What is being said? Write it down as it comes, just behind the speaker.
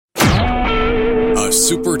a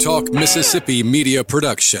Super Talk Mississippi media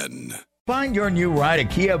production. Find your new ride at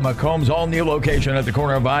Kia Macomb's all-new location at the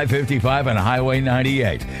corner of I-55 and Highway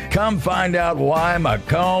 98. Come find out why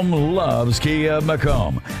Macomb loves Kia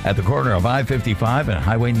Macomb at the corner of I-55 and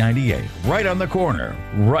Highway 98. Right on the corner,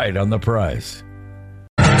 right on the price.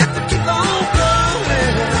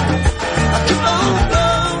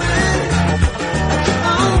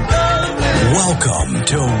 Welcome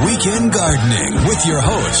to Weekend Gardening with your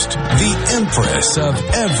host, the Empress of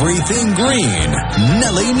Everything Green,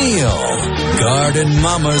 Nellie Neal. Garden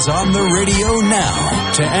Mama's on the radio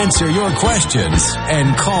now to answer your questions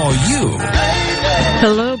and call you.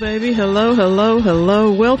 Hello, baby. Hello, hello,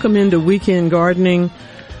 hello. Welcome into Weekend Gardening.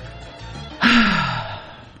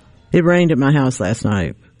 It rained at my house last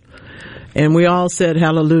night, and we all said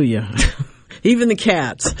hallelujah. Even the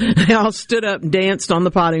cats, they all stood up and danced on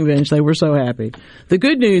the potting bench. They were so happy. The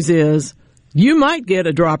good news is you might get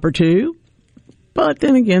a drop or two, but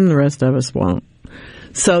then again, the rest of us won't.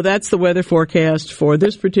 So that's the weather forecast for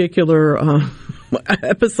this particular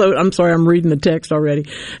episode. I'm sorry, I'm reading the text already.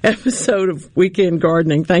 Episode of Weekend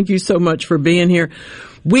Gardening. Thank you so much for being here.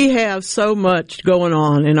 We have so much going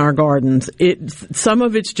on in our gardens. Some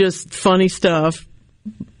of it's just funny stuff,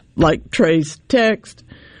 like Trey's text,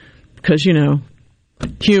 because, you know,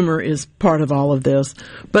 humor is part of all of this.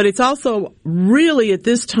 But it's also really at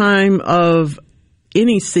this time of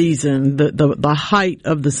any season, the height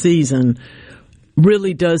of the season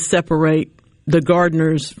really does separate the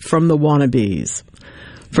gardeners from the wannabes.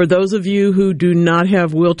 For those of you who do not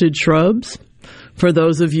have wilted shrubs, for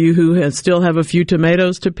those of you who still have a few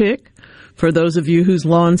tomatoes to pick, for those of you whose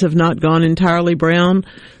lawns have not gone entirely brown,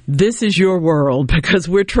 this is your world, because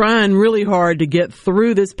we're trying really hard to get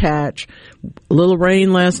through this patch. A little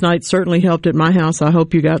rain last night certainly helped at my house. I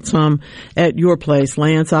hope you got some at your place,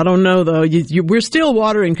 Lance. I don't know, though. We're still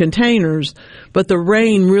watering containers, but the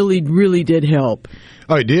rain really, really did help.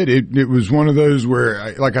 Oh, it did. It was one of those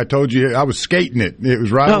where, like I told you, I was skating it. It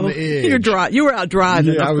was right on the edge. You were out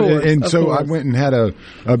driving, yeah, of course. I went and had a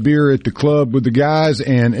beer at the club with the guys,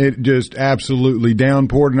 and it just absolutely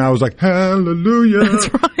downpoured, and I was like, hallelujah.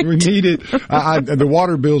 That's right. We need it. The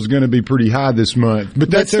water bill's going to be pretty high this month,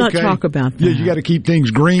 but that's okay. Let's not talk about that. Yeah, you got to keep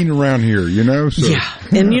things green around here, you know? So, yeah.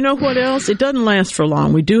 And you know what else? It doesn't last for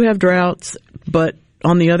long. We do have droughts, but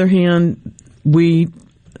on the other hand,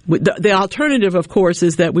 the alternative, of course,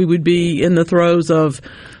 is that we would be in the throes of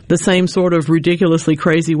the same sort of ridiculously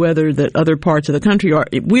crazy weather that other parts of the country are.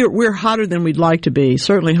 We're hotter than we'd like to be,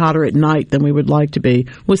 certainly hotter at night than we would like to be.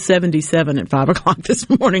 It was 77 at 5 o'clock this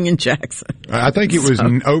morning in Jackson. I think it was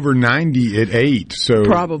over 90 at 8. So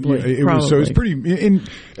Probably. So it's pretty. And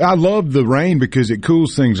I love the rain because it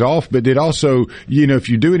cools things off, but it also, you know, if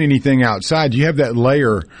you're doing anything outside, you have that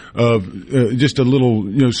layer of just a little,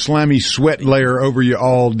 you know, slimy sweat layer over you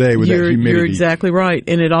all day with that humidity. You're exactly right.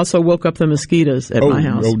 And it also woke up the mosquitoes at my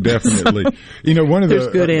house. Oh, definitely. You know, one of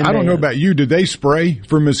the, I don't know about you, did they spray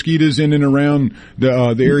for mosquitoes in and around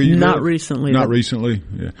the area you Not live? Recently. Not recently?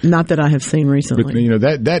 Yeah. Not that I have seen recently. But, you know,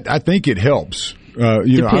 that I think it helps.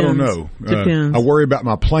 You know, I don't know. Depends. I worry about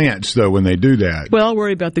my plants, though, when they do that. Well, I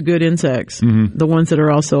worry about the good insects, the ones that are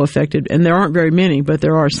also affected. And there aren't very many, but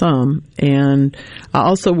there are some. And I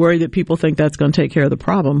also worry that people think that's going to take care of the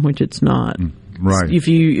problem, which it's not. Right. If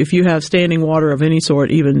you have standing water of any sort,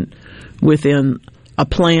 even within a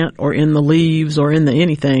plant or in the leaves or in the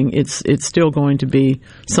anything, it's still going to be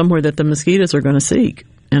somewhere that the mosquitoes are going to seek.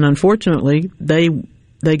 And unfortunately, they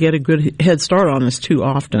get a good head start on us too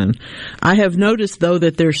often. I have noticed, though,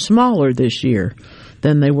 that they're smaller this year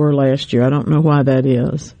than they were last year. I don't know why that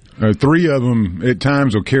is. 3 of them at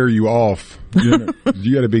times will carry you off. You know,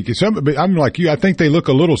 you got to be. But I'm like you. I think they look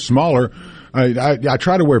a little smaller. I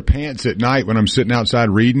try to wear pants at night when I'm sitting outside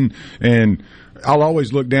reading, and I'll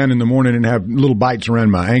always look down in the morning and have little bites around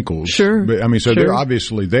my ankles. Sure. But, I mean, so they're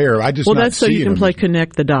obviously there. I just that's so you can play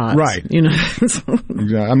connect the dots. Right. You know.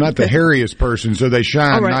 Exactly. I'm not the hairiest person, so they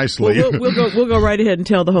shine nicely. We'll go right ahead and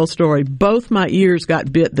tell the whole story. Both my ears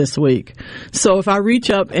got bit this week. So if I reach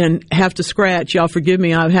up and have to scratch, y'all forgive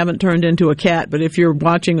me. I haven't turned into a cat, but if you're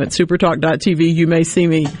watching at supertalk.tv, you may see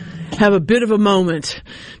me have a bit of a moment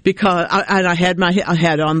because I had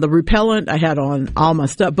on the repellent, I had on all my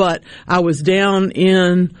stuff, but I was down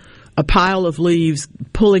in a pile of leaves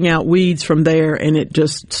pulling out weeds from there, and it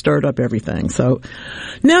just stirred up everything. So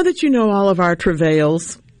now that you know all of our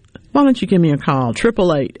travails, why don't you give me a call?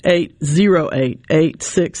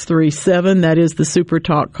 888-808-8637. That is the Super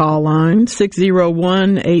Talk call line.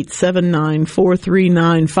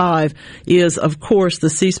 601-879-4395 is, of course, the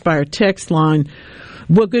C Spire text line.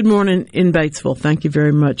 Well, good morning in Batesville. Thank you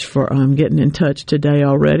very much for getting in touch today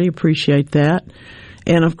already. Appreciate that.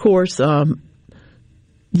 And, of course,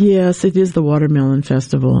 yes, it is the Watermelon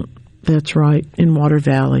Festival. That's right, in Water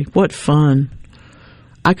Valley. What fun.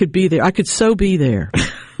 I could be there. I could so be there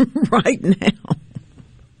right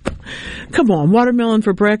now. Come on, watermelon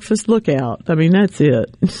for breakfast? Look out. I mean, that's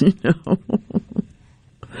it. You know?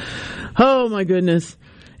 Oh, my goodness.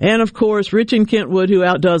 And, of course, Rich in Kentwood, who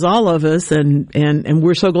outdoes all of us, and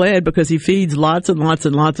we're so glad because he feeds lots and lots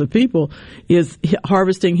and lots of people, is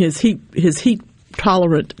harvesting his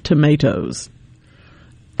heat-tolerant tomatoes.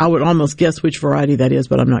 I would almost guess which variety that is,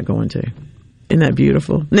 but I'm not going to. Isn't that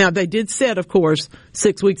beautiful? Now, they did set, of course,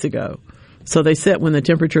 6 weeks ago. So they set when the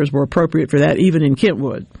temperatures were appropriate for that, even in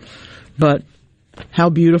Kentwood. But how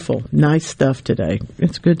beautiful. Nice stuff today.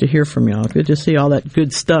 It's good to hear from y'all. Good to see all that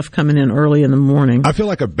good stuff coming in early in the morning. I feel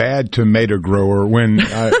like a bad tomato grower when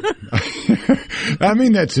I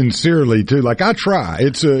mean that sincerely too. Like I try.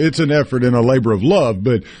 It's an effort and a labor of love,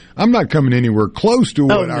 but I'm not coming anywhere close to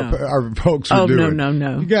what our folks are doing.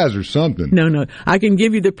 No. You guys are something. No. I can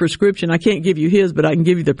give you the prescription. I can't give you his, but I can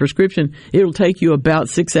give you the prescription. It'll take you about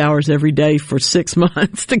 6 hours every day for 6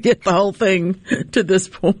 months to get the whole thing to this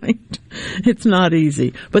point. It's not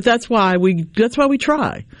easy, but that's why we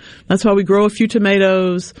try. That's why we grow a few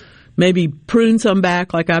tomatoes, maybe prune some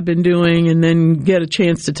back like I've been doing, and then get a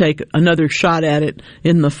chance to take another shot at it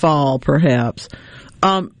in the fall, perhaps.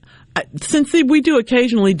 Since we do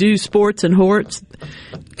occasionally do sports and horts,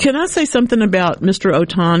 can I say something about Mr.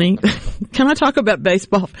 Ohtani? Can I talk about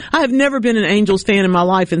baseball? I have never been an Angels fan in my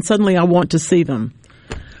life, and suddenly I want to see them.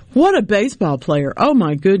 What a baseball player. Oh,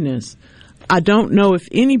 my goodness. I don't know if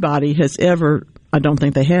anybody has ever, I don't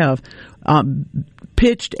think they have,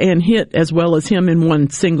 pitched and hit as well as him in one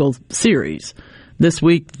single series. This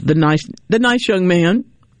week, the nice young man,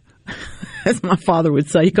 as my father would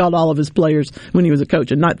say, he called all of his players when he was a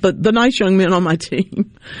coach, and not the nice young men on my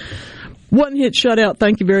team. 1 hit shutout,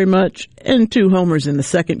 thank you very much, and 2 homers in the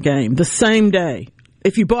second game, the same day.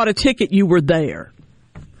 If you bought a ticket, you were there.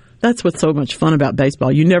 That's what's so much fun about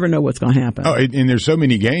baseball. You never know what's going to happen. Oh, and there's so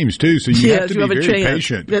many games too, so you have to be very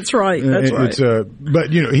patient. That's right. That's right.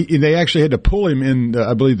 But you know, they actually had to pull him in.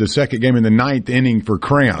 I believe the second game in the 9th inning for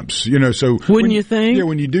cramps. You know, so wouldn't you think? Yeah,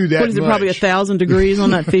 when you do that, what is it? Probably 1,000 degrees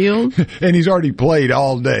on that field. And he's already played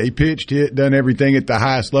all day, pitched, hit, done everything at the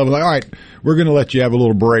highest level. Like, all right, we're going to let you have a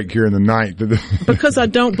little break here in the 9th. Because I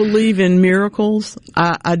don't believe in miracles,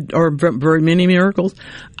 or very many miracles.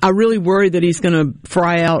 I really worry that he's going to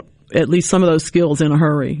fry out at least some of those skills in a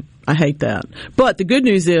hurry. I hate that. But the good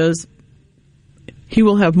news is he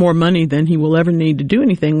will have more money than he will ever need to do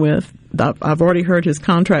anything with. I've already heard his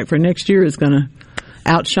contract for next year is going to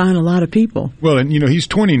outshine a lot of people. Well, and you know, he's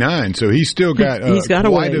 29, so he's still got,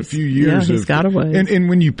 quite a few years. Yeah, he's got a ways. And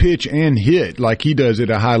when you pitch and hit like he does at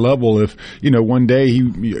a high level, if, you know, one day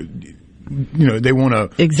they want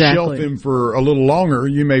to shelf him for a little longer,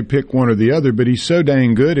 you may pick one or the other, but he's so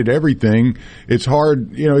dang good at everything. It's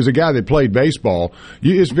hard, you know, as a guy that played baseball,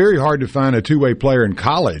 it's very hard to find a two-way player in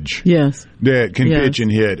college. Yes. That can pitch and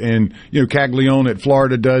hit. And, you know, Caglione at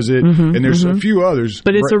Florida does it, and there's a few others.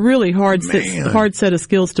 But it's a really hard set of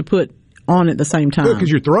skills to put on at the same time. Because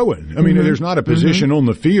you're throwing. I mean, there's not a position on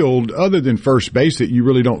the field other than first base that you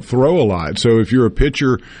really don't throw a lot. So if you're a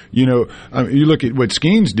pitcher, you know, you look at what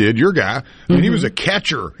Skeens did, your guy. I mean, he was a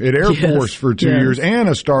catcher at Air Force for 2 years and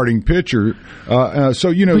a starting pitcher. So,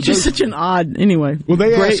 you know. Which is such an odd, anyway. Well,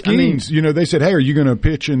 they asked Skeens, you know, they said, hey, are you going to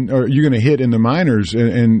pitch or are you going to hit in the minors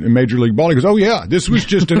and Major League Ball? He goes, oh, yeah, this was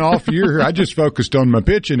just an off year. I just focused on my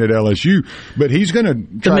pitching at LSU. But he's going to try to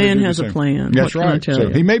do the same. The man has a plan. That's right. So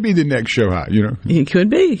he may be the next show high, you know. He could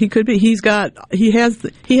be. He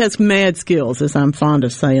has mad skills, as I'm fond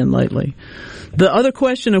of saying lately. The other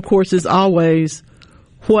question, of course, is always,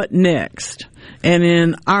 what next? And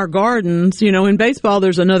in our gardens, you know, in baseball,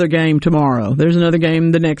 there's another game tomorrow. There's another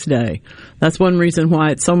game the next day. That's one reason why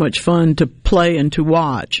it's so much fun to play and to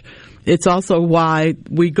watch. It's also why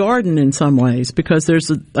we garden in some ways, because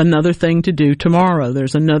there's another thing to do tomorrow.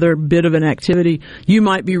 There's another bit of an activity. You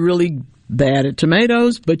might be really bad at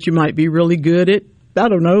tomatoes, but you might be really good at, I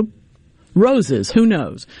don't know, roses. Who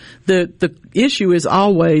knows? The issue is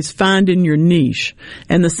always finding your niche.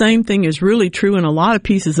 And the same thing is really true in a lot of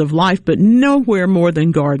pieces of life, but nowhere more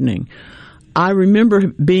than gardening. I remember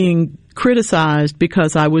being criticized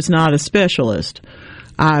because I was not a specialist.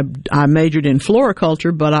 I majored in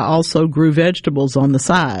floriculture, but I also grew vegetables on the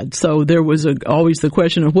side. So there was always the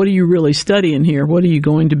question of, what are you really studying here? What are you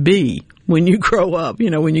going to be when you grow up,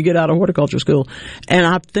 you know, when you get out of horticulture school? And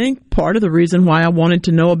I think part of the reason why I wanted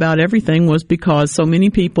to know about everything was because so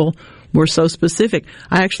many people We're so specific.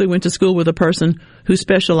 I actually went to school with a person who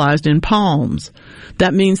specialized in palms.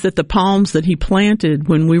 That means that the palms that he planted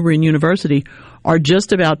when we were in university are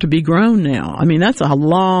just about to be grown now. I mean, that's a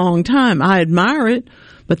long time. I admire it,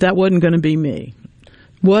 but that wasn't going to be me.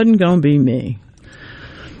 Wasn't going to be me.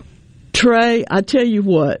 Trey, I tell you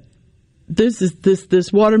what,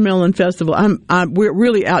 this watermelon festival, we're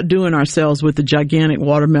really outdoing ourselves with the gigantic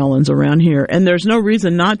watermelons around here, and there's no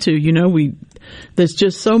reason not to. You know, there's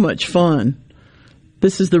just so much fun.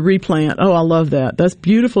 This is the replant. Oh, I love that. That's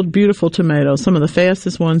beautiful, beautiful tomatoes. Some of the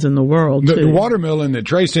fastest ones in the world, too. The watermelon that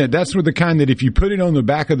Trey sent, that's the kind that if you put it on the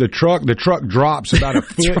back of the truck drops about a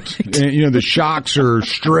foot. Right. And, you know, the shocks are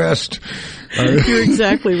stressed. You're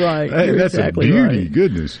exactly right. Hey, that's exactly a beauty. Right.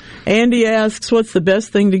 Goodness. Andy asks, what's the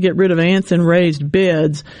best thing to get rid of ants in raised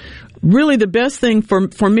beds? Really, the best thing for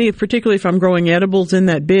me, particularly if I'm growing edibles in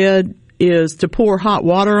that bed, is to pour hot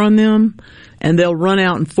water on them, and they'll run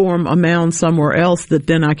out and form a mound somewhere else that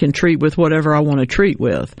then I can treat with whatever I want to treat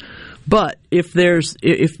with. But if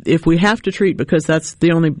we have to treat, because that's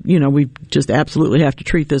the only, you know, we just absolutely have to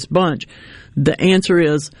treat this bunch, the answer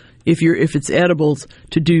is if it's edibles,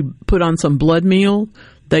 to put on some blood meal.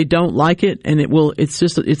 They don't like it, and it's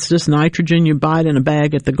just nitrogen you buy it in a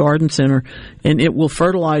bag at the garden center, and it will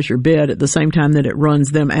fertilize your bed at the same time that it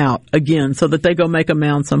runs them out again, so that they go make a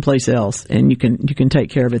mound someplace else, and you can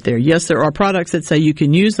take care of it there. Yes, there are products that say you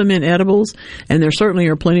can use them in edibles, and there certainly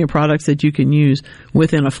are plenty of products that you can use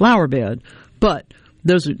within a flower bed, but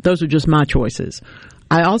those are just my choices.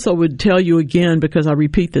 I also would tell you again, because I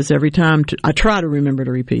repeat this every time, I try to remember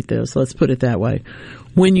to repeat this, let's put it that way.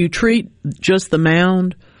 When you treat just the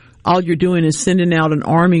mound, all you're doing is sending out an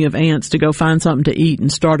army of ants to go find something to eat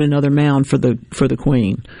and start another mound for the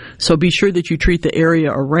queen. So be sure that you treat the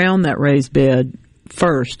area around that raised bed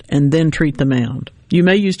first and then treat the mound. You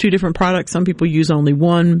may use 2 different products. Some people use only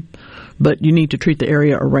one, but you need to treat the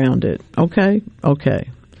area around it. Okay? Okay.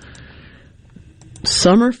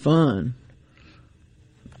 Summer fun.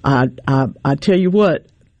 I tell you what,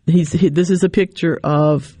 this is a picture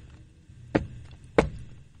of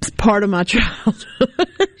part of my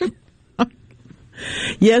childhood.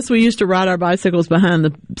 Yes, we used to ride our bicycles behind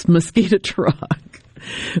the mosquito truck.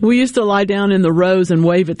 We used to lie down in the rows and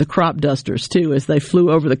wave at the crop dusters, too, as they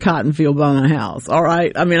flew over the cotton field by my house. All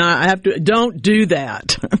right? I mean, I have to, don't do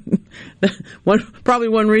that. Probably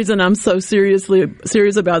one reason I'm so serious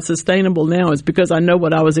about sustainable now is because I know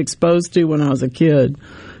what I was exposed to when I was a kid.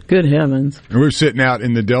 Good heavens. We were sitting out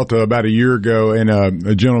in the Delta about a year ago, and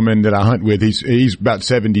a gentleman that I hunt with, he's about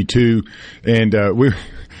 72, and we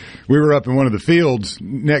were up in one of the fields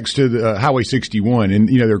next to the Highway 61, and,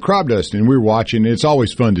 you know, they're crop dusting, and we were watching. It's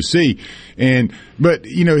always fun to see. But,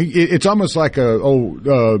 you know, it's almost like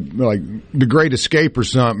like The Great Escape or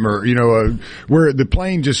something, or, you know, where the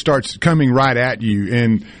plane just starts coming right at you,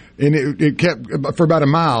 and it kept, for about a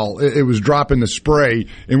mile, it was dropping the spray,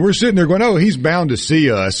 and we're sitting there going, oh, he's bound to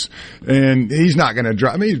see us, and he's not going to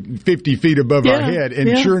drop. I mean, 50 feet above our head,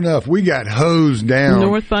 and sure enough, we got hosed down.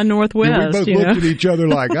 North by Northwest. And we both looked at each other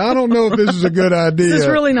like, I don't know if this is a good idea. This is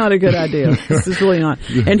really not a good idea. This is really not.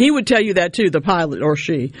 And he would tell you that, too, the pilot, or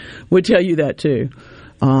she, would tell you that, too.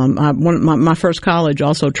 My first college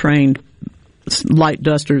also trained light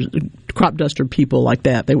dusters, crop duster people like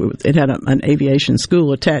that. It had an aviation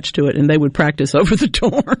school attached to it, and they would practice over the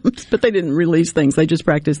dorms, but they didn't release things. They just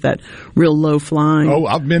practiced that real low flying. Oh,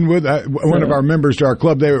 I've been with one of our members to our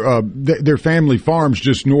club. Their family farms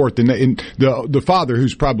just north, and the father,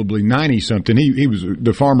 who's probably 90 something, he was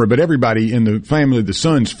the farmer, but everybody in the family, the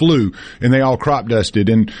sons flew, and they all crop dusted.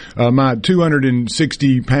 And my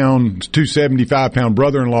 260 pound, 275 pound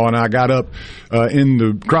brother-in-law and I got up in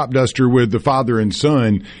the crop duster with the father and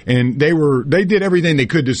son, and they did everything they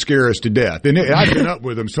could to scare us to death. And I'd been up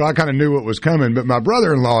with them, so I kind of knew what was coming. But my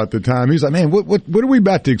brother-in-law at the time, he's like, man, what are we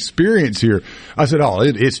about to experience here? I said, oh,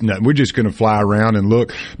 it's nothing. We're just going to fly around and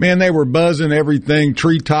look. Man, they were buzzing everything,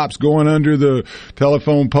 treetops going under the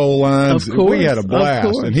telephone pole lines. Of course, we had a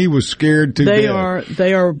blast, and he was scared to death.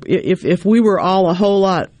 They are, if we were all a whole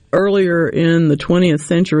lot earlier in the 20th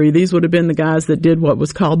century, these would have been the guys that did what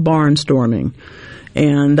was called barnstorming.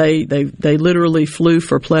 And they literally flew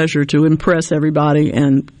for pleasure to impress everybody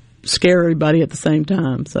and scare everybody at the same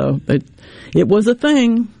time. So it was a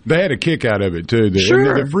thing. They had a kick out of it, too.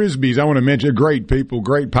 Sure. The Frisbees, I want to mention, great people,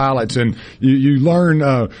 great pilots, and you learn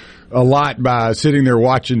a lot by sitting there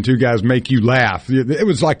watching two guys make you laugh. It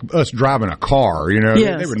was like us driving a car, you know.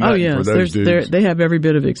 Yes. They were nothing for those dudes. They have every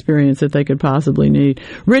bit of experience that they could possibly need.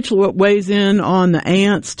 Rich weighs in on the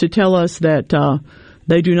ants to tell us that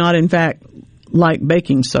they do not, in fact, like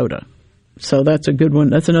baking soda. So that's a good one.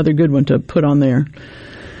 That's another good one to put on there.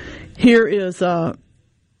 Here is,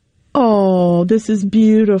 this is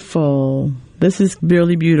beautiful. This is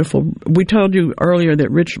really beautiful. We told you earlier that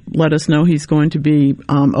Rich let us know he's going to be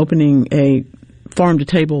opening a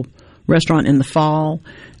farm-to-table restaurant in the fall,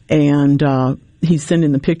 and he's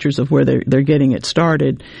sending the pictures of where they're getting it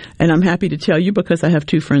started. And I'm happy to tell you, because I have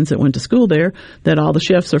 2 friends that went to school there, that all the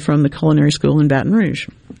chefs are from the culinary school in Baton Rouge.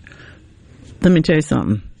 Let me tell you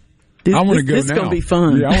something. I want to go now. This is going to be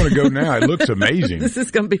fun. Yeah, I want to go now. It looks amazing. This is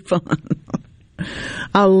going to be fun.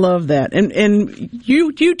 I love that. And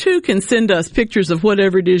you too can send us pictures of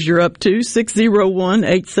whatever it is you're up to.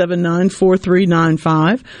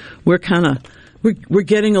 601-879-4395. We're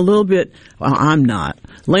getting a little bit, well, I'm not.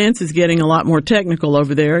 Lance is getting a lot more technical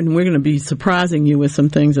over there, and we're going to be surprising you with some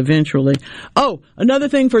things eventually. Oh, another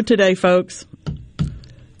thing for today, folks.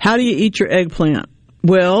 How do you eat your eggplant?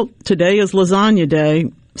 Well, today is lasagna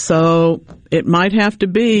day, so it might have to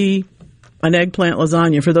be an eggplant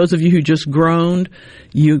lasagna. For those of you who just groaned,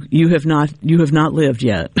 you have not lived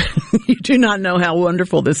yet. You do not know how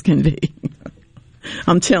wonderful this can be.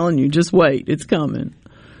 I'm telling you, just wait, it's coming.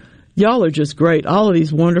 Y'all are just great. All of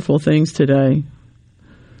these wonderful things today.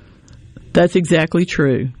 That's exactly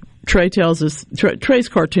true. Trey tells us, Trey's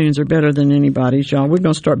cartoons are better than anybody's, y'all. We're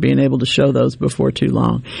going to start being able to show those before too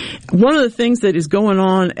long. One of the things that is going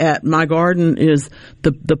on at my garden is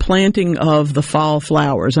the planting of the fall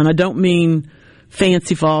flowers. And I don't mean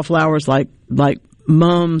fancy fall flowers like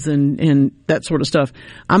mums and that sort of stuff.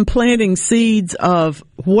 I'm planting seeds of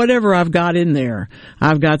whatever I've got in there.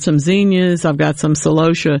 I've got some zinnias, I've got some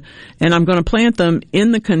celosia, and I'm going to plant them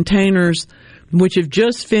in the containers which have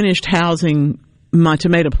just finished housing my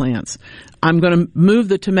tomato plants. I'm going to move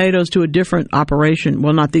the tomatoes to a different operation.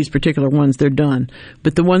 Well, not these particular ones, they're done.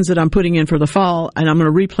 But the ones that I'm putting in for the fall, and I'm going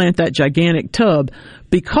to replant that gigantic tub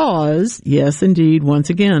because, yes, indeed, once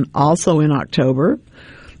again, also in October,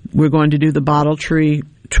 we're going to do the bottle tree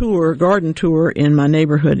tour, garden tour in my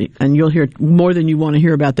neighborhood, and you'll hear more than you want to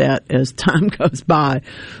hear about that as time goes by.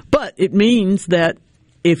 But it means that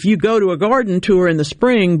if you go to a garden tour in the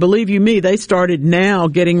spring, believe you me, they started now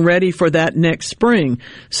getting ready for that next spring.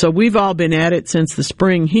 So we've all been at it since the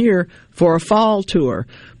spring here for a fall tour.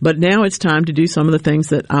 But now it's time to do some of the things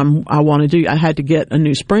that I want to do. I had to get a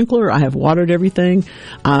new sprinkler. I have watered everything.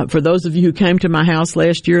 For those of you who came to my house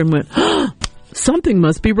last year and went, something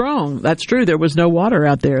must be wrong. That's true. There was no water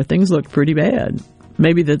out there. Things looked pretty bad.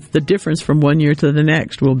 Maybe the difference from one year to the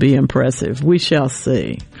next will be impressive. We shall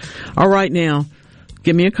see. All right, now.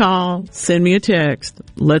 Give me a call, send me a text.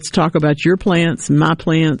 Let's talk about your plants, my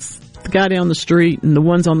plants, the guy down the street, and the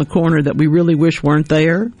ones on the corner that we really wish weren't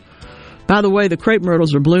there. By the way, the crepe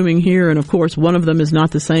myrtles are blooming here, and of course, one of them is not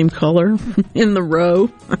the same color in the row.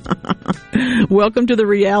 Welcome to the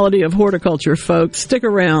reality of horticulture, folks. Stick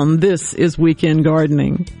around. This is Weekend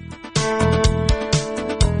Gardening.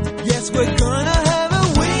 Yes, we're gonna have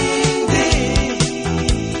a windy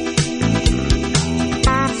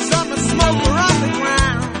summer smoker on the ground.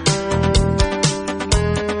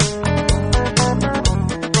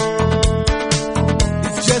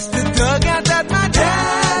 It's just a dugout that my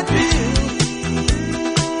dad built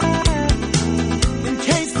in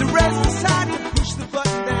case the rest decide to push the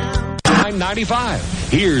button down. Time 95.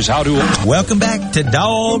 Here's how to... Welcome back to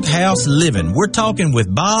Doghouse Living. We're talking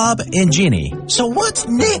with Bob and Jenny. So what's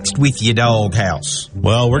next with your doghouse?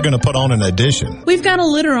 Well, we're going to put on an addition. We've got a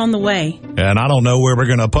litter on the way. And I don't know where we're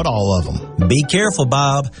going to put all of them. Be careful,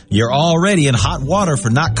 Bob. You're already in hot water for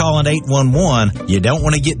not calling 811. You don't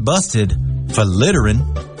want to get busted for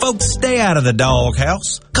littering. Folks, stay out of the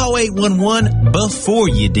doghouse. Call 811 before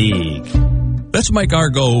you dig. Let's make our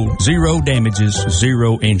goal 0 damages,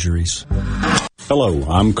 0 injuries. Hello,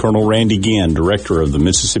 I'm Colonel Randy Ginn, Director of the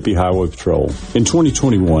Mississippi Highway Patrol. In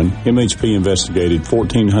 2021, MHP investigated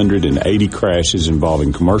 1,480 crashes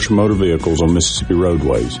involving commercial motor vehicles on Mississippi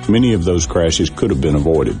roadways. Many of those crashes could have been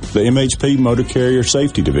avoided. The MHP Motor Carrier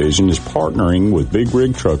Safety Division is partnering with big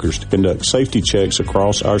rig truckers to conduct safety checks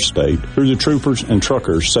across our state through the Troopers and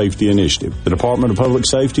Truckers Safety Initiative. The Department of Public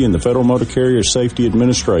Safety and the Federal Motor Carrier Safety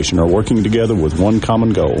Administration are working together with one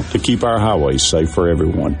common goal: to keep our highways safe for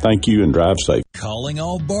everyone. Thank you and drive safe. Calling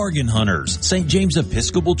all bargain hunters. St. James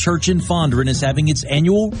Episcopal Church in Fondren is having its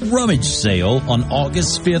annual rummage sale on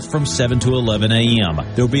August 5th from 7 to 11 a.m.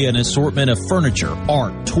 There'll be an assortment of furniture,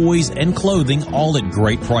 art, toys, and clothing, all at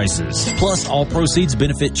great prices. Plus, all proceeds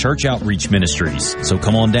benefit church outreach ministries. So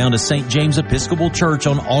come on down to St. James Episcopal Church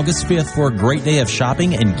on August 5th for a great day of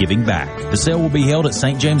shopping and giving back. The sale will be held at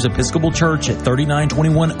St. James Episcopal Church at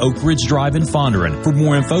 3921 Oak Ridge Drive in Fondren. For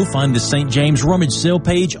more info, find the St. James Rummage Sale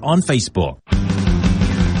page on Facebook.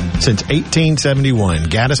 Since 1871,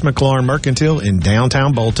 Gaddis McLaurin Mercantile in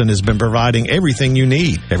downtown Bolton has been providing everything you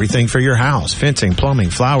need. Everything for your house, fencing,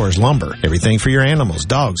 plumbing, flowers, lumber. Everything for your animals,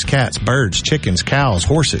 dogs, cats, birds, chickens, cows,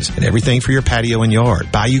 horses, and everything for your patio and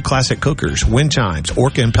yard. Bayou Classic cookers, wind chimes,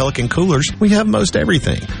 Orca and Pelican coolers. We have most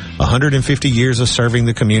everything. 150 years of serving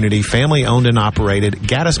the community, family owned and operated.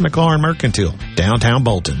 Gaddis McLaurin Mercantile, downtown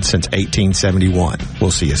Bolton since 1871.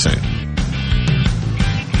 We'll see you soon.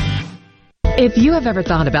 If you have ever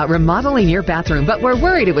thought about remodeling your bathroom but were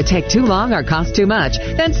worried it would take too long or cost too much,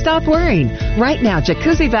 then stop worrying. Right now,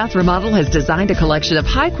 Jacuzzi Bath Remodel has designed a collection of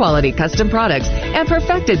high-quality custom products and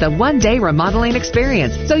perfected the one-day remodeling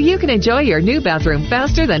experience so you can enjoy your new bathroom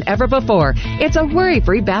faster than ever before. It's a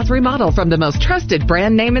worry-free bath remodel from the most trusted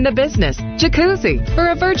brand name in the business, Jacuzzi. For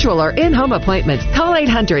a virtual or in-home appointment, call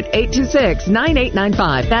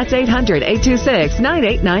 800-826-9895. That's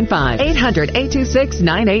 800-826-9895.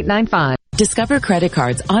 800-826-9895. Discover credit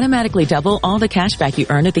cards automatically double all the cash back you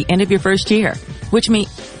earn at the end of your first year, which means...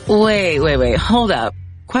 Wait, hold up.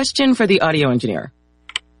 Question for the audio engineer.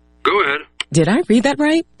 Go ahead. Did I read that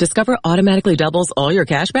right? Discover automatically doubles all your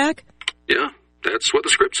cash back? Yeah, that's what the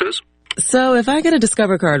script says. So if I get a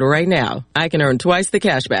Discover card right now, I can earn twice the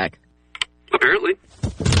cash back. Apparently.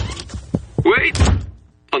 Wait!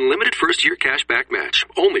 Unlimited first-year cash back match.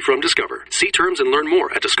 Only from Discover. See terms and learn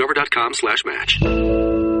more at discover.com/match.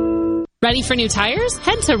 Ready for new tires?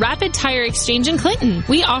 Head to Rapid Tire Exchange in Clinton.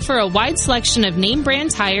 We offer a wide selection of name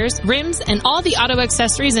brand tires, rims, and all the auto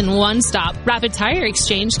accessories in one stop. Rapid Tire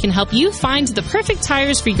Exchange can help you find the perfect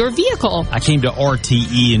tires for your vehicle. I came to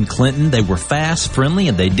RTE in Clinton. They were fast, friendly,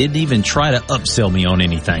 and they didn't even try to upsell me on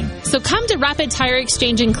anything. So come to Rapid Tire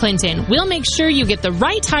Exchange in Clinton. We'll make sure you get the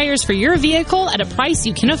right tires for your vehicle at a price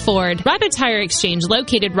you can afford. Rapid Tire Exchange,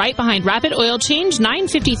 located right behind Rapid Oil Change,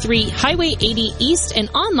 953 Highway 80 East, and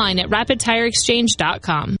online at rapidtireexchange.com.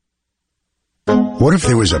 What if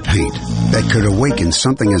there was a paint that could awaken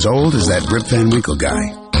something as old as that Rip Van Winkle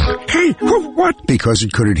guy? Hey, what? Because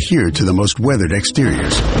it could adhere to the most weathered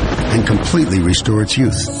exteriors and completely restore its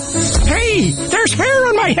youth. Hey, there's hair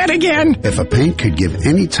on my head again! If a paint could give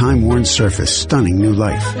any time-worn surface stunning new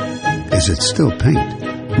life, is it still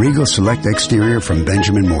paint? Regal Select Exterior from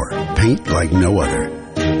Benjamin Moore. Paint like no other.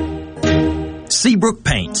 Seabrook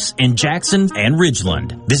Paints in Jackson and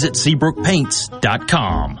Ridgeland. Visit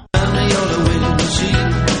SeabrookPaints.com.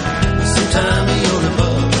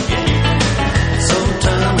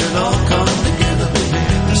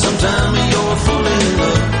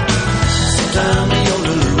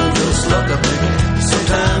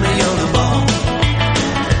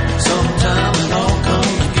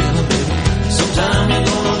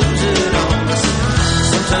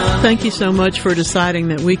 Thank you so much for deciding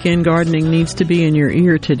that Weekend Gardening needs to be in your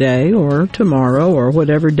ear today or tomorrow or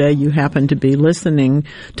whatever day you happen to be listening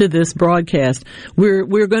to this broadcast.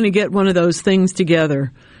 We're going to get one of those things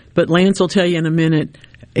together, but Lance will tell you in a minute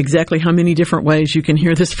exactly how many different ways you can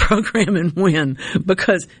hear this program and when,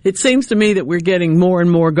 because it seems to me that we're getting more and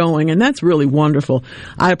more going, and that's really wonderful.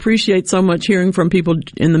 I appreciate so much hearing from people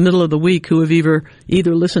in the middle of the week who have either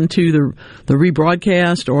listened to the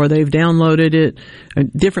rebroadcast or they've downloaded it,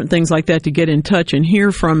 different things like that, to get in touch and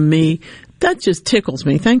hear from me. That just tickles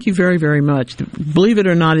me. Thank you very, very much. Believe it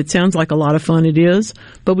or not, it sounds like a lot of fun. It is,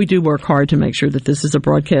 but we do work hard to make sure that this is a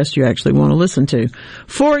broadcast you actually want to listen to.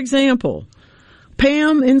 For example,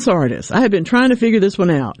 Pam in Sardis. I have been trying to figure this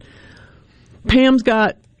one out. Pam's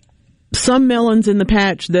got some melons in the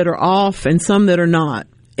patch that are off and some that are not.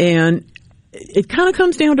 And it kind of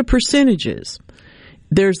comes down to percentages.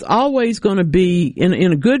 There's always going to be,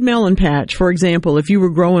 in a good melon patch, for example, if you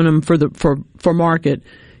were growing them for market,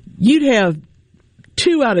 you'd have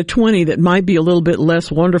 2 out of 20 that might be a little bit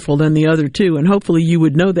less wonderful than the other 2. And hopefully you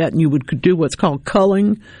would know that and you would do what's called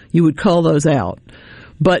culling. You would cull those out.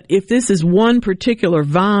 But if this is one particular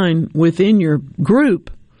vine within your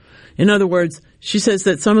group, in other words, she says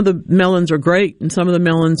that some of the melons are great and some of the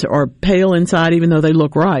melons are pale inside even though they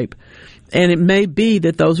look ripe. And it may be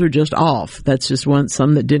that those are just off. That's just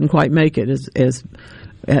some that didn't quite make it. As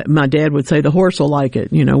my dad would say, the horse will like it.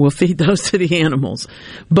 We'll feed those to the animals.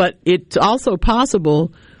 But it's also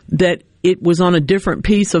possible that it was on a different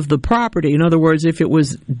piece of the property. In other words, if it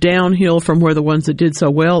was downhill from where the ones that did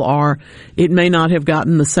so well are, it may not have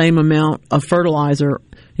gotten the same amount of fertilizer.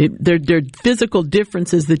 There are physical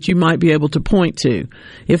differences that you might be able to point to.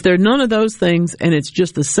 If there are none of those things and it's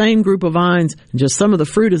just the same group of vines, just some of the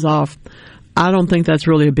fruit is off, I don't think that's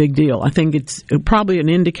really a big deal. I think it's probably an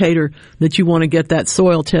indicator that you want to get that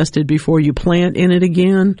soil tested before you plant in it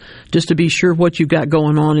again, just to be sure what you've got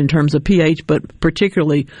going on in terms of pH, but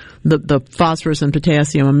particularly the phosphorus and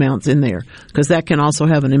potassium amounts in there, because that can also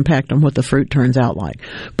have an impact on what the fruit turns out like.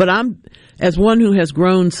 But as one who has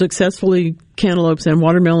grown successfully cantaloupes and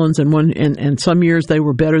watermelons, and some years they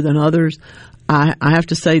were better than others, I have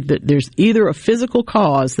to say that there's either a physical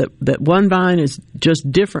cause that one vine is just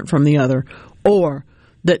different from the other, or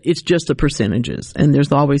that it's just the percentages, and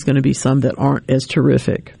there's always going to be some that aren't as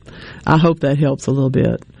terrific. I hope that helps a little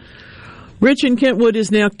bit. Rich in Kentwood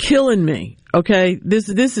is now killing me. Okay, this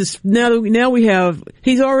is now we have.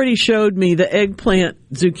 He's already showed me the eggplant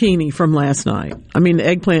zucchini from last night. I mean the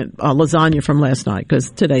eggplant lasagna from last night,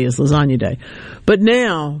 because today is lasagna day. But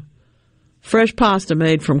now, fresh pasta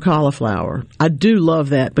made from cauliflower. I do love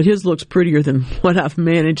that, but his looks prettier than what I've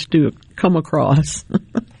managed to come across.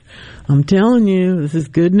 I'm telling you, this is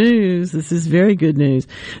good news. This is very good news.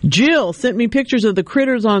 Jill sent me pictures of the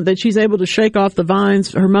critters that she's able to shake off the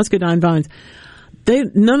vines, her muscadine vines.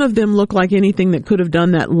 None of them look like anything that could have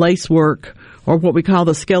done that lace work, or what we call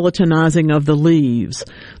the skeletonizing of the leaves.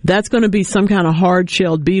 That's going to be some kind of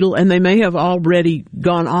hard-shelled beetle, and they may have already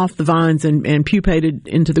gone off the vines and pupated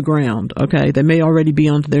into the ground. Okay, they may already be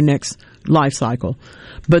onto their next life cycle.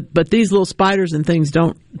 But these little spiders and things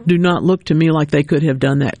do not look to me like they could have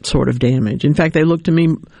done that sort of damage. In fact, they look to me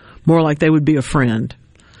more like they would be a friend.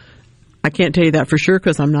 I can't tell you that for sure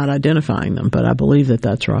because I'm not identifying them, but I believe that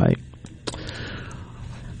that's right.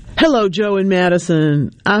 Hello, Joe in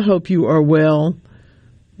Madison. I hope you are well.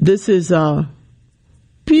 This is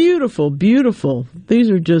beautiful, beautiful.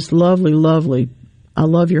 These are just lovely, lovely. I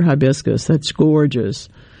love your hibiscus. That's gorgeous.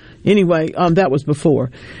 Anyway, that was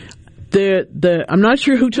before. I'm not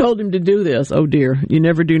sure who told him to do this. Oh, dear. You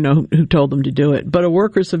never do know who told them to do it. But a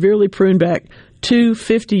worker severely pruned back 2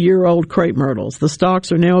 50-year-old crepe myrtles. The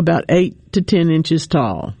stalks are now about 8 to 10 inches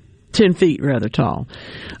tall. 10 feet, rather, tall.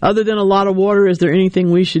 Other than a lot of water, is there anything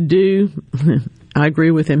we should do? I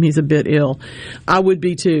agree with him. He's a bit ill. I would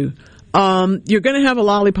be, too. You're going to have a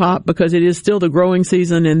lollipop because it is still the growing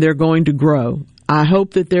season and they're going to grow. I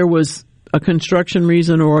hope that there was a construction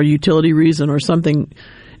reason or a utility reason or something,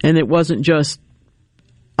 and it wasn't just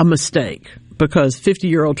a mistake, because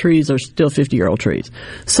 50-year-old trees are still 50-year-old trees.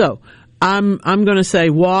 So I'm going to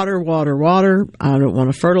say water, water, water. I don't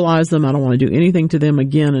want to fertilize them. I don't want to do anything to them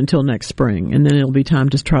again until next spring. And then it'll be time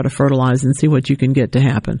to try to fertilize and see what you can get to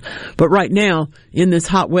happen. But right now, in this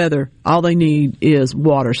hot weather, all they need is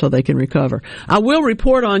water so they can recover. I will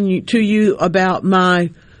report to you about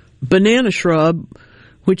my banana shrub,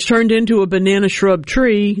 which turned into a banana shrub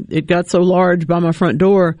tree. It got so large by my front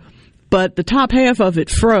door, but the top half of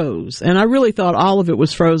it froze. And I really thought all of it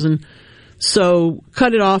was frozen. So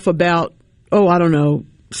cut it off about,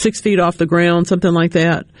 6 feet off the ground, something like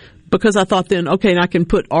that. Because I thought then, okay, I can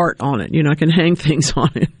put art on it. I can hang things on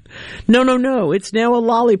it. No. It's now a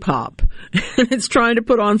lollipop. And it's trying to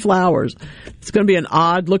put on flowers. It's going to be an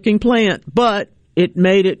odd looking plant, but it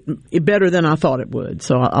made it better than I thought it would.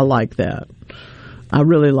 So I like that. I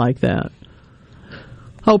really like that.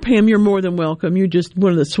 Oh, Pam, you're more than welcome. You're just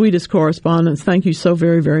one of the sweetest correspondents. Thank you so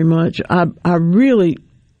very, very much. I'm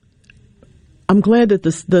glad that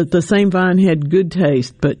the same vine had good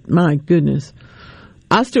taste, but my goodness,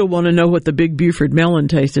 I still want to know what the big Buford melon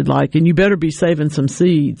tasted like, and you better be saving some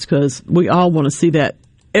seeds because we all want to see that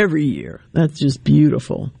every year. That's just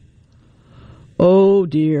beautiful. Oh,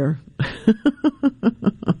 dear.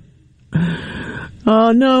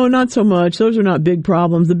 No, not so much. Those are not big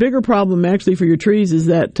problems. The bigger problem actually for your trees is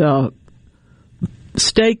that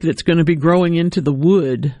stake that's going to be growing into the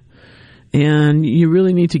wood. And you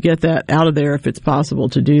really need to get that out of there if it's possible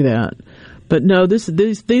to do that. But no,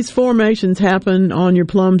 these formations happen on your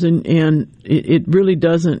plums, and it really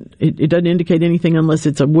doesn't indicate anything unless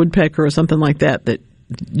it's a woodpecker or something like that. That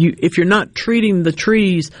if you're not treating the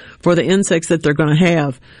trees for the insects that they're going to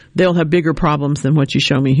have, they'll have bigger problems than what you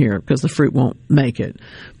show me here because the fruit won't make it.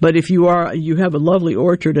 But if you have a lovely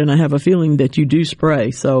orchard, and I have a feeling that you do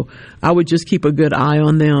spray, so I would just keep a good eye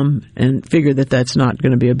on them and figure that that's not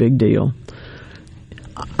going to be a big deal.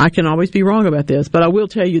 I can always be wrong about this, but I will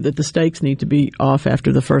tell you that the stakes need to be off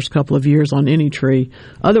after the first couple of years on any tree.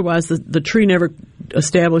 Otherwise, the tree never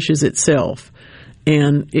establishes itself.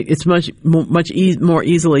 And it's much more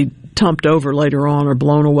easily tumped over later on or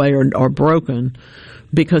blown away or broken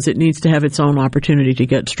because it needs to have its own opportunity to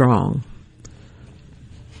get strong.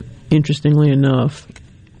 Interestingly enough.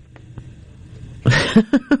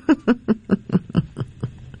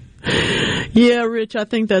 Yeah, Rich, I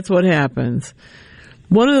think that's what happens.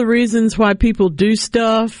 One of the reasons why people do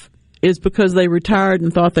stuff is because they retired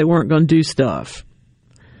and thought they weren't going to do stuff.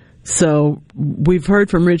 So we've heard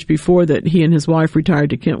from Rich before that he and his wife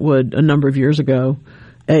retired to Kentwood a number of years ago,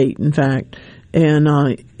 8 in fact,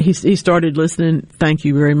 and he started listening. Thank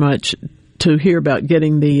you very much, to hear about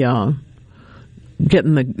getting the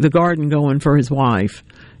garden going for his wife.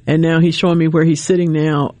 And now he's showing me where he's sitting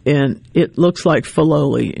now, and it looks like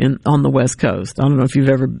Filoli on the West Coast. I don't know if you've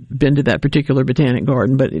ever been to that particular botanic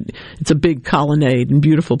garden, but it's a big colonnade and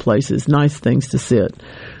beautiful places, nice things to sit.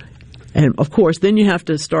 And, of course, then you have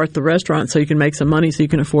to start the restaurant so you can make some money so you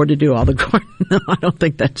can afford to do all the garden. No, I don't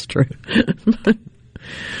think that's true.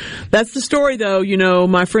 That's the story, though. You know,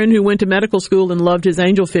 my friend who went to medical school and loved his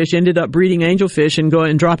angelfish ended up breeding angelfish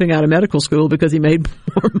and dropping out of medical school because he made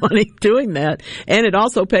more money doing that. And it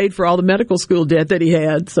also paid for all the medical school debt that he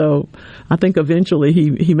had. So I think eventually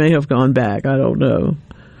he may have gone back. I don't know.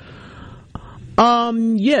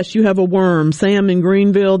 Yes, you have a worm. Sam in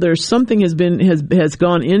Greenville, there's something has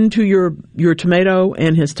gone into your tomato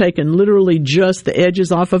and has taken literally just the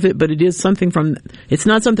edges off of it, but it's not something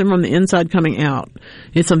from the inside coming out.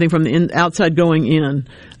 It's something from the outside going in,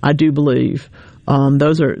 I do believe.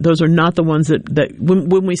 Those are not the ones that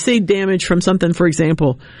when we see damage from something, for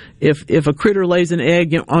example, if a critter lays an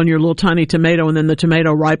egg on your little tiny tomato and then the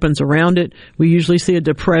tomato ripens around it, we usually see a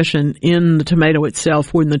depression in the tomato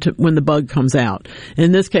itself when the bug comes out.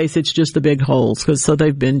 In this case, it's just the big holes, so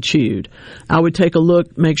they've been chewed. I would take a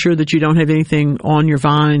look, make sure that you don't have anything on your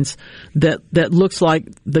vines that looks like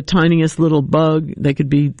the tiniest little bug. They could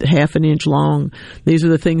be half an inch long. These are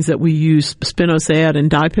the things that we use spinosad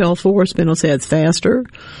and dipel for. Spinosad's faster,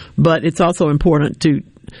 but it's also important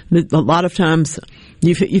a lot of times,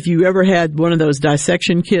 if you ever had one of those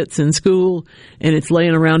dissection kits in school and it's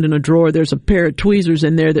laying around in a drawer, there's a pair of tweezers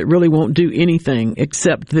in there that really won't do anything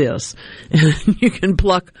except this. And you can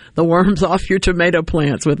pluck the worms off your tomato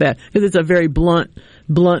plants with that, because it's a very blunt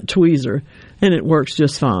tweezer, and it works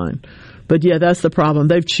just fine. But yeah, that's the problem.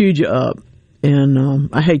 They've chewed you up, and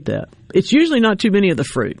I hate that. It's usually not too many of the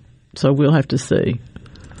fruit, so we'll have to see.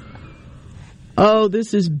 Oh,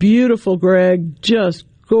 this is beautiful, Greg. Just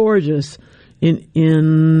gorgeous.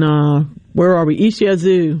 In where are we? East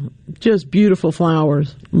Yazoo. Just beautiful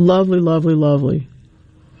flowers. Lovely, lovely, lovely.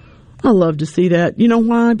 I love to see that. You know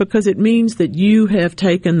why? Because it means that you have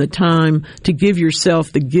taken the time to give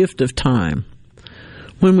yourself the gift of time.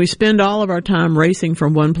 When we spend all of our time racing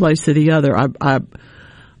from one place to the other,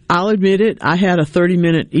 I'll admit it, I had a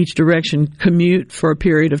 30-minute each direction commute for a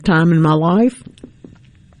period of time in my life.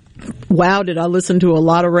 Wow, did I listen to a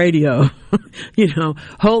lot of radio,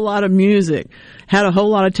 whole lot of music, had a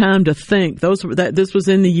whole lot of time to think. This was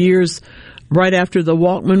in the years right after the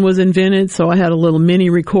Walkman was invented, so I had a little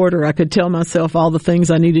mini recorder. I could tell myself all the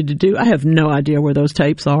things I needed to do. I have no idea where those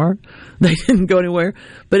tapes are. They didn't go anywhere.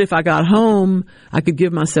 But if I got home, I could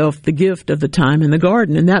give myself the gift of the time in the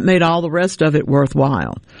garden, and that made all the rest of it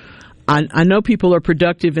worthwhile. I know people are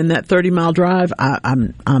productive in that 30-mile drive.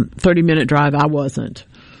 30-minute drive, I wasn't.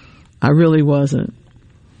 I really wasn't.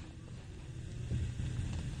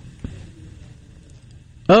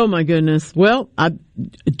 Oh my goodness. Well,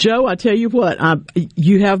 Joe, I tell you what,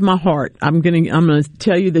 you have my heart. I'm gonna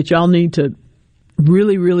tell you that y'all need to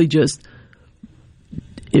really, really just,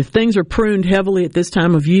 if things are pruned heavily at this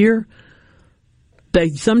time of year, they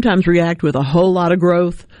sometimes react with a whole lot of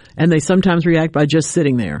growth, and they sometimes react by just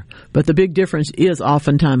sitting there. But the big difference is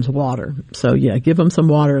oftentimes water. So yeah, give them some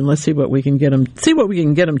water, and let's see what we can get them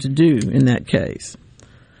to do in that case.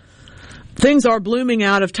 Things are blooming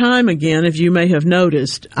out of time again, if you may have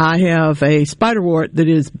noticed. I have a spiderwort that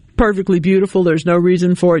is perfectly beautiful. There's no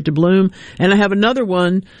reason for it to bloom, and I have another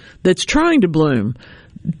one that's trying to bloom.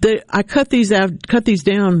 I cut these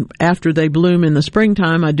down after they bloom in the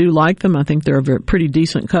springtime. I do like them. I think they're a pretty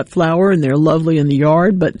decent cut flower, and they're lovely in the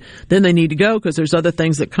yard, but then they need to go because there's other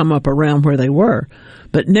things that come up around where they were.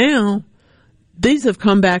 But now, these have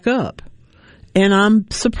come back up, and I'm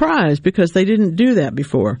surprised because they didn't do that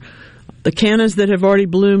before. The cannas that have already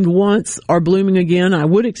bloomed once are blooming again. I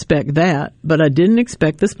would expect that, but I didn't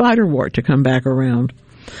expect the spiderwort to come back around.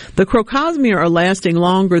 The crocosmia are lasting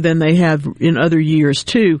longer than they have in other years,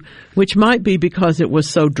 too, which might be because it was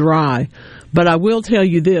so dry. But I will tell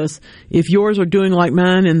you this, if yours are doing like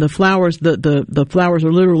mine and the flowers, the flowers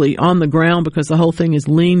are literally on the ground because the whole thing is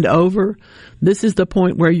leaned over, this is the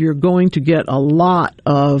point where you're going to get a lot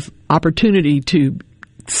of opportunity to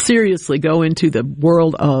seriously go into the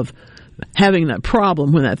world of having that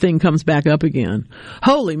problem when that thing comes back up again.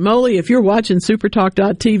 Holy moly, if you're watching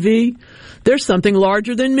supertalk.tv, there's something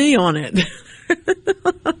larger than me on it.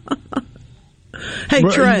 Hey,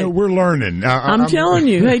 Trey. We're learning. I'm telling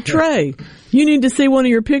you. Hey, Trey, You need to see one of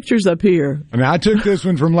your pictures up here. I mean, I took this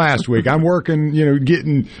one from last week. I'm working,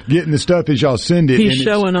 getting the stuff as y'all send it. He's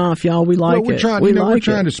showing off, y'all. We like we're it. Trying, we're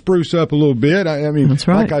trying to spruce up a little bit. I mean, that's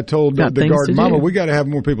right. Like I told the garden mama, we got to have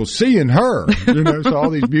more people seeing her. So all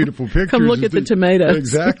these beautiful pictures. Come look at the tomatoes.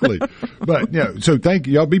 Exactly. But so thank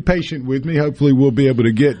you. Y'all be patient with me. Hopefully, we'll be able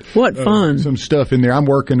to get fun some stuff in there. I'm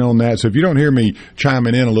working on that. So if you don't hear me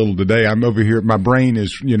chiming in a little today, I'm over here. My brain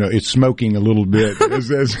is, it's smoking a little bit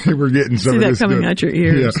as we're getting some of that this coming stuff out your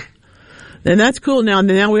ears. Yeah. And that's cool. Now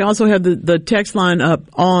we also have the text line up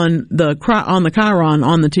on the Chiron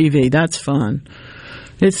on the TV. That's fun.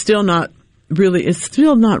 It's still not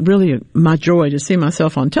really my joy to see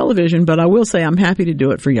myself on television, but I will say I'm happy to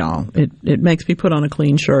do it for y'all. It makes me put on a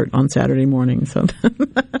clean shirt on Saturday morning, so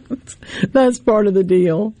that's part of the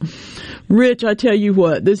deal. Rich, I tell you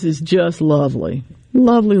what, this is just lovely.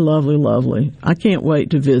 Lovely, lovely, lovely. I can't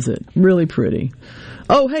wait to visit. Really pretty.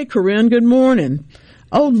 Oh, hey, Corinne, good morning.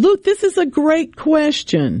 Oh, look, this is a great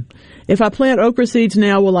question. If I plant okra seeds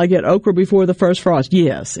now, will I get okra before the first frost?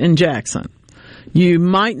 Yes, in Jackson. You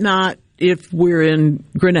might not if we're in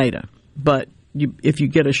Grenada, but if you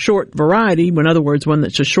get a short variety, in other words, one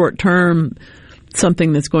that's a short term,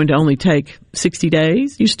 something that's going to only take 60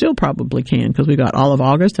 days, you still probably can because we got all of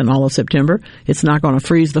August and all of September. It's not going to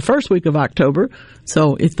freeze the first week of October,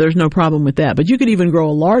 so there's no problem with that. But you could even grow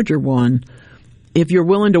a larger one if you're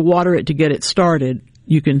willing to water it to get it started.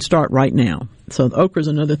 You can start right now. So the okra is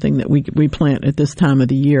another thing that we plant at this time of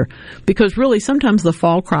the year because really sometimes the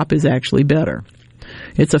fall crop is actually better.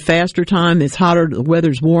 It's a faster time. It's hotter. The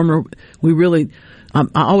weather's warmer. I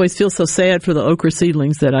always feel so sad for the okra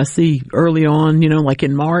seedlings that I see early on, like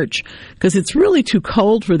in March, because it's really too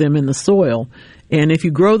cold for them in the soil. And if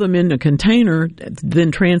you grow them in a container,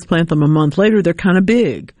 then transplant them a month later, they're kind of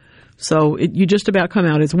big. So you just about come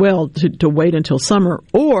out as well to wait until summer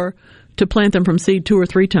or to plant them from seed 2 or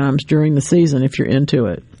 3 times during the season if you're into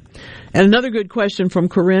it. And another good question from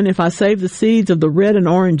Corinne, if I save the seeds of the red and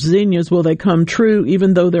orange zinnias, will they come true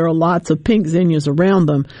even though there are lots of pink zinnias around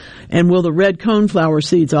them? And will the red coneflower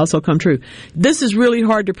seeds also come true? This is really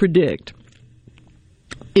hard to predict.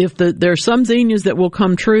 There are some zinnias that will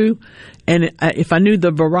come true, and if I knew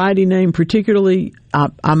the variety name particularly,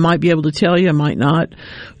 I might be able to tell you, I might not.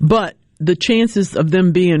 But the chances of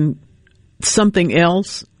them being something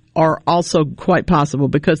else are also quite possible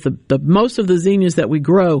because the most of the zinnias that we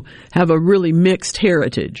grow have a really mixed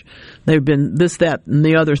heritage. They've been this, that, and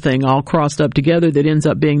the other thing all crossed up together that ends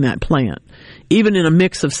up being that plant. Even in a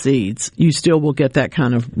mix of seeds, you still will get that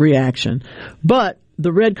kind of reaction. But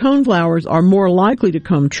the red coneflowers are more likely to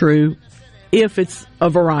come true if it's a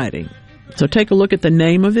variety. So take a look at the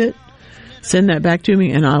name of it, send that back to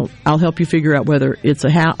me, and I'll help you figure out whether it's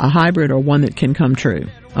a hybrid or one that can come true.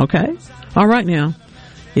 Okay? All right now.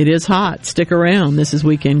 It is hot. Stick around. This is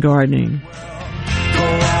Weekend Gardening. Go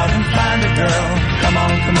out and find a girl. Come on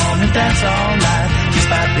and dance all night.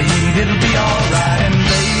 Despite the heat, it'll be alright. And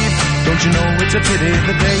babe, don't you know it's a pity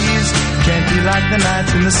the days can't be like the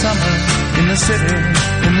nights in the summer, in the city,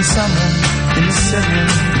 in the summer, in the city.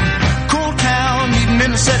 Cool town, meeting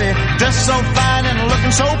in the city, dressed so fine and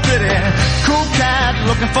looking so pretty. Cool cat,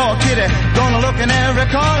 looking for a kitty, gonna look in every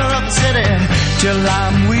corner of the city. Till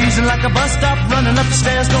I'm wheezing like a bus stop, running up the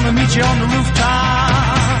stairs, gonna meet you on the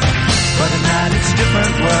rooftop. But at night it's a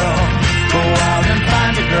different world. Go out and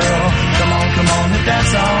find a girl. Come on and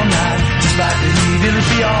dance all night. Despite the heat, it'll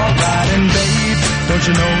be alright. And babe, don't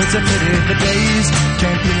you know it's a pity the days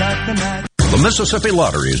can't be like the night. The Mississippi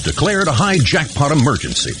Lottery has declared a high jackpot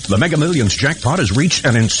emergency. The Mega Millions jackpot has reached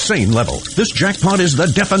an insane level. This jackpot is the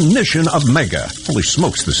definition of mega. Holy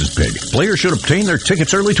smokes, this is big. Players should obtain their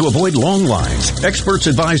tickets early to avoid long lines. Experts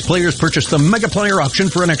advise players purchase the Mega Player option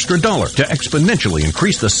for an extra $1 to exponentially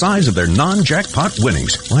increase the size of their non-jackpot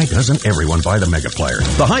winnings. Why doesn't everyone buy the Mega Player?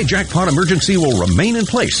 The high jackpot emergency will remain in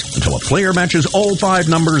place until a player matches all 5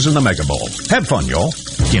 numbers in the Mega Bowl. Have fun, y'all.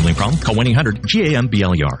 Gambling problem? Call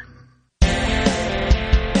 1-800-GAMBLER.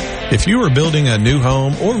 If you are building a new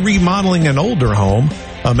home or remodeling an older home,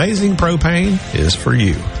 Amazing Propane is for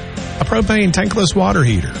you. A propane tankless water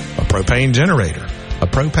heater, a propane generator, a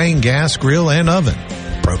propane gas grill and oven,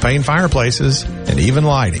 propane fireplaces, and even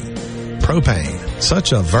lighting. Propane,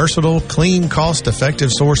 such a versatile, clean, cost-effective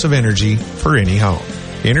source of energy for any home.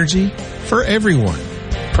 Energy for everyone.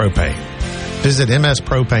 Propane. Visit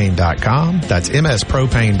mspropane.com. That's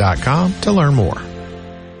mspropane.com to learn more.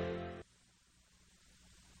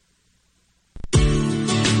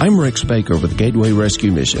 I'm Rex Baker with Gateway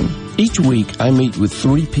Rescue Mission. Each week, I meet with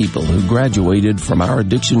 3 people who graduated from our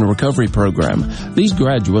addiction recovery program. These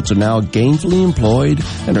graduates are now gainfully employed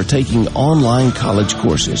and are taking online college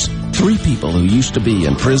courses. 3 people who used to be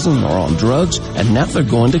in prison or on drugs, and now they're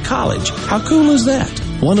going to college. How cool is that?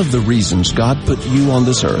 One of the reasons God put you on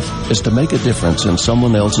this earth is to make a difference in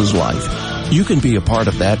someone else's life. You can be a part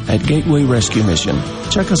of that at Gateway Rescue Mission.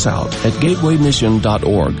 Check us out at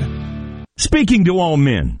gatewaymission.org. Speaking to all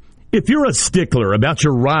men, if you're a stickler about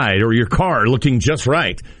your ride or your car looking just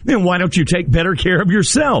right, then why don't you take better care of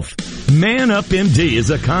yourself? Man Up MD is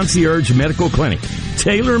a concierge medical clinic,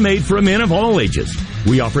 tailor-made for men of all ages.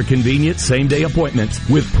 We offer convenient same-day appointments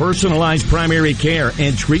with personalized primary care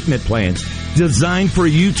and treatment plans designed for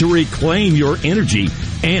you to reclaim your energy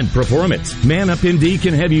and performance. Man Up MD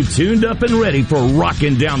can have you tuned up and ready for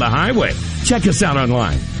rocking down the highway. Check us out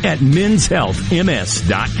online at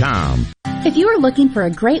menshealthms.com. If you are looking for a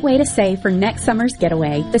great way to save for next summer's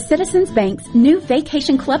getaway, the Citizens Bank's new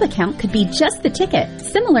Vacation Club account could be just the ticket.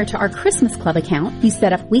 Similar to our Christmas Club account, you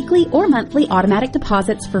set up weekly or monthly automatic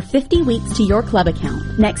deposits for 50 weeks to your club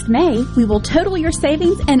account. Next May, we will total your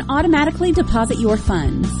savings and automatically deposit your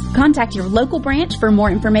funds. Contact your local branch for more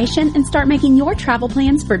information and start making your travel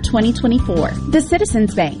plans for 2024. The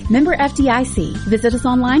Citizens Bank, member FDIC. Visit us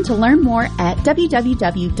online to learn more at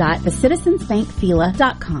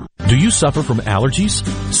www.thecitizensbankfila.com. Do you suffer from allergies,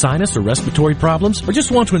 sinus, or respiratory problems, or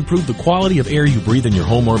just want to improve the quality of air you breathe in your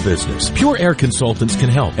home or business? Pure Air Consultants can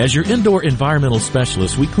help. As your indoor environmental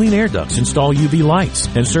specialist, we clean air ducts, install UV lights,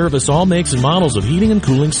 and service all makes and models of heating and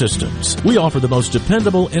cooling systems. We offer the most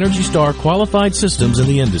dependable Energy Star qualified systems in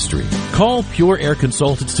the industry. Call Pure Air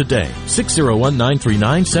Consultants today,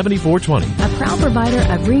 601-939-7420. A proud provider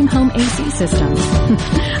of Rheem Home AC systems.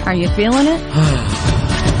 Are you feeling it?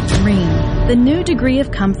 Rheem, the new degree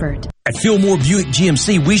of comfort. At Fillmore Buick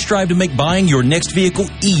GMC, we strive to make buying your next vehicle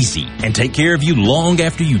easy and take care of you long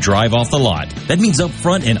after you drive off the lot. That means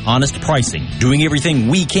upfront and honest pricing, doing everything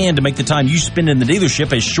we can to make the time you spend in the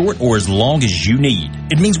dealership as short or as long as you need.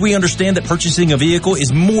 It means we understand that purchasing a vehicle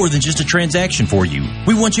is more than just a transaction for you.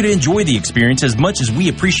 We want you to enjoy the experience as much as we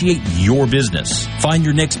appreciate your business. Find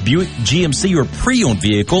your next Buick, GMC, or pre-owned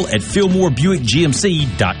vehicle at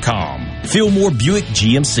FillmoreBuickGMC.com. Fillmore Buick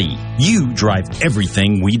GMC. You drive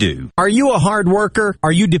everything we do. Are you a hard worker?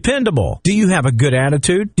 Are you dependable? Do you have a good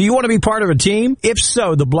attitude? Do you want to be part of a team? If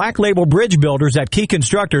so, the Black Label Bridge Builders at Key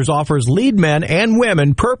Constructors offers lead men and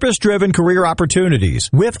women purpose-driven career opportunities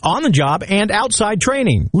with on-the-job and outside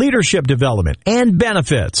training, leadership development, and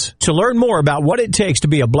benefits. To learn more about what it takes to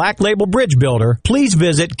be a Black Label Bridge Builder, please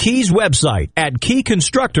visit Key's website at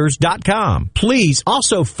keyconstructors.com. Please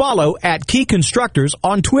also follow at Key Constructors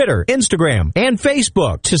on Twitter, Instagram, and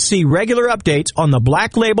Facebook to see regular updates on the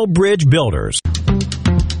Black Label Bridge Builders.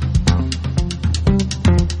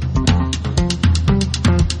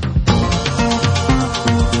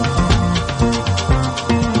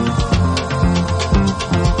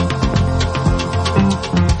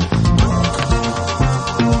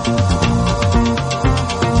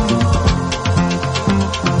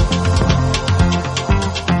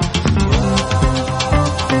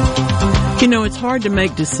 You know, it's hard to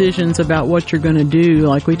make decisions about what you're going to do.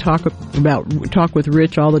 Like we talk with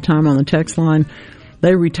Rich all the time on the text line.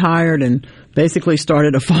 They retired and basically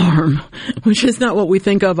started a farm, which is not what we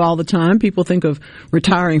think of all the time. People think of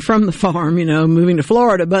retiring from the farm, you know, moving to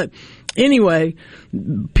Florida. But anyway,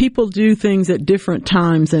 people do things at different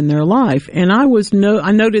times in their life. And I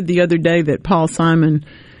noted the other day that Paul Simon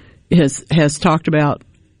has talked about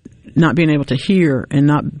not being able to hear and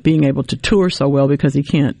not being able to tour so well because he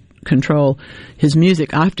can't control his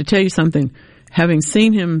music. I have to tell you something. Having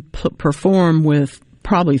seen him perform with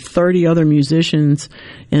probably 30 other musicians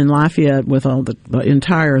in Lafayette with all the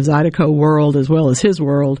entire Zydeco world as well as his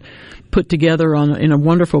world put together in a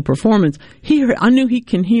wonderful performance, I knew he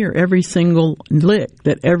can hear every single lick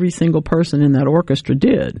that every single person in that orchestra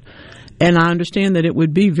did. And I understand that it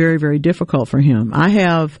would be very, very difficult for him.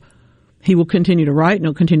 He will continue to write and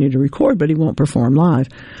he'll continue to record, but he won't perform live.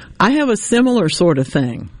 I have a similar sort of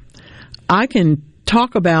thing. I can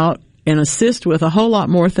talk about and assist with a whole lot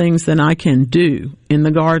more things than I can do in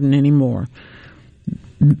the garden anymore.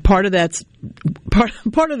 Part of that's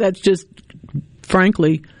just,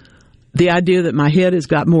 frankly, the idea that my head has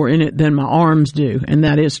got more in it than my arms do, and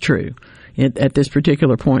that is true at this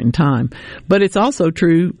particular point in time. But it's also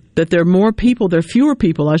true that there are fewer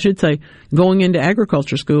people, I should say, going into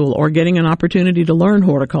agriculture school or getting an opportunity to learn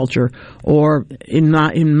horticulture, or in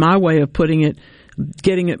my way of putting it,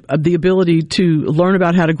 getting the ability to learn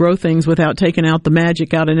about how to grow things without taking out the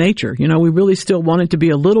magic out of nature. You know, we really still want it to be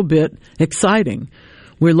a little bit exciting.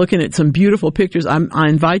 We're looking at some beautiful pictures. I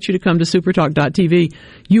invite you to come to supertalk.tv.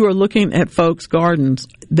 You are looking at folks' gardens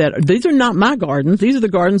these are not my gardens. These are the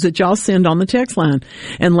gardens that y'all send on the text line.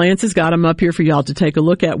 And Lance has got them up here for y'all to take a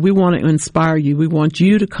look at. We want to inspire you. We want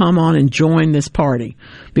you to come on and join this party.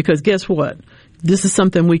 Because guess what? This is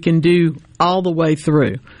something we can do all the way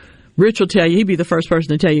through. Rich will tell you, he'd be the first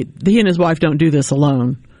person to tell you, he and his wife don't do this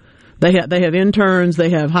alone. They have interns,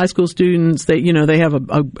 they have high school students, they have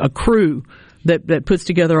a crew that puts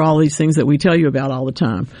together all these things that we tell you about all the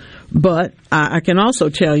time. But I can also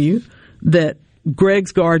tell you that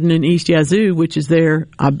Greg's garden in East Yazoo, which is there,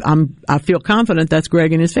 I feel confident that's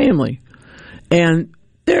Greg and his family. And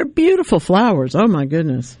they're beautiful flowers. Oh, my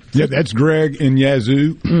goodness. Yeah, that's Greg in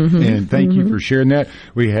Yazoo, and thank you for sharing that.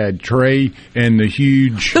 We had Trey and the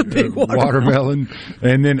huge watermelon,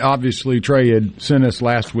 and then obviously Trey had sent us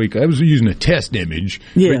last week. I was using a test image,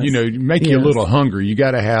 but, make you a little hungry. You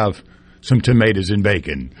got to have some tomatoes and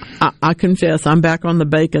bacon. I confess, I'm back on the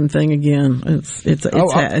bacon thing again.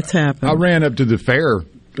 It's happened. I ran up to the fair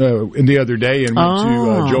the other day and went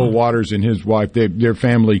to Joel Waters and his wife, their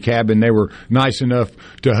family cabin. They were nice enough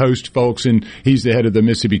to host folks, and he's the head of the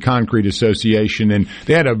Mississippi Concrete Association, and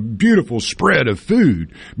they had a beautiful spread of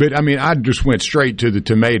food. But, I just went straight to the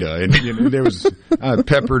tomato, and I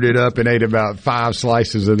peppered it up and ate about 5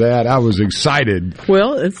 slices of that. I was excited.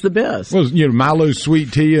 Well, it's the best. Well, Milo's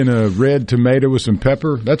sweet tea and a red tomato with some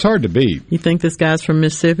pepper. That's hard to beat. You think this guy's from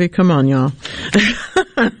Mississippi? Come on, y'all.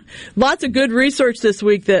 Lots of good research this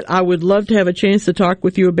week that I would love to have a chance to talk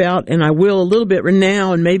with you about, and I will a little bit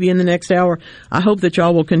now and maybe in the next hour. I hope that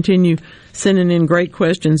y'all will continue sending in great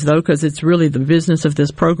questions, though, because it's really the business of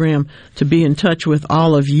this program to be in touch with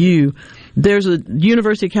all of you. There's a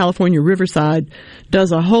University of California, Riverside,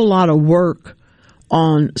 does a whole lot of work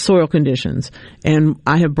on soil conditions. And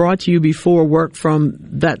I have brought to you before work from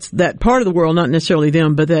that part of the world, not necessarily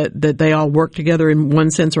them, but that they all work together in one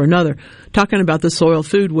sense or another, talking about the soil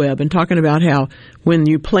food web and talking about how when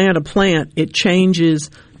you plant a plant, it changes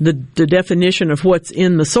the definition of what's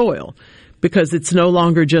in the soil. Because it's no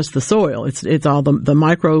longer just the soil. It's all the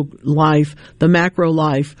micro life, the macro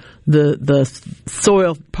life, the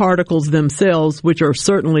soil particles themselves, which are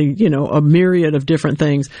certainly, a myriad of different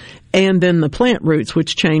things, and then the plant roots,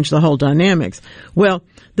 which change the whole dynamics. Well,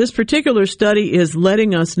 this particular study is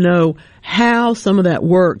letting us know how some of that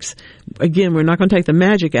works. Again, we're not going to take the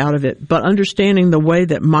magic out of it, but understanding the way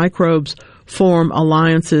that microbes form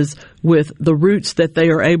alliances with the roots that they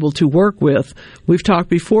are able to work with. We've talked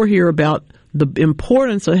before here about the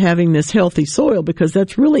importance of having this healthy soil because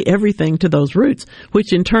that's really everything to those roots,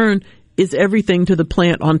 which in turn is everything to the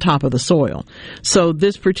plant on top of the soil. So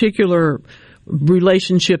this particular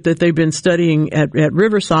relationship that they've been studying at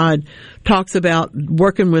Riverside talks about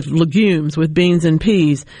working with legumes, with beans and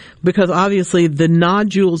peas, because obviously the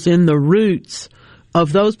nodules in the roots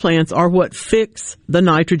of those plants are what fix the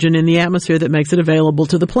nitrogen in the atmosphere that makes it available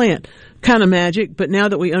to the plant. Kind of magic, but now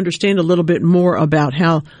that we understand a little bit more about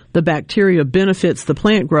how the bacteria benefits the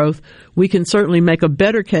plant growth, we can certainly make a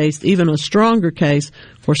better case, even a stronger case,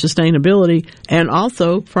 for sustainability and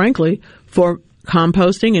also, frankly, for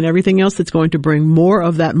composting and everything else that's going to bring more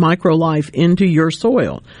of that micro life into your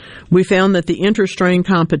soil. We found that the interstrain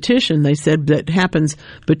competition, they said, that happens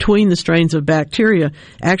between the strains of bacteria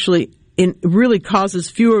actually really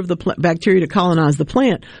causes fewer of the bacteria to colonize the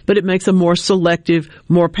plant, but it makes a more selective,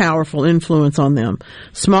 more powerful influence on them.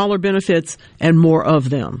 Smaller benefits and more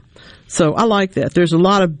of them. So I like that. There's a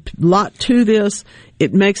lot to this.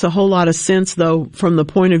 It makes a whole lot of sense, though, from the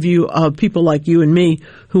point of view of people like you and me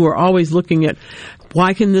who are always looking at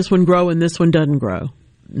why can this one grow and this one doesn't grow.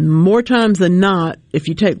 More times than not, if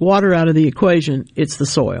you take water out of the equation, it's the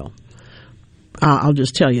soil. I'll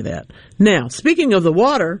just tell you that. Now, speaking of the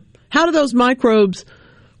water, how do those microbes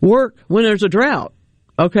work when there's a drought?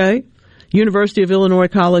 Okay. University of Illinois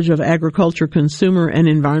College of Agriculture, Consumer, and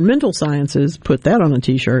Environmental Sciences, put that on a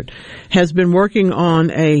t-shirt, has been working on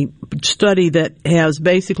a study that has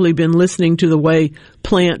basically been listening to the way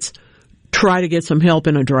plants try to get some help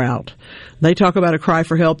in a drought. They talk about a cry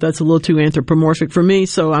for help. That's a little too anthropomorphic for me,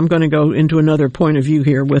 so I'm going to go into another point of view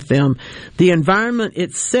here with them. The environment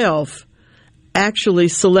itself actually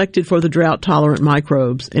selected for the drought-tolerant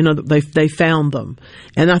microbes. They found them.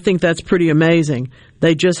 And I think that's pretty amazing.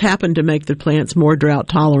 They just happened to make the plants more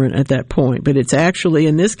drought-tolerant at that point. But it's actually,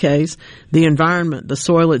 in this case, the environment, the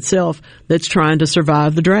soil itself, that's trying to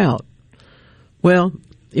survive the drought. Well,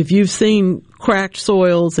 if you've seen cracked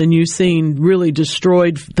soils and you've seen really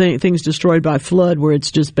destroyed things destroyed by flood where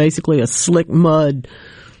it's just basically a slick mud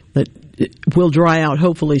that will dry out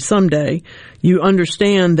hopefully someday, you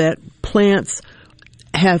understand that plants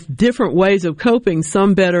have different ways of coping,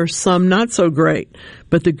 some better, some not so great.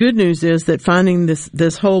 But the good news is that finding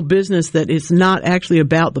this whole business that is not actually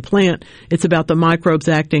about the plant, it's about the microbes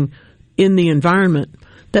acting in the environment.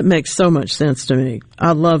 That makes so much sense to me.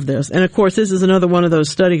 I love this. And of course, this is another one of those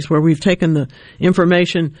studies where we've taken the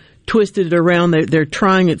information, twisted it around. They're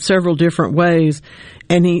trying it several different ways.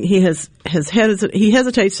 And he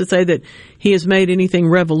hesitates to say that he has made anything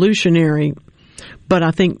revolutionary, but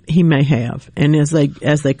I think he may have. And as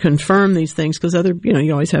they confirm these things, because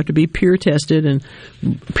you always have to be peer tested and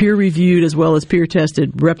peer reviewed as well as peer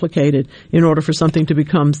tested, replicated in order for something to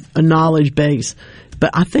become a knowledge base.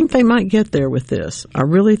 But I think they might get there with this. I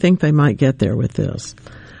really think they might get there with this.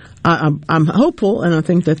 I'm hopeful, and I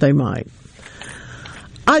think that they might.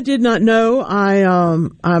 I did not know.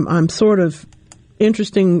 I'm sort of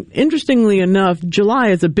interestingly enough, July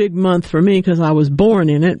is a big month for me because I was born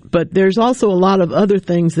in it. But there's also a lot of other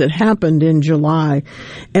things that happened in July,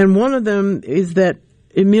 and one of them is that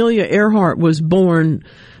Amelia Earhart was born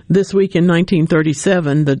this week in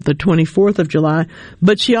 1937, the 24th of July,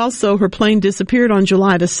 but her plane disappeared on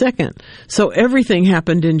July the 2nd. So everything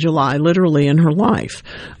happened in July, literally, in her life,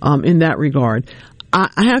 in that regard.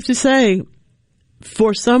 I have to say,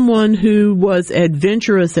 for someone who was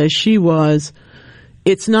adventurous as she was,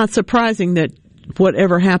 it's not surprising that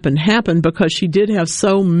whatever happened, because she did have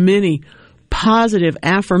so many positive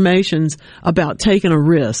affirmations about taking a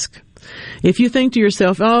risk. If you think to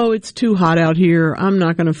yourself, oh, it's too hot out here, I'm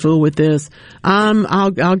not going to fool with this, I'll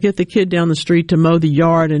get the kid down the street to mow the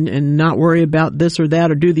yard and not worry about this or that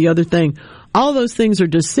or do the other thing. All those things are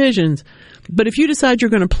decisions. But if you decide you're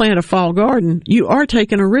going to plant a fall garden, you are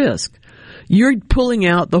taking a risk. You're pulling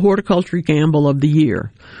out the horticulture gamble of the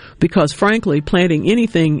year. Because frankly, planting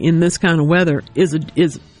anything in this kind of weather is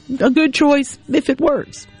a good choice if it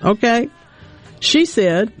works. Okay? She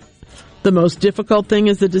said, the most difficult thing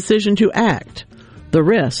is the decision to act. The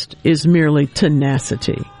rest is merely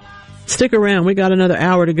tenacity. Stick around. We got another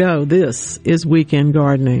hour to go. This is Weekend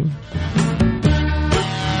Gardening.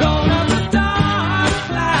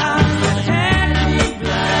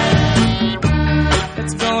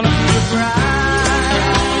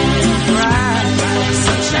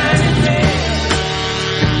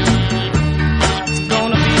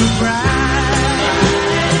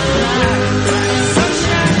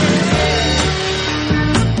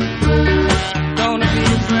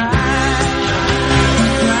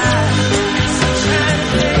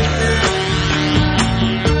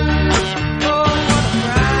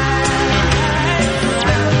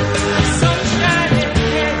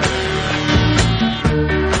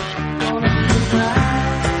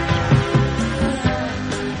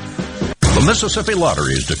 The Mississippi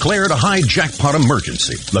Lottery has declared a high jackpot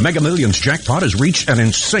emergency. The Mega Millions jackpot has reached an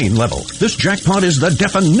insane level. This jackpot is the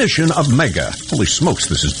definition of mega. Holy smokes,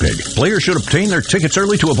 this is big. Players should obtain their tickets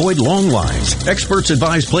early to avoid long lines. Experts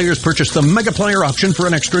advise players purchase the Mega Player option for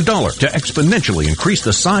an extra $1 to exponentially increase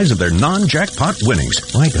the size of their non-jackpot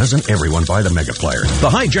winnings. Why doesn't everyone buy the Mega Player? The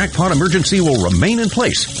high jackpot emergency will remain in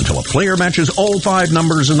place until a player matches all 5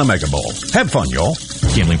 numbers in the Mega Bowl. Have fun, y'all.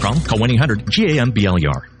 Gambling problem? Call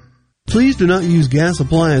 1-800-GAMBLER. Please do not use gas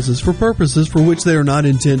appliances for purposes for which they are not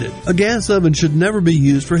intended. A gas oven should never be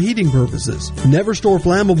used for heating purposes. Never store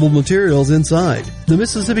flammable materials inside. The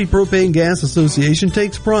Mississippi Propane Gas Association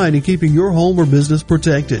takes pride in keeping your home or business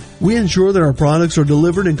protected. We ensure that our products are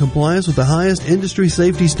delivered in compliance with the highest industry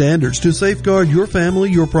safety standards to safeguard your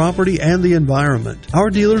family, your property, and the environment. Our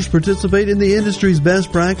dealers participate in the industry's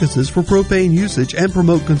best practices for propane usage and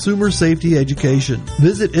promote consumer safety education.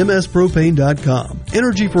 Visit mspropane.com.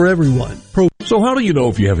 Energy for everyone. So how do you know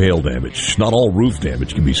if you have hail damage? Not all roof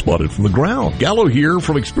damage can be spotted from the ground. Gallo here.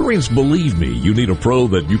 From experience, believe me, you need a pro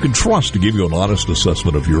that you can trust to give you an honest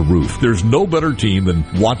assessment of your roof. There's no better team than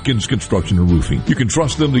Watkins Construction and Roofing. You can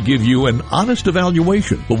trust them to give you an honest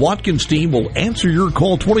evaluation. The Watkins team will answer your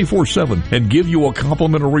call 24/7 and give you a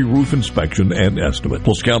complimentary roof inspection and estimate.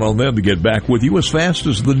 Plus, count on them to get back with you as fast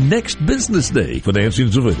as the next business day. Financing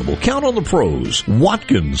is available. Count on the pros.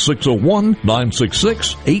 Watkins,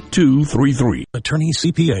 601-966-8233. Attorney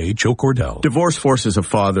CPA Joe Cordell. Divorce forces a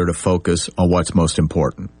father to focus on what's most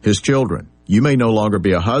important, his children. You may no longer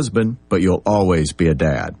be a husband, but you'll always be a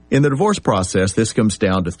dad. In the divorce process, this comes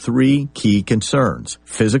down to 3 key concerns: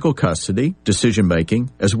 physical custody,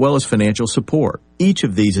 decision-making, as well as financial support. Each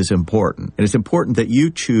of these is important, and it's important that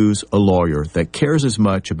you choose a lawyer that cares as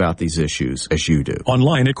much about these issues as you do.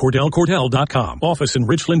 Online at CordellCordell.com. Office in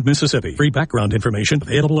Richland, Mississippi. Free background information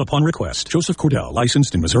available upon request. Joseph Cordell,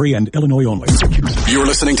 licensed in Missouri and Illinois only. You're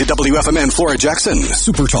listening to WFMN Flora Jackson,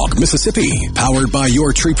 Super Talk, Mississippi. Powered by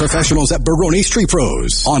your tree professionals at Barone's Tree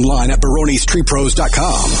Pros. Online at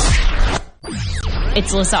baronestreepros.com.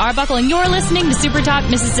 It's Alyssa Arbuckle, and you're listening to Super Talk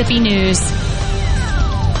Mississippi News.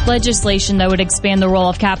 Legislation that would expand the role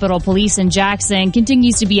of Capitol Police in Jackson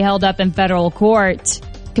continues to be held up in federal court.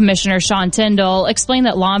 Commissioner Sean Tyndall explained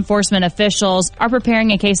that law enforcement officials are preparing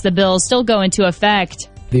in case the bills still go into effect.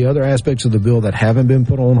 The other aspects of the bill that haven't been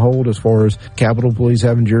put on hold, as far as Capitol Police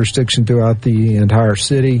having jurisdiction throughout the entire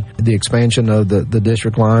city, the expansion of the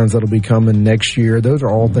district lines that'll be coming next year, those are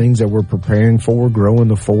all things that we're preparing for, growing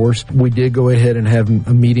the force. We did go ahead and have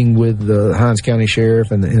a meeting with the Hinds County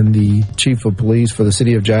Sheriff and the Chief of Police for the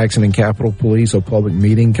City of Jackson and Capitol Police, a public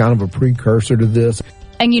meeting, kind of a precursor to this.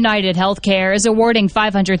 And United Healthcare is awarding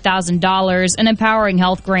 $500,000 in empowering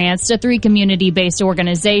health grants to 3 community-based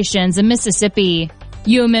organizations in Mississippi.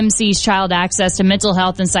 UMMC's Child Access to Mental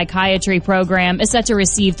Health and Psychiatry program is set to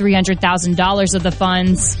receive $300,000 of the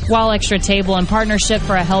funds, while Extra Table and Partnership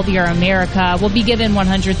for a Healthier America will be given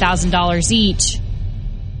 $100,000 each.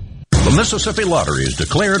 The Mississippi Lottery has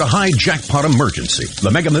declared a high jackpot emergency. The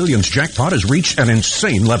Mega Millions jackpot has reached an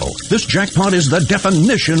insane level. This jackpot is the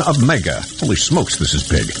definition of mega. Holy smokes, this is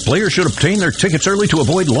big. Players should obtain their tickets early to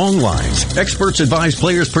avoid long lines. Experts advise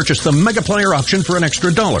players purchase the Mega Player option for an extra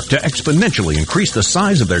 $1 to exponentially increase the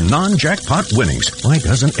size of their non-jackpot winnings. Why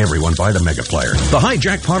doesn't everyone buy the Mega Player? The high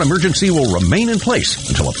jackpot emergency will remain in place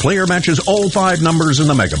until a player matches all 5 numbers in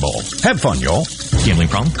the Mega Bowl. Have fun, y'all. Gambling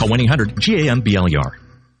problem? Call 1-800-GAMBLER.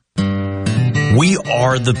 We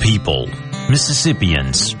are the people,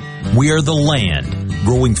 Mississippians. We are the land,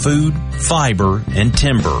 growing food, fiber, and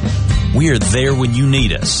timber. We are there when you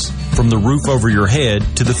need us, from the roof over your head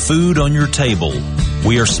to the food on your table.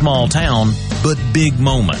 We are small town, but big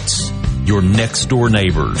moments. Your next door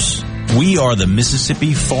neighbors. We are the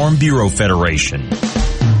Mississippi Farm Bureau Federation.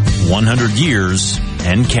 100 years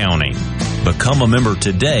and counting. Become a member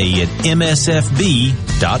today at msfb.org.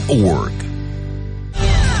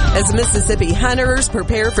 As Mississippi hunters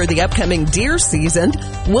prepare for the upcoming deer season,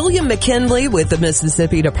 William McKinley with the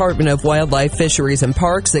Mississippi Department of Wildlife, Fisheries, and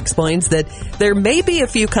Parks explains that there may be a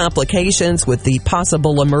few complications with the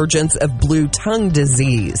possible emergence of blue tongue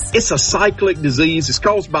disease. It's a cyclic disease. It's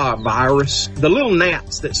caused by a virus. The little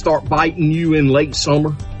gnats that start biting you in late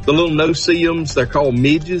summer, the little no-see-ums, they're called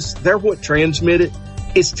midges, they're what transmit it.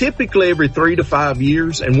 It's typically every 3 to 5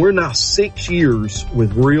 years, and we're now 6 years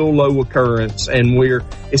with real low occurrence, and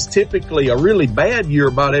it's typically a really bad year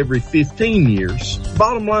about every 15 years.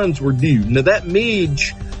 Bottom line's we're due. Now that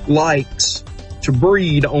midge likes to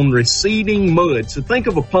breed on receding mud. So think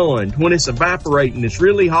of a pond. When it's evaporating, it's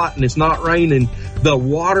really hot and it's not raining, the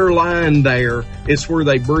water line there is where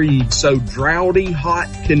they breed. So droughty, hot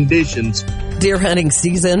conditions. Deer hunting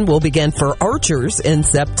season will begin for archers in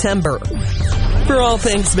September. For all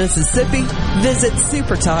things Mississippi, visit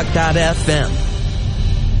supertalk.fm.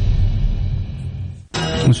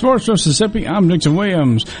 In Sports Mississippi, I'm Nixon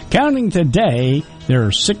Williams. Counting today, there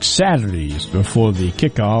are 6 Saturdays before the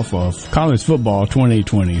kickoff of college football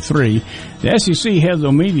 2023. The SEC held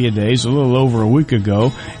their media days a little over a week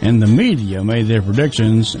ago, and the media made their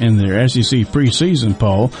predictions in their SEC preseason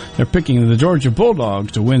poll. They're picking the Georgia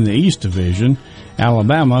Bulldogs to win the East Division,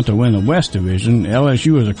 Alabama to win the West Division.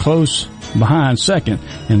 LSU is a close behind second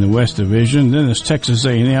in the West Division. Then it's Texas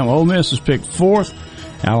A&M. Ole Miss is picked 4th.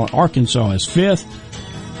 Arkansas is 5th.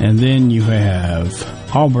 And then you have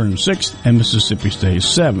Auburn 6th and Mississippi State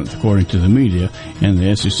 7th, according to the media in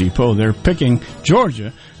the SEC poll. They're picking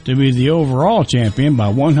Georgia to be the overall champion by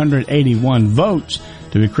 181 votes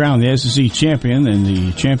to be crowned the SEC champion in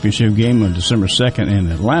the championship game on December 2nd in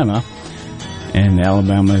Atlanta. And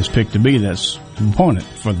Alabama is picked to be that opponent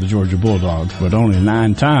for the Georgia Bulldogs, but only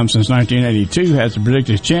 9 times since 1982 has the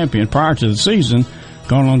predicted champion prior to the season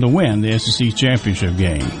gone on to win the SEC championship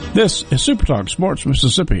game. This is Super Talk Sports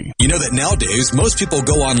Mississippi. You know that nowadays, most people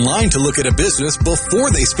go online to look at a business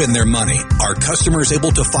before they spend their money. Are customers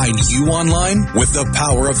able to find you online? With the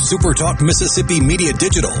power of Super Talk Mississippi Media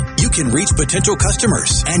Digital, you can reach potential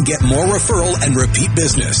customers and get more referral and repeat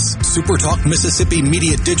business. Super Talk Mississippi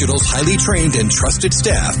Media Digital's highly trained and trusted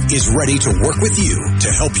staff is ready to work with you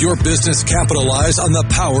to help your business capitalize on the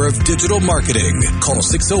power of digital marketing. Call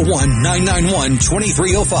 601-991-2305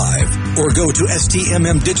 or go to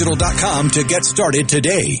stmmdigital.com to get started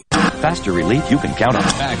today. faster relief you can count on.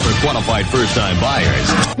 Back for qualified first-time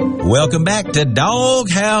buyers. Welcome back to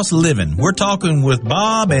Doghouse Living. We're talking with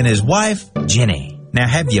Bob and his wife, Jenny. Now,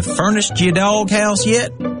 have you furnished your doghouse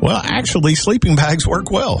yet? Well, actually, sleeping bags work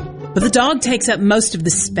well. But the dog takes up most of the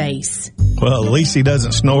space. Well, at least he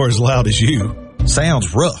doesn't snore as loud as you.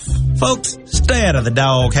 Sounds rough. Folks, stay out of the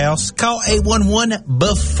doghouse. Call 811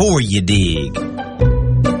 before you dig.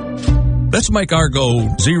 Let's make our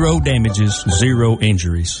goal 0 damages, 0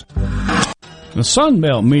 injuries. The Sun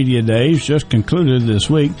Belt Media Days just concluded this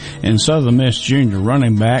week, and Southern Miss junior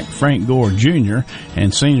running back Frank Gore Jr.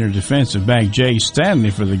 and senior defensive back Jay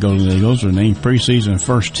Stanley for the Golden Eagles were named preseason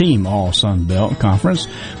first-team All-Sun Belt Conference,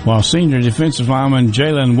 while senior defensive lineman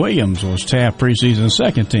Jalen Williams was tabbed preseason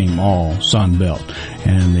second-team All-Sun Belt.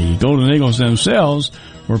 And the Golden Eagles themselves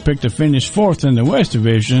were picked to finish fourth in the West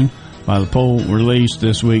Division by the poll released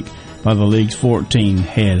this week by the league's 14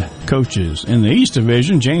 head coaches. In the East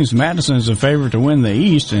Division, James Madison is a favorite to win the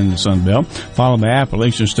East in the Sun Belt, followed by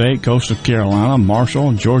Appalachian State, Coastal Carolina,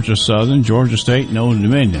 Marshall, Georgia Southern, Georgia State, and Old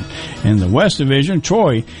Dominion. In the West Division,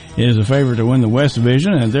 Troy is a favorite to win the West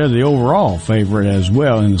Division, and they're the overall favorite as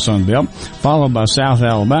well in the Sun Belt, followed by South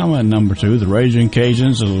Alabama at number 2, the Raging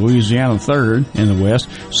Cajuns of Louisiana 3rd in the West,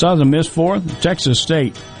 Southern Miss 4th, Texas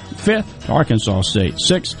State 5th, Arkansas State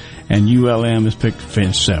 6th, and ULM is picked to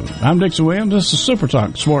finish 7th. I'm Dixon Williams. This is Super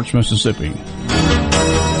Talk Sports Mississippi.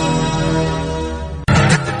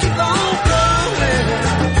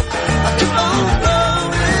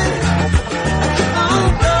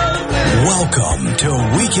 Welcome to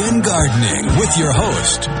Weekend Gardening with your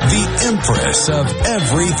host, the Empress of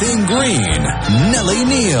Everything Green, Nellie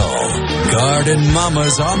Neal. Garden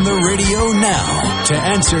Mama's on the radio now to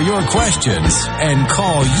answer your questions and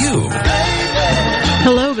call you.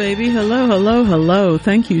 Hello, baby. Hello, hello, hello.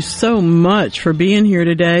 Thank you so much for being here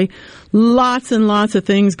today. Lots and lots of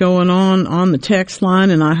things going on the text line,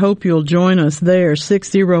 and I hope you'll join us there,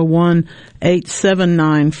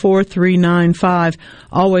 601-879-4395.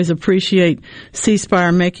 Always appreciate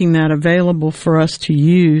C-Spire making that available for us to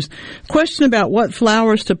use. Question about what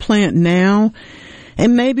flowers to plant now,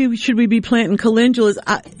 and maybe should we be planting calendulas?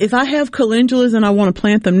 If I have calendulas and I want to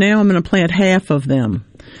plant them now, I'm going to plant half of them.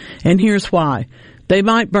 And here's why. They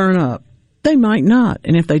might burn up. They might not.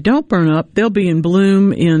 And if they don't burn up, they'll be in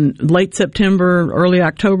bloom in late September, early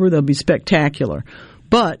October. They'll be spectacular.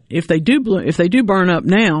 But if they do burn up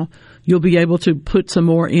now, you'll be able to put some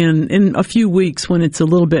more in a few weeks when it's a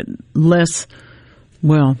little bit less,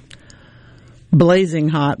 well, blazing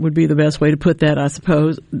hot would be the best way to put that, I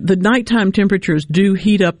suppose. The nighttime temperatures do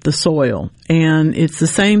heat up the soil, and it's the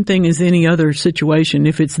same thing as any other situation.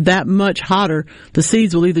 If it's that much hotter, the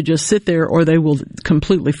seeds will either just sit there or they will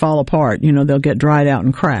completely fall apart. You know, they'll get dried out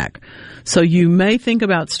and crack. So you may think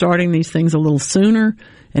about starting these things a little sooner,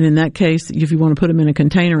 and in that case, if you want to put them in a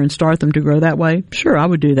container and start them to grow that way, sure, I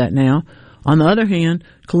would do that now. On the other hand,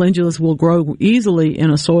 calendulas will grow easily in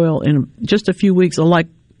a soil in just a few weeks, like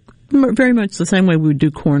very much the same way we would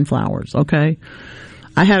do cornflowers, okay?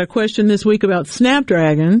 I had a question this week about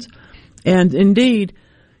snapdragons, and indeed,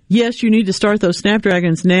 yes, you need to start those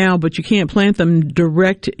snapdragons now, but you can't plant them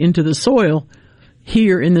direct into the soil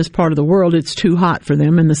here in this part of the world. It's too hot for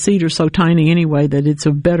them, and the seeds are so tiny anyway that it's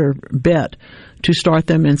a better bet to start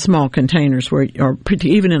them in small containers, or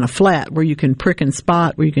even in a flat where you can prick and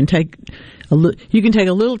spot, where you can take a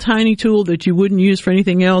little tiny tool that you wouldn't use for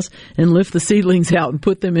anything else and lift the seedlings out and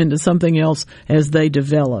put them into something else as they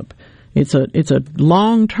develop. It's a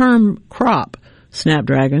long-term crop,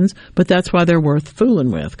 snapdragons, but that's why they're worth fooling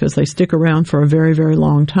with, because they stick around for a very, very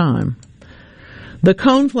long time. The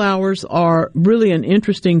coneflowers are really an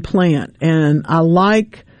interesting plant, and I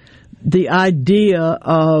like the idea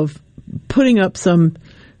of putting up some.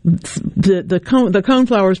 The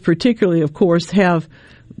coneflowers, particularly, of course, have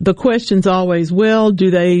the questions always. Well,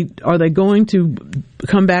 are they going to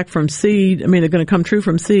come back from seed? I mean, they're going to come true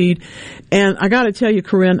from seed, and I got to tell you,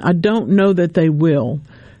 Corinne, I don't know that they will.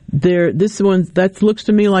 This one that looks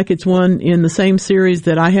to me like it's one in the same series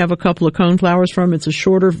that I have a couple of coneflowers from. It's a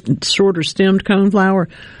shorter stemmed coneflower.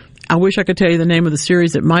 I wish I could tell you the name of the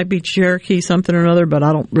series. It might be Cherokee something or another, but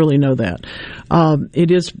I don't really know that.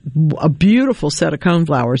 It is a beautiful set of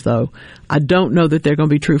coneflowers, though. I don't know that they're going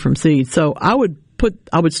to be true from seed. So I would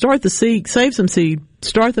start the seed, save some seed,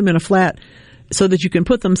 start them in a flat so that you can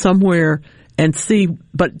put them somewhere and see,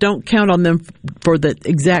 but don't count on them for the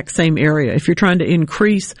exact same area. If you're trying to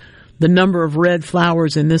increase the number of red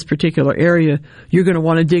flowers in this particular area, you're going to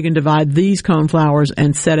want to dig and divide these coneflowers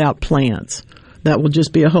and set out plants. That will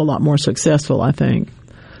just be a whole lot more successful, I think.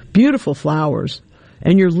 Beautiful flowers.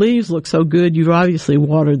 And your leaves look so good, you've obviously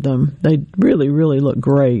watered them. They really, really look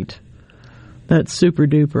great. That's super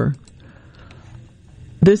duper.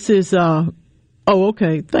 This is,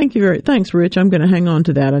 okay. Thanks, Rich. I'm going to hang on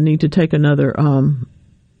to that. I need to take another,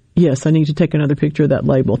 yes, I need to take another picture of that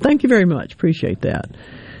label. Thank you very much. Appreciate that.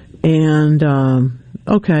 And,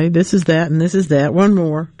 okay, this is that and this is that. One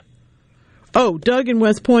more. Oh, Doug in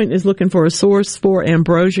West Point is looking for a source for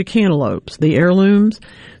ambrosia cantaloupes, the heirlooms.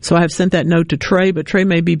 So I have sent that note to Trey, but Trey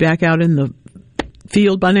may be back out in the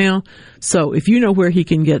field by now. So if you know where he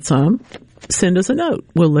can get some, send us a note.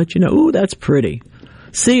 We'll let you know. Ooh, that's pretty.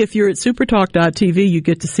 See, if you're at supertalk.tv, you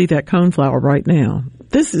get to see that coneflower right now.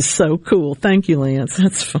 This is so cool. Thank you, Lance.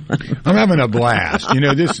 That's fun. I'm having a blast.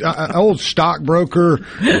 This old stockbroker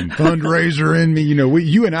and fundraiser in me,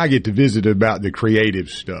 you and I get to visit about the creative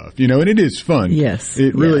stuff, and it is fun. Yes.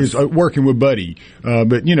 It really is working with Buddy.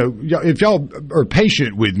 But, if y'all are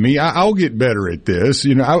patient with me, I'll get better at this.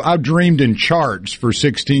 I've dreamed in charts for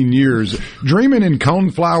 16 years. Dreaming in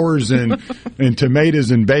coneflowers and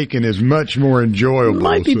tomatoes and bacon is much more enjoyable.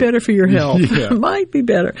 Might be better for your health. Yeah. Might be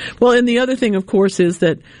better. Well, and the other thing, of course, is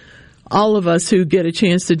that all of us who get a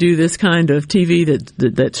chance to do this kind of TV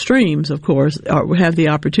that streams, of course, have the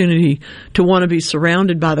opportunity to want to be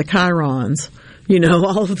surrounded by the chyrons,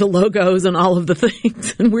 all of the logos and all of the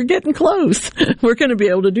things. And we're getting close. We're going to be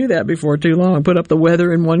able to do that before too long. Put up the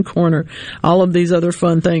weather in one corner, all of these other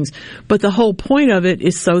fun things. But the whole point of it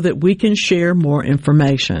is so that we can share more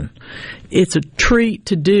information. It's a treat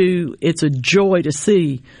to do. It's a joy to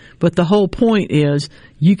see. But the whole point is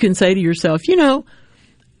you can say to yourself,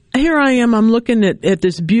 here I am, I'm looking at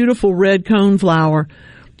this beautiful red coneflower,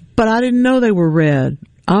 but I didn't know they were red.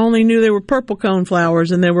 I only knew they were purple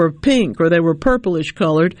coneflowers and they were pink or they were purplish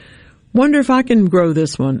colored. Wonder if I can grow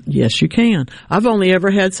this one. Yes, you can. I've only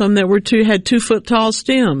ever had some that had 2 foot tall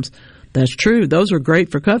stems. That's true. Those are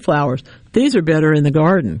great for cut flowers. These are better in the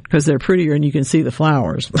garden because they're prettier and you can see the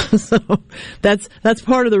flowers. So that's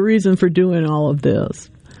part of the reason for doing all of this.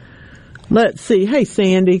 Let's see. Hey,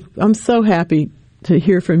 Sandy, I'm so happy to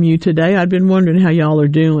hear from you today. I've been wondering how y'all are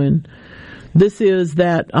doing. This is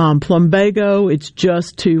that plumbago. It's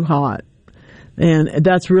just too hot. And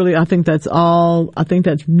that's really, I think that's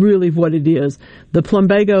really what it is. The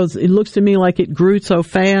plumbagos, it looks to me like it grew so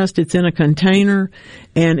fast. It's in a container,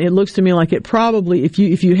 and it looks to me like it probably, if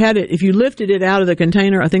you lifted it out of the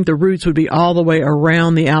container, I think the roots would be all the way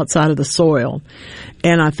around the outside of the soil.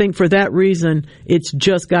 And I think for that reason, it's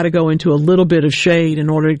just got to go into a little bit of shade in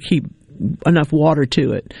order to keep enough water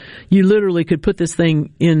to it. You literally could put this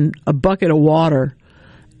thing in a bucket of water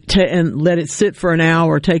and let it sit for an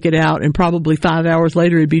hour, take it out, and probably 5 hours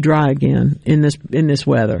later it'd be dry again in this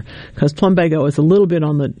weather. Because plumbago is a little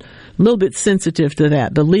bit sensitive to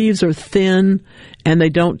that. The leaves are thin and they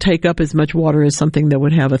don't take up as much water as something that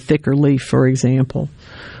would have a thicker leaf, for example.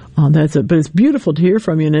 But it's beautiful to hear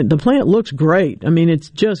from you, and the plant looks great. I mean, it's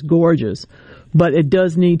just gorgeous. But it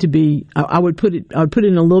does need to be. I would put it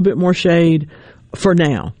in a little bit more shade for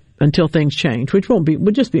now until things change, which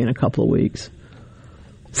would just be in a couple of weeks.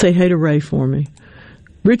 Say hey to Ray for me.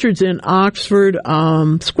 Richard's in Oxford.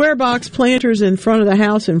 Square box planters in front of the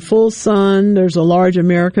house in full sun. There's a large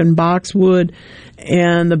American boxwood,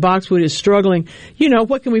 and the boxwood is struggling.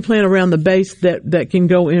 What can we plant around the base that can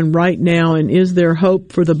go in right now, and is there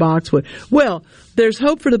hope for the boxwood? Well, there's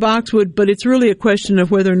hope for the boxwood, but it's really a question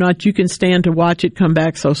of whether or not you can stand to watch it come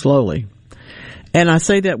back so slowly. And I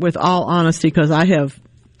say that with all honesty because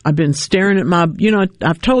I've been staring at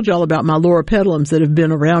I've told y'all about my loropetalums that have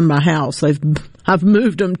been around my house. I've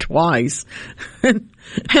moved them twice. And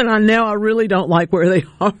I really don't like where they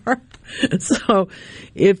are. So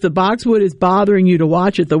if the boxwood is bothering you to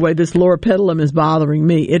watch it the way this loropetalum is bothering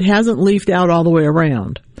me, it hasn't leafed out all the way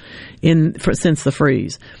around since the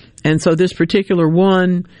freeze. And so this particular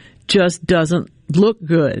one just doesn't look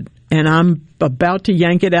good. And I'm about to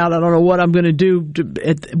yank it out. I don't know what I'm going to do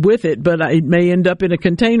with it, but it may end up in a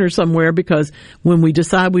container somewhere because when we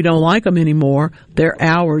decide we don't like them anymore, they're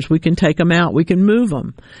ours. We can take them out. We can move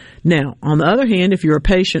them. Now, on the other hand, if you're a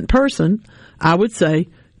patient person, I would say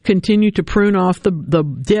continue to prune off the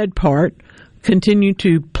dead part, continue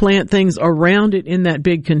to plant things around it in that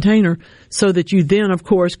big container so that you then, of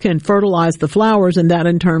course, can fertilize the flowers, and that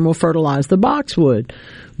in turn will fertilize the boxwood.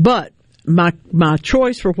 But my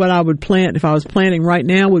choice for what I would plant if I was planting right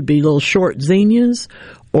now would be little short zinnias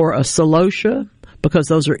or a celosia, because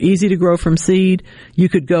those are easy to grow from seed. You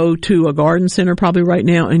could go to a garden center probably right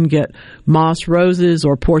now and get moss roses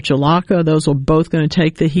or portulaca. Those are both going to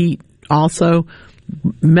take the heat also.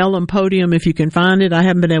 Melampodium, if you can find it. I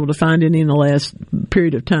haven't been able to find any in the last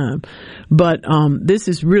period of time. But this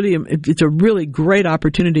is it's a really great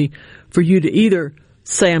opportunity for you to either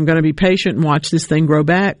say, I'm going to be patient and watch this thing grow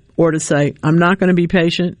back, or to say, I'm not going to be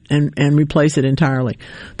patient and replace it entirely.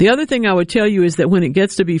 The other thing I would tell you is that when it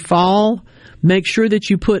gets to be fall, make sure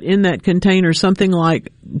that you put in that container something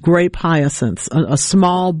like grape hyacinths, a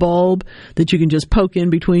small bulb that you can just poke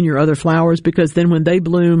in between your other flowers, because then when they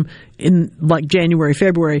bloom in like January,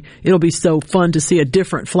 February, it'll be so fun to see a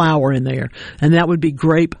different flower in there. And that would be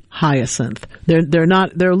grape hyacinth. They're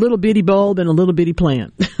a little bitty bulb and a little bitty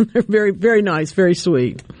plant. They're very, very nice, very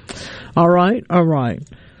sweet. All right.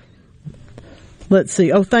 Let's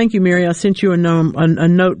see. Oh, thank you, Mary. I sent you a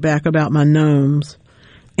note back about my gnomes.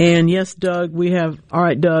 And yes, Doug, we have. All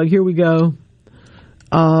right, Doug, here we go.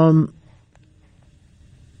 All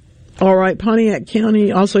right, Pontiac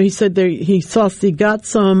County. Also, he said he got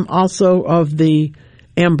some also of the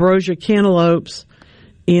ambrosia cantaloupes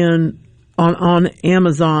on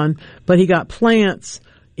Amazon, but he got plants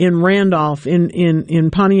in Randolph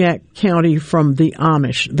in Pontiac County from the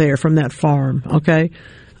Amish there, from that farm. Okay.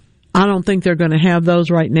 I don't think they're going to have those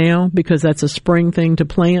right now because that's a spring thing to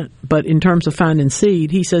plant. But in terms of finding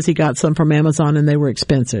seed, he says he got some from Amazon and they were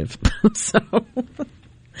expensive. So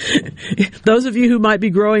those of you who might be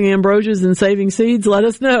growing ambrosias and saving seeds, let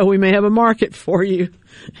us know. We may have a market for you.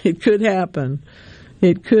 It could happen.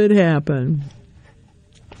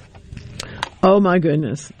 Oh my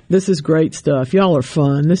goodness. This is great stuff. Y'all are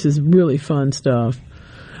fun. This is really fun stuff.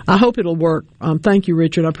 I hope it'll work. Thank you,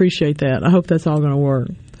 Richard. I appreciate that. I hope that's all going to work.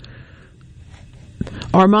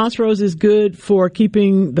 Our moss rose is good for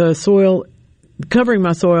keeping the soil, covering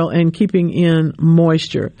my soil and keeping in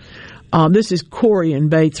moisture. This is Corey in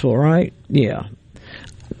Batesville, right? Yeah.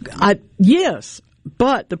 Yes,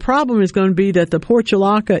 but the problem is going to be that the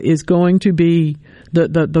portulaca is going to be,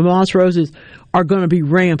 the moss roses are going to be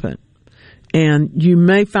rampant. And you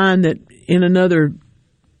may find that in another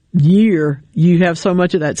year, you have so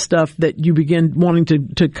much of that stuff that you begin wanting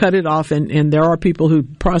to cut it off, and there are people who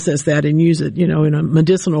process that and use it, in a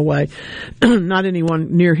medicinal way. Not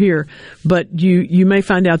anyone near here, but you may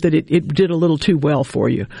find out that it did a little too well for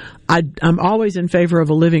you. I'm always in favor of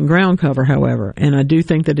a living ground cover, however, and I do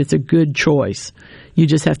think that it's a good choice. You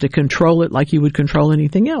just have to control it like you would control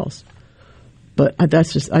anything else. But I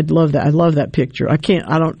love that. I love that picture. I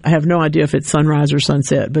have no idea if it's sunrise or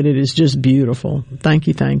sunset, but it is just beautiful. Thank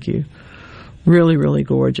you. Really, really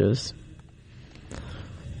gorgeous.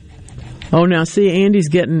 Oh, now see, Andy's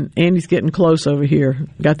getting close over here.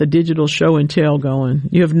 Got the digital show and tell going.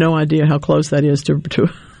 You have no idea how close that is to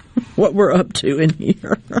what we're up to in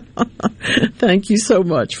here. Thank you so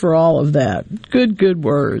much for all of that. Good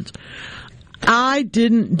words.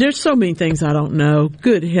 There's so many things I don't know.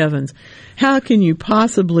 Good heavens. How can you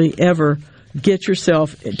possibly ever get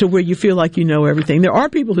yourself to where you feel like you know everything? There are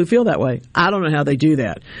people who feel that way. I don't know how they do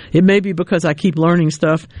that. It may be because I keep learning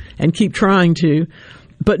stuff and keep trying to.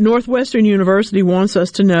 But Northwestern University wants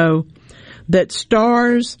us to know that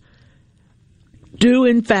stars do,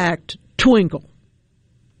 in fact, twinkle.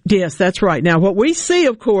 Yes, that's right. Now, what we see,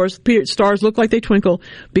 of course, stars look like they twinkle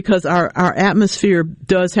because our atmosphere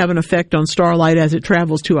does have an effect on starlight as it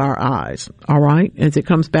travels to our eyes, all right, as it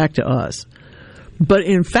comes back to us. But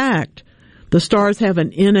in fact, the stars have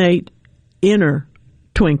an innate inner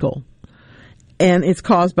twinkle, and it's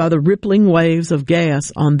caused by the rippling waves of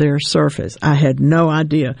gas on their surface. I had no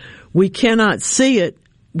idea. We cannot see it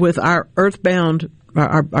with our earthbound,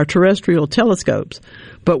 our terrestrial telescopes,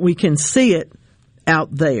 but we can see it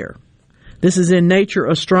out there. This is in Nature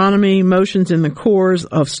Astronomy, motions in the cores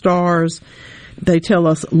of stars. They tell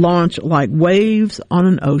us launch like waves on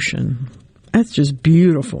an ocean. That's just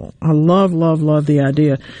beautiful. I love the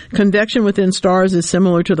idea. Convection within stars is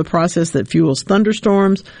similar to the process that fuels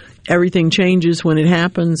thunderstorms. Everything changes when it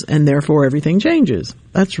happens, and therefore everything changes.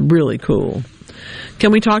 That's really cool.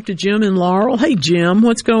 Can we talk to Jim in Laurel? Hey, Jim,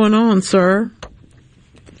 what's going on, sir?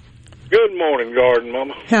 Good morning, Garden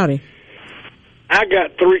Mama. Howdy. I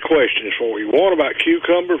got 3 questions for you. One about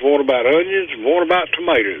cucumbers, one about onions, and one about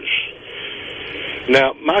tomatoes.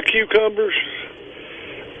 Now, my cucumbers,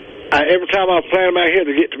 every time I plant them out here,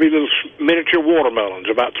 they get to be little miniature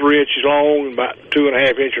watermelons, about 3 inches long and about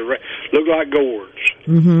 2.5 inches, look like gourds.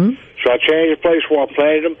 Mm-hmm. So I changed the place where I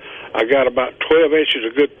planted them. I got about 12 inches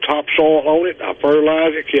of good topsoil on it. I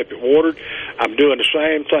fertilized it, kept it watered. I'm doing the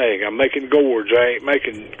same thing. I'm making gourds. I ain't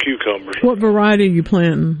making cucumbers. What variety are you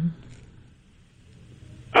planting?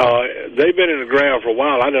 They've been in the ground for a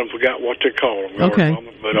while. I done forgot what they call them. Okay.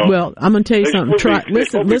 But, well, I'm going to tell you something.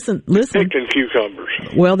 Listen. Pickling cucumbers.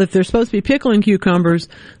 Well, if they're supposed to be pickling cucumbers,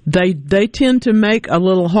 they tend to make a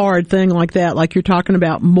little hard thing like that, like you're talking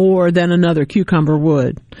about, more than another cucumber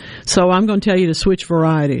would. So I'm going to tell you to switch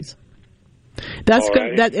varieties. That's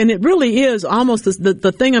right. And it really is almost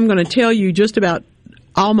the thing I'm going to tell you just about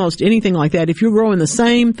almost anything like that. If you're growing the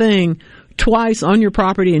same thing twice on your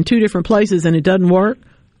property in 2 different places and it doesn't work,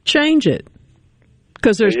 change it.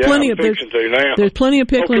 Because there's plenty of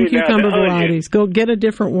pickling cucumber varieties. Go get a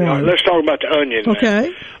different one. Let's talk about the onion. Okay.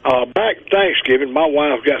 Back Thanksgiving, my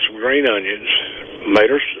wife got some green onions, made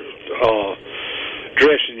her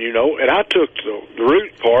dressing, and I took the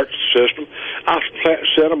root part system. I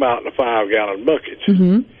set them out in the 5-gallon buckets.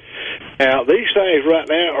 Mm-hmm. Now these things right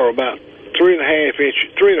now are about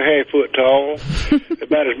 3.5 foot tall,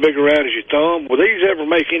 about as big around as your thumb. Will these ever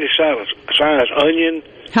make any size onion?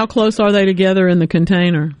 How close are they together in the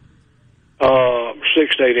container?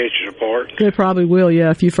 6 to 8 inches apart. They probably will, yeah,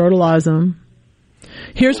 if you fertilize them.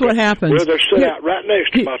 What happens. Well, they're set out right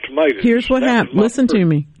next to my tomatoes. Here's what happens. Listen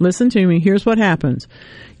to me. Here's what happens.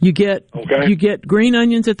 You get green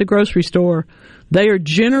onions at the grocery store. They are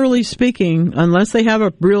generally speaking, unless they have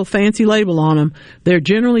a real fancy label on them, they're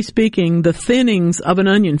generally speaking the thinnings of an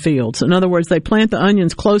onion field. So in other words, they plant the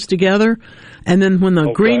onions close together, and then when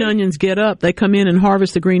the green onions get up, they come in and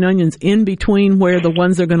harvest the green onions in between where the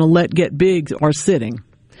ones they're going to let get big are sitting.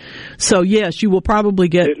 So yes, you will probably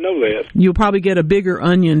get. Didn't know that. You'll probably get a bigger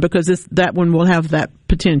onion because that one will have that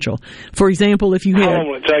potential. For example, if you had. How long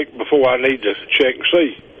will it take before I need to check and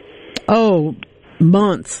see? Oh,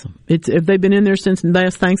 months. If they've been in there since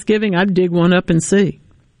last Thanksgiving, I'd dig one up and see.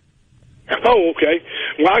 Oh, okay.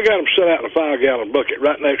 Well, I got them set out in a 5-gallon bucket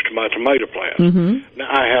right next to my tomato plants. Mm-hmm. Now,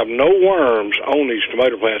 I have no worms on these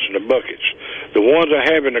tomato plants in the buckets. The ones I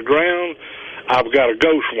have in the ground, I've got a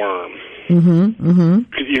ghost worm. Mm-hmm. Mm-hmm.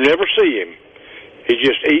 You never see him. He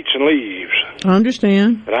just eats and leaves. I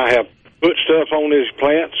understand. And I have put stuff on these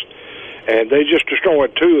plants, and they just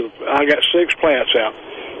destroyed 2. I got 6 plants out.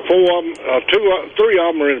 4 of them, 3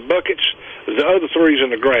 of them are in buckets. The other 3's in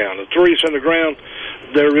the ground. The 3's in the ground,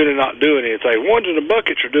 they're really not doing anything. Ones in the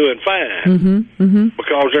buckets are doing fine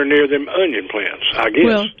because they're near them onion plants, I guess.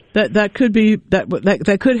 Well, that could be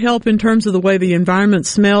that could help in terms of the way the environment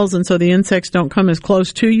smells, and so the insects don't come as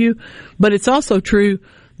close to you. But it's also true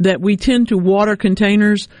that we tend to water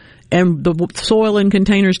containers, and the soil in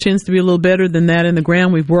containers tends to be a little better than that in the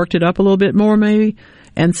ground. We've worked it up a little bit more, maybe.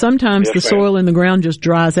 And sometimes the soil in the ground just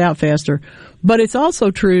dries out faster. But it's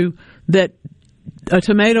also true that a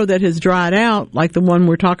tomato that has dried out, like the one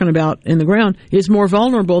we're talking about in the ground, is more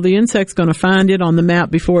vulnerable. The insect's going to find it on the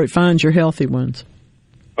map before it finds your healthy ones.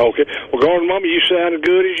 Okay. Well, Garden Mama, you sounded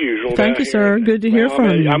good as usual. Thank you, sir. Good to hear from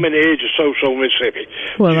you. I'm in the edge of So-So, Mississippi.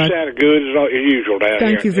 Well, you sounded good as usual down here.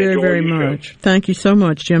 Thank you very, very much. Thank you so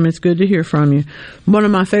much, Jim. It's good to hear from you. One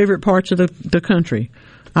of my favorite parts of the country.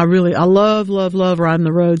 I love riding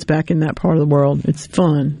the roads back in that part of the world. It's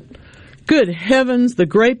fun. Good heavens, the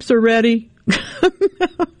grapes are ready.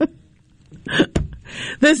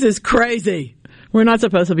 This is crazy. We're not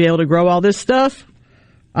supposed to be able to grow all this stuff.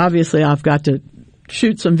 Obviously, I've got to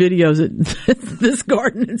shoot some videos at this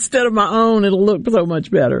garden instead of my own. It'll look so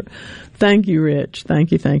much better. Thank you, Rich.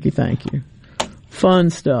 Thank you. Fun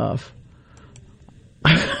stuff.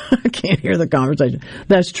 I can't hear the conversation.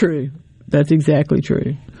 That's true. That's exactly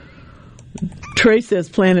true. Trey says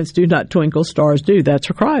planets do not twinkle, stars do. That's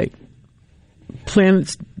right.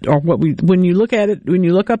 Planets are when you look at it, when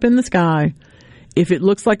you look up in the sky, if it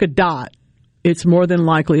looks like a dot, it's more than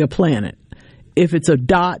likely a planet. If it's a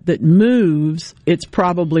dot that moves, it's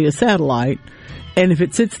probably a satellite. And if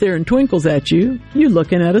it sits there and twinkles at you, you're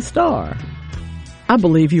looking at a star. I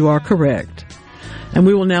believe you are correct. And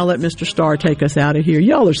we will now let Mr. Starr take us out of here.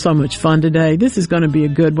 Y'all are so much fun today. This is going to be a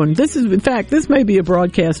good one. This may be a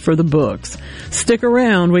broadcast for the books. Stick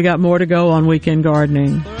around. We got more to go on Weekend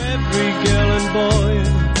Gardening. For every girl and boy,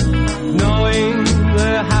 knowing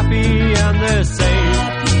they're happy and they're safe.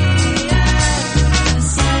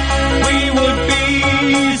 We would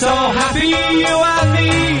be so happy, you and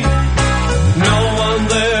me. No one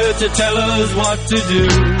there to tell us what to do.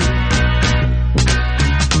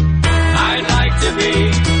 To be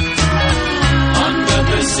under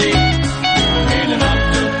the sea in an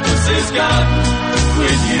octopus's garden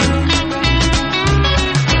with you.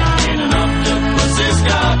 In an octopus's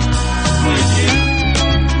garden with you.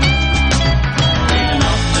 In an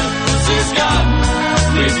octopus's garden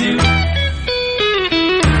with you.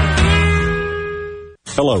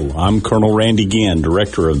 Hello, I'm Colonel Randy Ginn,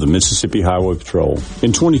 Director of the Mississippi Highway Patrol.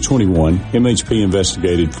 In 2021, MHP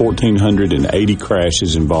investigated 1,480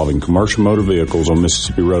 crashes involving commercial motor vehicles on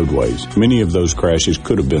Mississippi roadways. Many of those crashes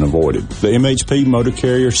could have been avoided. The MHP Motor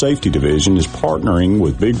Carrier Safety Division is partnering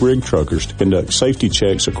with big rig truckers to conduct safety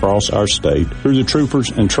checks across our state through the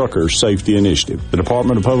Troopers and Truckers Safety Initiative. The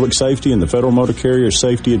Department of Public Safety and the Federal Motor Carrier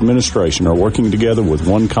Safety Administration are working together with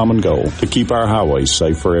one common goal: to keep our highways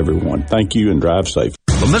safe for everyone. Thank you and drive safe.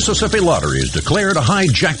 The Mississippi Lottery has declared a high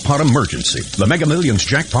jackpot emergency. The Mega Millions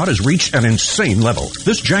jackpot has reached an insane level.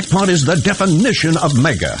 This jackpot is the definition of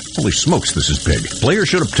mega. Holy smokes, this is big. Players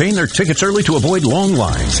should obtain their tickets early to avoid long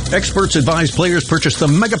lines. Experts advise players purchase the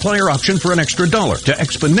Mega Player option for an extra $1 to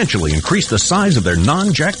exponentially increase the size of their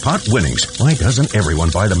non-jackpot winnings. Why doesn't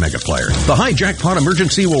everyone buy the Mega Player? The high jackpot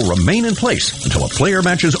emergency will remain in place until a player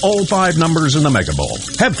matches all 5 numbers in the Mega Bowl.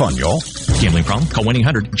 Have fun, y'all. Gambling problem? Call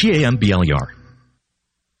 1-800-GAMBLER.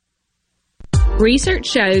 Research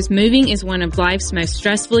shows moving is one of life's most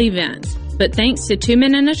stressful events, but thanks to 2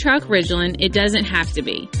 Men and a Truck Ridgeland, it doesn't have to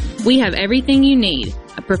be. We have everything you need.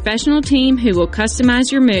 A professional team who will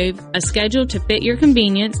customize your move, a schedule to fit your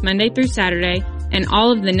convenience Monday through Saturday, and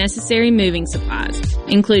all of the necessary moving supplies,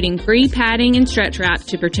 including free padding and stretch wrap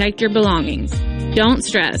to protect your belongings. Don't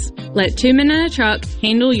stress. Let 2 Men and a Truck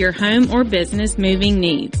handle your home or business moving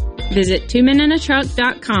needs. Visit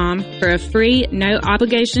 2menandatruck.com for a free,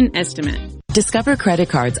 no-obligation estimate. Discover credit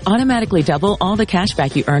cards automatically double all the cash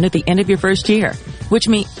back you earn at the end of your first year, which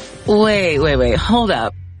means... Wait, hold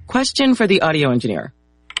up. Question for the audio engineer.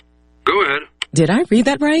 Go ahead. Did I read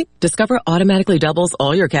that right? Discover automatically doubles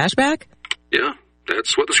all your cash back? Yeah,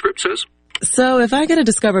 that's what the script says. So if I get a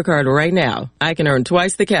Discover card right now, I can earn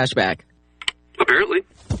twice the cash back. Apparently.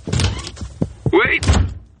 Wait!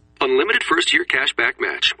 Unlimited first-year cash back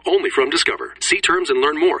match. Only from Discover. See terms and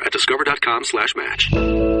learn more at discover.com/match.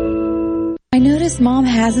 I noticed Mom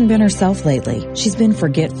hasn't been herself lately. She's been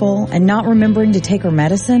forgetful and not remembering to take her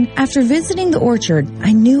medicine. After visiting the Orchard,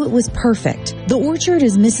 I knew it was perfect. The Orchard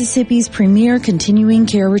is Mississippi's premier continuing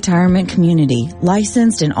care retirement community,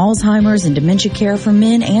 licensed in Alzheimer's and dementia care for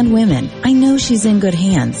men and women. I know she's in good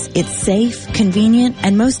hands. It's safe, convenient,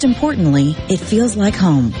 and most importantly, it feels like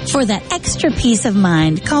home. For that extra peace of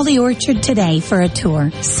mind, call the Orchard today for a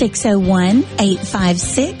tour.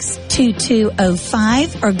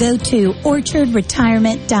 601-856-2205 or go to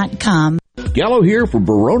orchardretirement.com. Gallo here for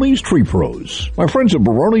Baroni's Tree Pros. My friends at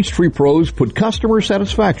Baroni's Tree Pros put customer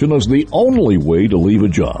satisfaction as the only way to leave a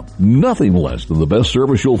job. Nothing less than the best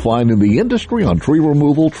service you'll find in the industry on tree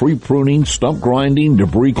removal, tree pruning, stump grinding,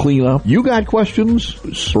 debris cleanup. You got questions?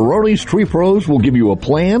 Baroni's Tree Pros will give you a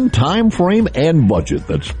plan, time frame, and budget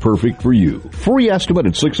that's perfect for you. Free estimate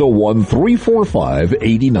at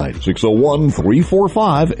 601-345-8090.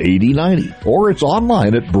 601-345-8090. Or it's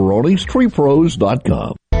online at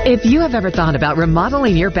baronistreepros.com. If you have ever thought about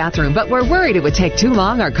remodeling your bathroom but were worried it would take too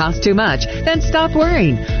long or cost too much, then stop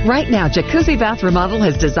worrying. Right now, Jacuzzi Bath Remodel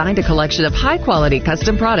has designed a collection of high-quality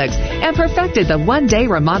custom products and perfected the one-day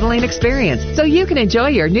remodeling experience so you can enjoy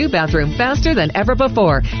your new bathroom faster than ever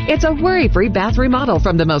before. It's a worry-free bath remodel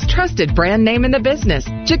from the most trusted brand name in the business,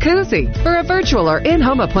 Jacuzzi. For a virtual or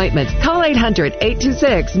in-home appointment, call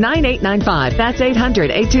 800-826-9895. That's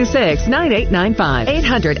 800-826-9895.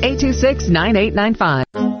 800-826-9895.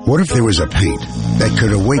 What if there was a paint that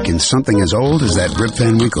could awaken something as old as that Rip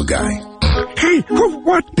Van Winkle guy? Hey,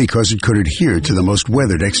 what? Because it could adhere to the most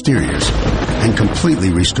weathered exteriors and completely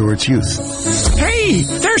restore its youth. Hey,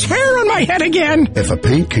 there's hair on my head again! If a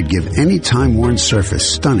paint could give any time-worn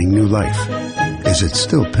surface stunning new life, is it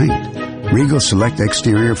still paint? Regal Select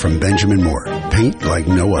Exterior from Benjamin Moore. Paint like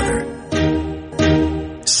no other.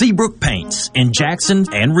 Seabrook Paints in Jackson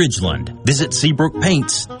and Ridgeland. Visit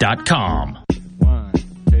SeabrookPaints.com.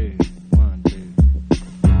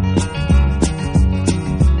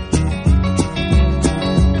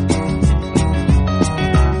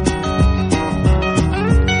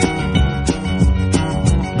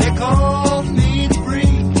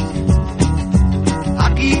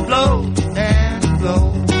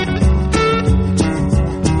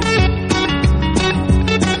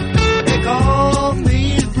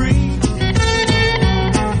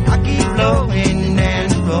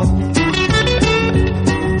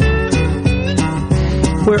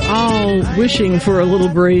 Wishing for a little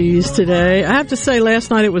breeze today. I have to say, last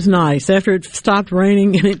night it was nice. After it stopped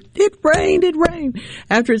raining, and it rained.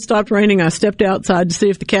 After it stopped raining, I stepped outside to see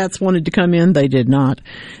if the cats wanted to come in. They did not.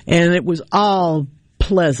 And it was all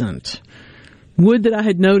pleasant. Would that I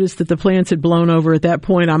had noticed that the plants had blown over. At that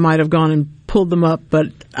point, I might have gone and pulled them up, but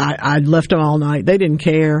I left them all night. They didn't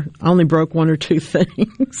care. I only broke 1 or 2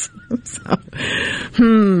 things.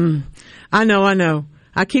 I know.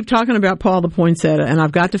 I keep talking about Paul the Poinsettia, and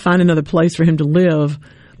I've got to find another place for him to live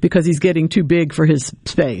because he's getting too big for his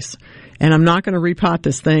space. And I'm not going to repot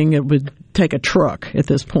this thing. It would take a truck at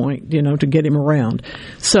this point, to get him around.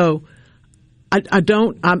 So I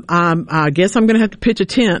guess I'm going to have to pitch a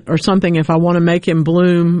tent or something if I want to make him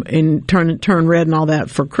bloom and turn red and all that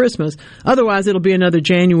for Christmas. Otherwise, it'll be another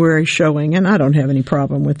January showing, and I don't have any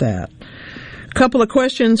problem with that. A couple of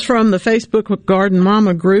questions from the Facebook Garden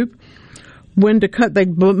Mama group. When to cut? They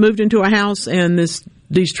moved into a house and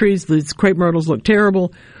these trees, these crepe myrtles, look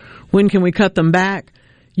terrible. When can we cut them back?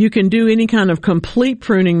 You can do any kind of complete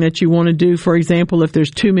pruning that you want to do. For example, if there's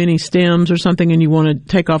too many stems or something and you want to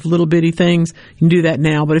take off little bitty things, you can do that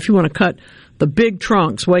now. But if you want to cut the big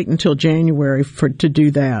trunks, wait until January to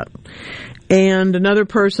do that. And another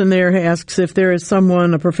person there asks if there is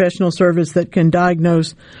someone, a professional service, that can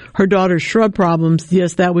diagnose her daughter's shrub problems.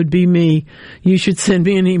 Yes, that would be me. You should send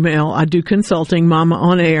me an email. I do consulting,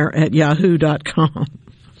 mamaonair@yahoo.com.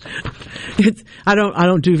 I don't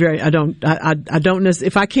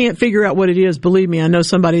if I can't figure out what it is, believe me, I know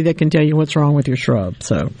somebody that can tell you what's wrong with your shrub.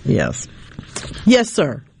 So, yes. Yes,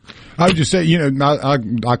 sir. I would just say,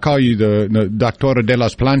 I call you the Doctora de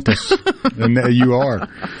las Plantas, and you are.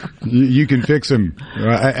 You can fix them.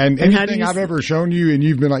 And anything I've ever shown you, and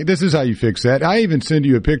you've been like, this is how you fix that. I even send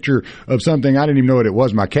you a picture of something I didn't even know what it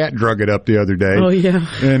was. My cat drug it up the other day. Oh, yeah.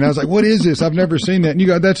 And I was like, what is this? I've never seen that. And you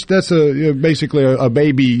go, that's basically a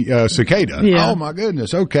baby cicada. Yeah. Oh, my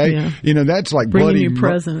goodness. Okay. Yeah. That's like bringing you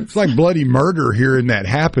presents. It's like bloody murder hearing that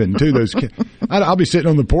happen, too. I'll be sitting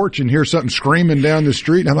on the porch and hear something screaming down the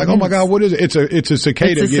street, and I'm like, oh, my God, what is it? It's a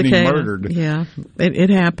cicada getting murdered. Yeah, it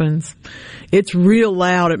happens. It's real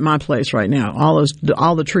loud at my place right now.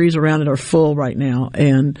 All the trees around it are full right now,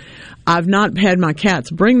 and I've not had my cats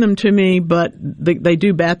bring them to me, but they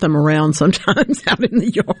do bat them around sometimes out in the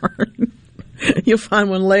yard. You'll find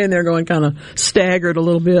one laying there going kind of staggered a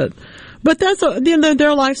little bit, but their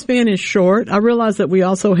lifespan is short. I realize that we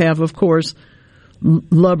also have, of course,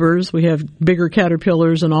 lubbers. We have bigger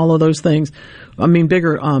caterpillars and all of those things. I mean,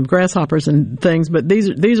 bigger grasshoppers and things. But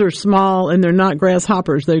these are small, and they're not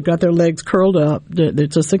grasshoppers. They've got their legs curled up.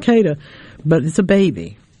 It's a cicada, but it's a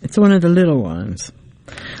baby. It's one of the little ones.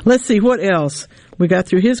 Let's see what else. We got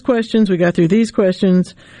through his questions. We got through these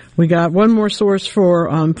questions. We got one more source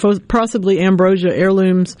for possibly ambrosia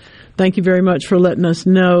heirlooms. Thank you very much for letting us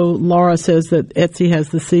know. Laura says that Etsy has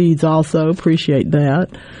the seeds also. Appreciate that.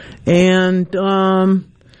 And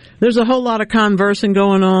there's a whole lot of conversing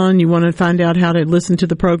going on. You want to find out how to listen to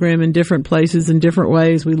the program in different places in different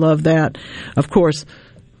ways. We love that. Of course,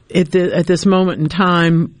 at this moment in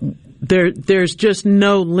time, there's just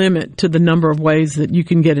no limit to the number of ways that you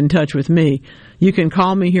can get in touch with me. You can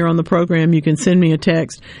call me here on the program. You can send me a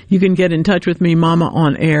text. You can get in touch with me,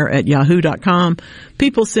 mamaonair@yahoo.com.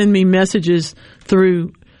 People send me messages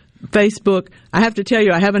through Facebook. I have to tell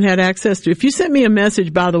you, I haven't had access to. If you sent me a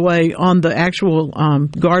message, by the way, on the actual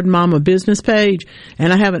Garden Mama business page,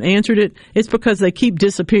 and I haven't answered it, it's because they keep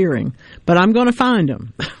disappearing. But I'm going to find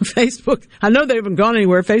them. Facebook, I know they haven't gone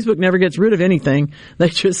anywhere. Facebook never gets rid of anything. They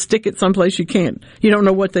just stick it someplace you don't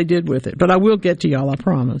know what they did with it. But I will get to y'all, I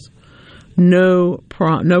promise. No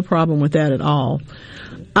problem with that at all.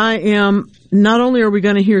 Not only are we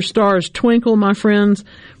going to hear stars twinkle, my friends,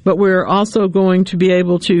 but we're also going to be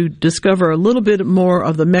able to discover a little bit more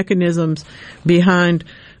of the mechanisms behind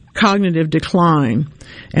cognitive decline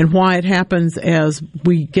and why it happens as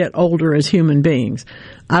we get older as human beings.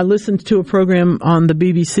 I listened to a program on the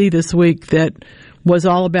BBC this week that was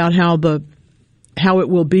all about how it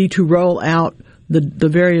will be to roll out the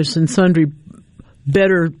various and sundry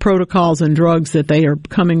better protocols and drugs that they are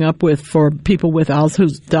coming up with for people with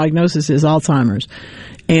whose diagnosis is Alzheimer's.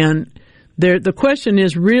 And the question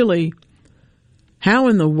is really, how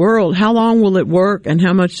in the world, how long will it work and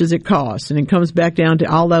how much does it cost? And it comes back down to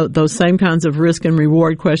all those same kinds of risk and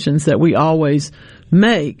reward questions that we always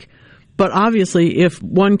make. But obviously, if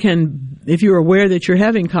you're aware that you're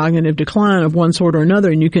having cognitive decline of one sort or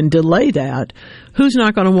another and you can delay that, who's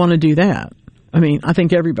not going to want to do that? I mean, I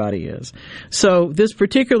think everybody is. So this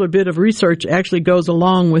particular bit of research actually goes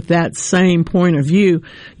along with that same point of view.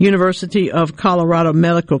 University of Colorado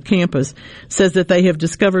Medical Campus says that they have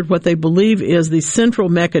discovered what they believe is the central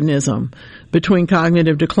mechanism between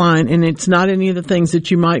cognitive decline, and it's not any of the things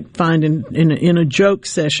that you might find in a joke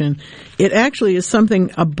session. It actually is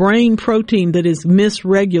a brain protein that is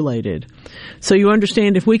misregulated. So you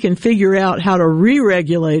understand, if we can figure out how to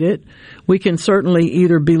re-regulate it, we can certainly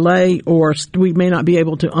either belay, or we may not be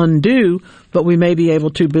able to undo, but we may be able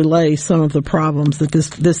to belay some of the problems that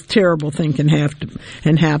this terrible thing can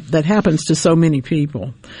have that happens to so many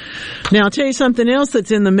people. Now, I'll tell you something else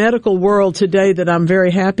that's in the medical world today that I'm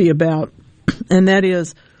very happy about, and that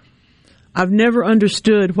is, I've never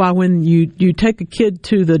understood why when you take a kid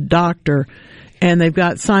to the doctor and they've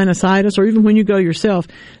got sinusitis, or even when you go yourself,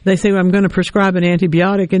 they say, well, I'm going to prescribe an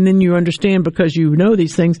antibiotic, and then you understand, because you know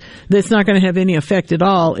these things, that it's not going to have any effect at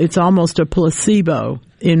all. It's almost a placebo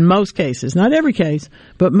in most cases. Not every case,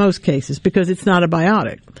 but most cases, because it's not a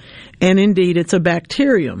biotic. And indeed, it's a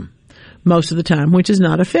bacterium most of the time, which is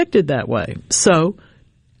not affected that way. So,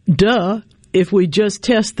 if we just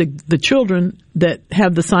test the children that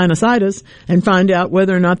have the sinusitis and find out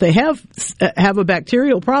whether or not they have a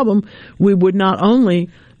bacterial problem, we would not only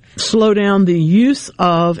slow down the use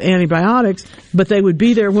of antibiotics, but they would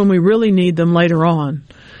be there when we really need them later on.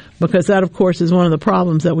 Because that, of course, is one of the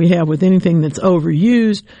problems that we have with anything that's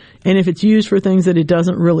overused. And if it's used for things that it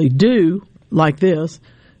doesn't really do, like this,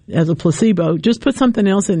 as a placebo, just put something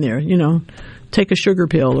else in there, take a sugar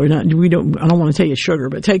pill, or not. I don't want to tell you sugar,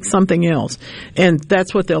 but take something else. And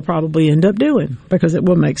that's what they'll probably end up doing, because it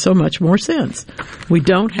will make so much more sense. We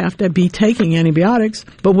don't have to be taking antibiotics,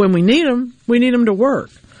 but when we need them to work.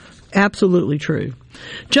 Absolutely true.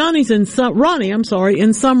 Ronnie,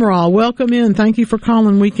 in Summerall. Welcome in. Thank you for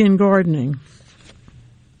calling Weekend Gardening.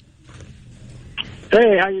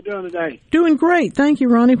 Hey, how you doing today? Doing great. Thank you,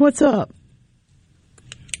 Ronnie. What's up?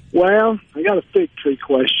 Well, I got a fig tree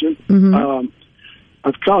question. Mm-hmm.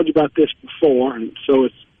 I've called you about this before, and so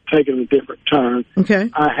it's taken a different turn. Okay.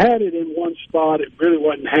 I had it in one spot. It really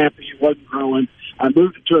wasn't happy. It wasn't growing. I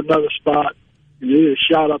moved it to another spot, and it has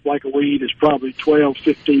shot up like a weed. It's probably 12,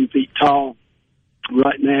 15 feet tall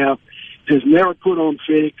right now. It has never put on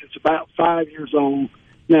figs. It's about 5 years old.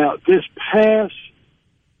 Now, this past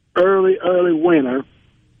early winter,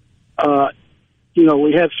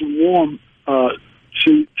 we had some warm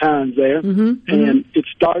times there, and it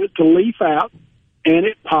started to leaf out, and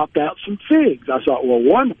it popped out some figs. I thought, well,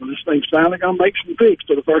 wonderful, this thing's finally going to make some figs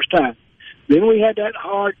for the first time. Then we had that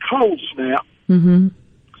hard cold snap. Mm-hmm.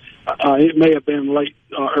 It may have been late,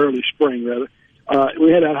 early spring, rather.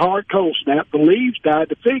 We had that hard cold snap. The leaves died,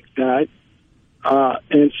 the figs died,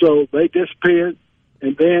 and so they disappeared,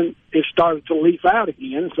 and then it started to leaf out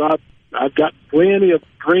again. So I've got plenty of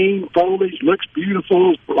green foliage, looks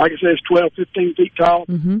beautiful. Like I said, it's 12, 15 feet tall,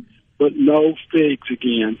 but no figs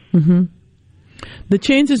again. Mm-hmm. The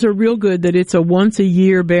chances are real good that it's a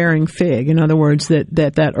once-a-year bearing fig. In other words,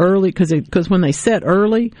 that early, because when they set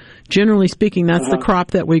early, generally speaking, that's the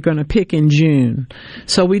crop that we're going to pick in June.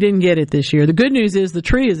 So we didn't get it this year. The good news is the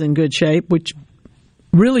tree is in good shape, which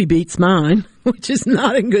really beats mine, which is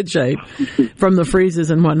not in good shape from the freezes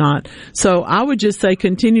and whatnot. So I would just say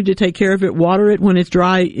continue to take care of it, water it when it's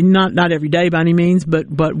dry, not every day by any means,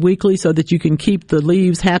 but weekly, so that you can keep the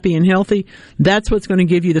leaves happy and healthy. That's what's going to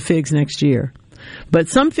give you the figs next year. But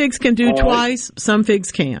some figs can do twice, some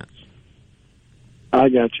figs can't. I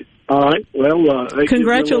got you. All right. Well,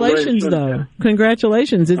 congratulations, though.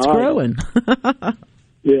 Congratulations. It's growing.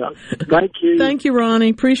 Yeah. Thank you. Thank you, Ronnie.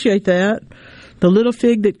 Appreciate that. The little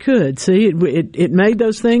fig that could. See, it made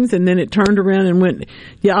those things, and then it turned around and went.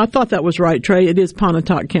 Yeah, I thought that was right, Trey. It is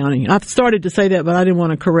Pontotoc County. I started to say that, but I didn't want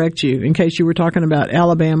to correct you in case you were talking about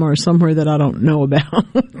Alabama or somewhere that I don't know about.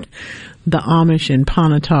 The Amish in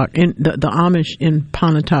Pontotoc, the Amish in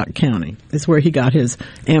Pontotoc County is where he got his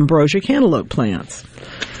ambrosia cantaloupe plants.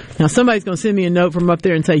 Now, somebody's going to send me a note from up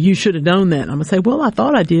there and say, you should have known that. And I'm going to say, well, I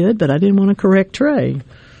thought I did, but I didn't want to correct Trey.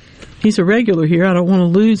 He's a regular here. I don't want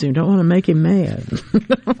to lose him. Don't want to make him mad.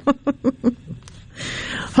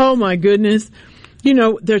 Oh, my goodness.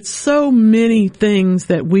 There's so many things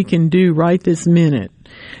that we can do right this minute.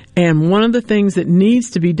 And one of the things that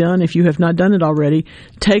needs to be done, if you have not done it already,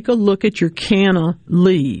 take a look at your canna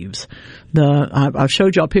leaves. I've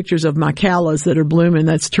showed y'all pictures of my callas that are blooming.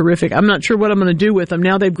 That's terrific. I'm not sure what I'm going to do with them.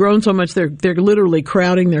 Now they've grown so much, they're literally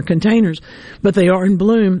crowding their containers. But they are in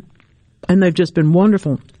bloom, and they've just been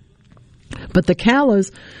wonderful. But the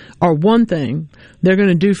callas are one thing. They're going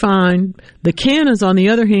to do fine. The cannas, on the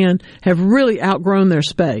other hand, have really outgrown their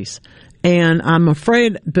space. And I'm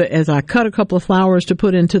afraid, but as I cut a couple of flowers to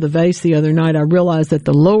put into the vase the other night, I realized that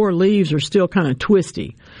the lower leaves are still kind of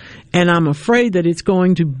twisty. And I'm afraid that it's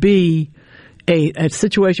going to be a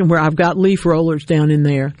situation where I've got leaf rollers down in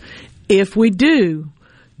there. If we do,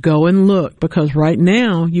 go and look, because right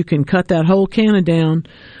now you can cut that whole canna down,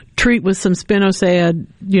 treat with some spinosad,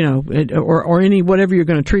 or any, whatever you're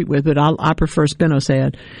going to treat with, but I prefer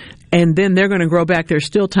spinosad. And then they're going to grow back. There's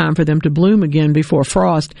still time for them to bloom again before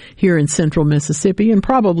frost here in central Mississippi, and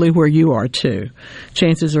probably where you are too.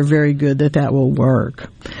 Chances are very good that will work.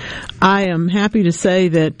 I am happy to say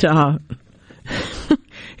that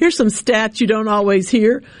here's some stats you don't always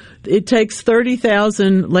hear. It takes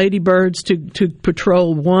 30,000 ladybirds to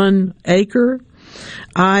patrol 1 acre.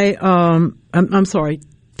 I'm sorry,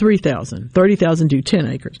 3,000. 30,000 do 10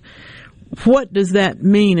 acres. what does that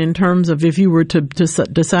mean in terms of if you were to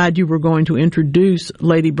decide you were going to introduce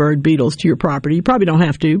ladybird beetles to your property? You probably don't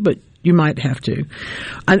have to, but you might have to.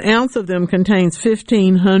 An ounce of them contains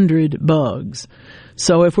 1,500 bugs.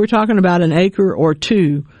 So if we're talking about an acre or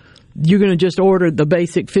two, you're going to just order the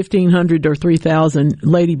basic 1,500 or 3,000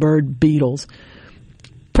 ladybird beetles.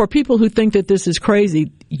 For people who think that this is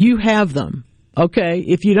crazy, you have them, okay?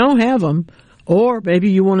 If you don't have them, or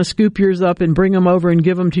maybe you want to scoop yours up and bring them over and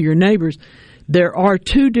give them to your neighbors, there are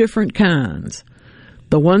two different kinds.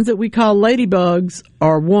 The ones that we call ladybugs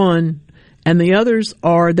are one, and the others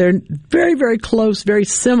are, they're very, very close, very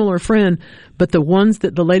similar friend, but the ones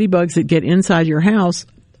that the ladybugs that get inside your house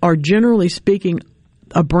are generally speaking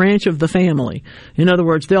a branch of the family. In other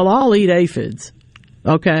words, they'll all eat aphids,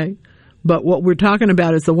 okay? But what we're talking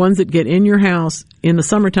about is the ones that get in your house in the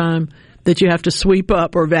summertime that you have to sweep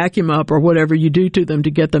up or vacuum up or whatever you do to them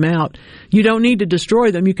to get them out. You don't need to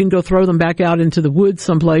destroy them. You can go throw them back out into the woods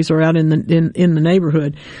someplace or out in the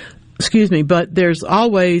neighborhood. Excuse me. But there's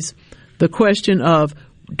always the question of,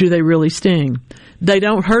 do they really sting? They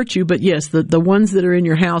don't hurt you, but yes, the ones that are in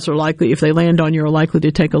your house are likely, if they land on you, are likely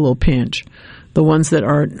to take a little pinch. The ones that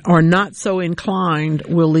are not so inclined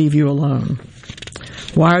will leave you alone.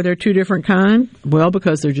 Why are there two different kinds? Well,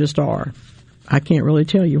 because there just are. I can't really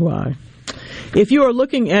tell you why. If you are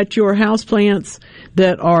looking at your houseplants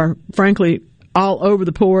that are, frankly, all over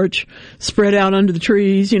the porch, spread out under the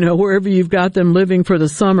trees, wherever you've got them living for the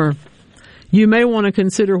summer, you may want to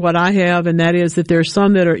consider what I have, and that is that there's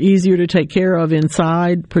some that are easier to take care of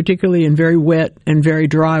inside, particularly in very wet and very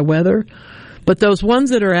dry weather. But those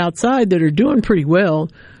ones that are outside that are doing pretty well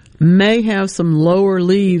may have some lower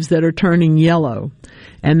leaves that are turning yellow.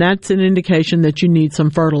 And that's an indication that you need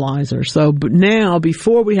some fertilizer. So now,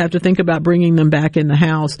 before we have to think about bringing them back in the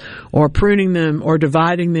house or pruning them or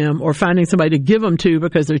dividing them or finding somebody to give them to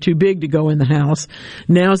because they're too big to go in the house,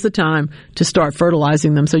 now's the time to start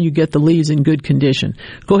fertilizing them so you get the leaves in good condition.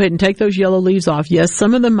 Go ahead and take those yellow leaves off. Yes,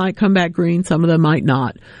 some of them might come back green, some of them might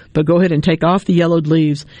not. But go ahead and take off the yellowed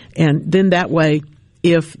leaves, and then that way,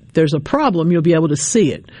 if there's a problem, you'll be able to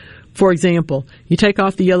see it. For example, you take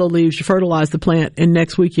off the yellow leaves, you fertilize the plant, and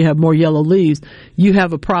next week you have more yellow leaves. You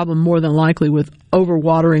have a problem more than likely with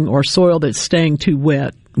overwatering or soil that's staying too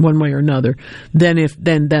wet, one way or another, than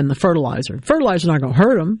the fertilizer. Fertilizer's not going to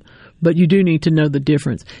hurt them, but you do need to know the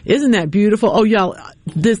difference. Isn't that beautiful? Oh, y'all,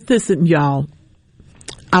 y'all.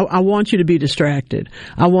 I want you to be distracted.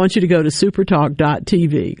 I want you to go to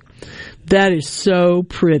supertalk.tv. That is so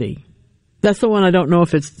pretty. That's the one I don't know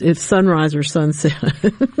if it's sunrise or sunset.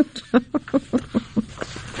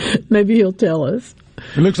 Maybe he'll tell us.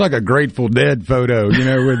 It looks like a Grateful Dead photo, with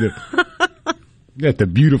the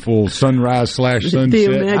beautiful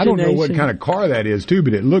sunrise/sunset. I don't know what kind of car that is, too,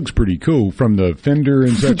 but it looks pretty cool from the fender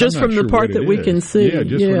and stuff. Just from the part that we can see. Yeah,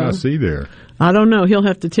 just what I see there. I don't know. He'll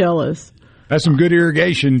have to tell us. That's some good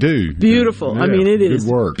irrigation, too. Beautiful. Yeah, I mean, it is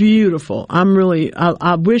work. Beautiful. I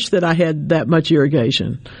wish that I had that much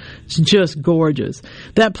irrigation. It's just gorgeous.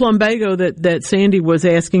 That plumbago that Sandy was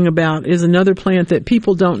asking about is another plant that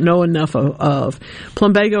people don't know enough of.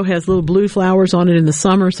 Plumbago has little blue flowers on it in the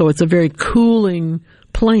summer, so it's a very cooling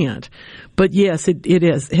plant. But yes, it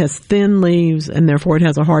has thin leaves, and therefore it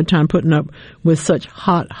has a hard time putting up with such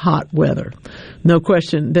hot weather. No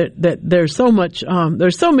question that there's so much,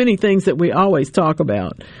 there's so many things that we always talk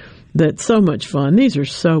about that's so much fun. These are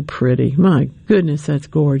so pretty. My goodness, that's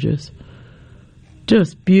gorgeous.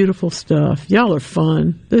 Just beautiful stuff. Y'all are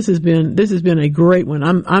fun. This has been a great one.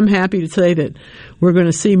 I'm happy to say that we're going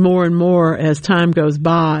to see more and more as time goes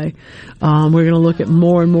by. We're going to look at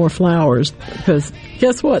more and more flowers because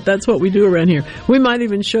guess what? That's what we do around here. We might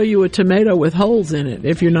even show you a tomato with holes in it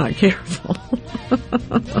if you're not careful.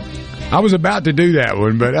 I was about to do that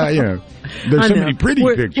one, but there's so many pretty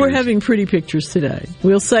pictures. We're having pretty pictures today.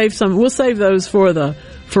 We'll save those for the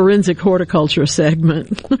forensic horticulture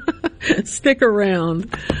segment. Stick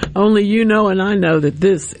around. Only you know and I know that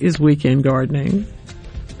this is Weekend Gardening.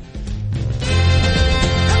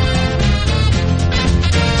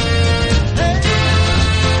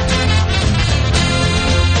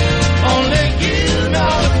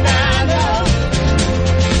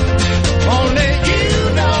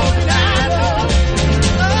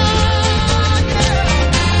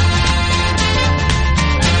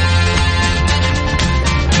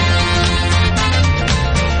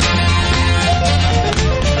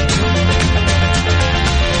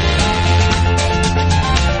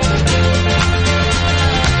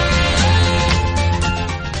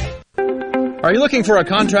 Are you looking for a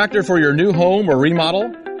contractor for your new home or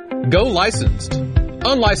remodel? Go licensed.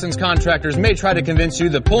 Unlicensed contractors may try to convince you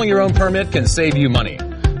that pulling your own permit can save you money.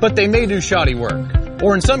 but they may do shoddy work,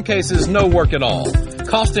 or in some cases, no work at all,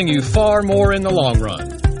 costing you far more in the long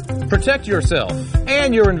run. Protect yourself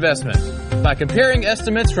and your investment by comparing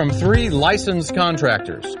estimates from 3 licensed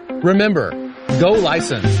contractors. Remember, go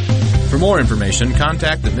licensed. For more information,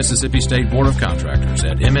 contact the Mississippi State Board of Contractors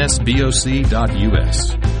at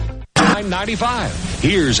msboc.us. 995.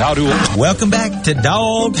 Here's how to... Welcome back to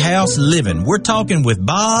Doghouse Living. We're talking with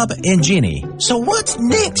Bob and Jenny. So what's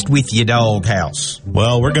next with your doghouse?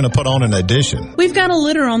 Well, we're going to put on an addition. We've got a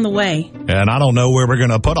litter on the way. And I don't know where we're going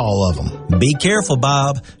to put all of them. Be careful,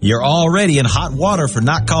 Bob. You're already in hot water for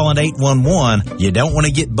not calling 811. You don't want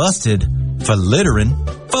to get busted for littering.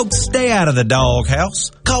 Folks, stay out of the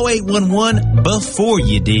doghouse. Call 811 before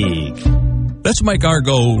you dig. Let's make our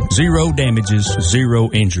goal 0 damages,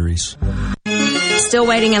 0 injuries. Still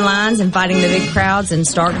waiting in lines and fighting the big crowds in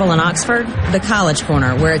Starkville and Oxford? The College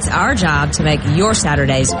Corner, where it's our job to make your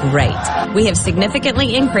Saturdays great. We have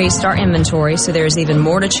significantly increased our inventory, so there's even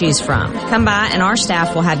more to choose from. Come by and our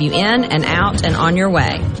staff will have you in and out and on your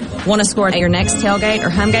way. Want to score at your next tailgate or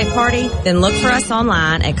homegate party? Then look for us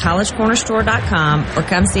online at collegecornerstore.com or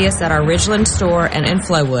come see us at our Ridgeland store and in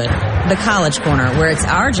Flowood. The College Corner, where it's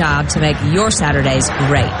our job to make your Saturdays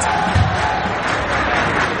great.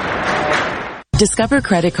 Discover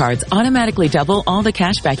credit cards automatically double all the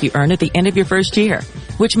cash back you earn at the end of your first year.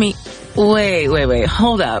 Which means... Wait,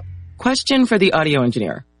 hold up. Question for the audio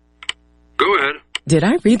engineer. Go ahead. Did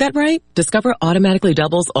I read that right? Discover automatically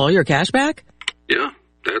doubles all your cash back? Yeah,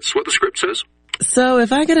 that's what the script says. So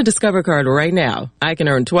if I get a Discover card right now, I can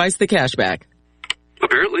earn twice the cash back.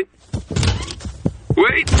 Apparently.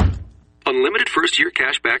 Wait! Unlimited first-year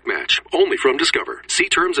cash back match. Only from Discover. See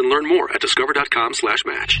terms and learn more at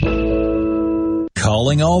discover.com/match.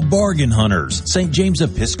 Calling all bargain hunters. St. James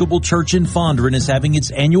Episcopal Church in Fondren is having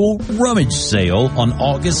its annual rummage sale on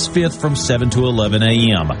August 5th from 7 to 11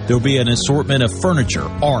 a.m. There'll be an assortment of furniture,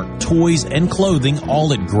 art, toys, and clothing,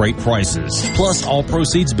 all at great prices. Plus, all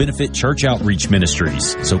proceeds benefit church outreach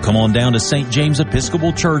ministries. So come on down to St. James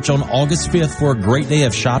Episcopal Church on August 5th for a great day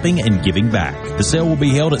of shopping and giving back. The sale will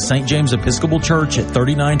be held at St. James Episcopal Church at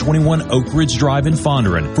 3921 Oak Ridge Drive in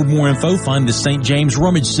Fondren. For more info, find the St. James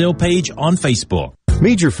Rummage Sale page on Facebook.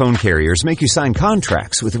 Major phone carriers make you sign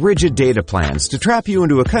contracts with rigid data plans to trap you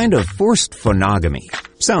into a kind of forced phonogamy.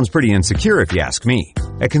 Sounds pretty insecure if you ask me.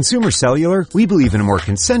 At Consumer Cellular, we believe in a more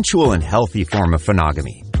consensual and healthy form of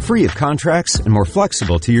phonogamy, free of contracts and more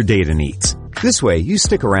flexible to your data needs. This way, you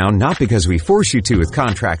stick around not because we force you to with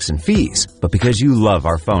contracts and fees, but because you love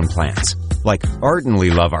our phone plans. Like ardently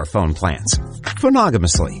love our phone plans.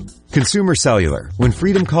 Phonogamously. Consumer Cellular. When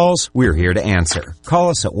freedom calls, we're here to answer. Call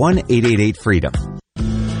us at 1-888-FREEDOM.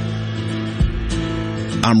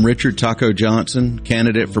 I'm Richard Taco Johnson,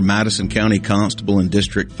 candidate for Madison County Constable in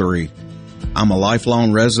District 3. I'm a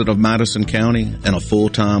lifelong resident of Madison County and a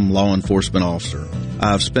full-time law enforcement officer.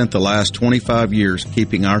 I've spent the last 25 years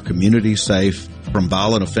keeping our community safe from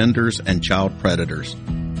violent offenders and child predators.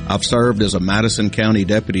 I've served as a Madison County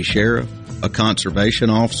Deputy Sheriff, a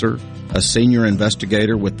conservation officer, a senior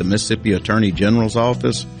investigator with the Mississippi Attorney General's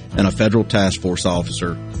Office, and a federal task force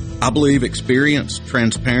officer. I believe experience,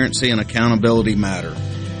 transparency, and accountability matter.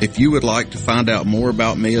 If you would like to find out more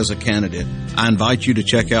about me as a candidate, I invite you to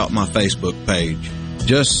check out my Facebook page.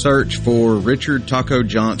 Just search for Richard Taco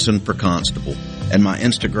Johnson for Constable and my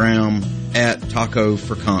Instagram at Taco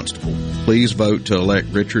for Constable. Please vote to elect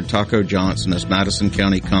Richard Taco Johnson as Madison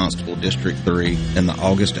County Constable District 3 in the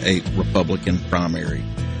August 8th Republican primary.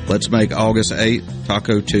 Let's make August 8th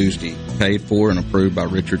Taco Tuesday, paid for and approved by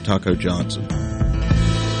Richard Taco Johnson.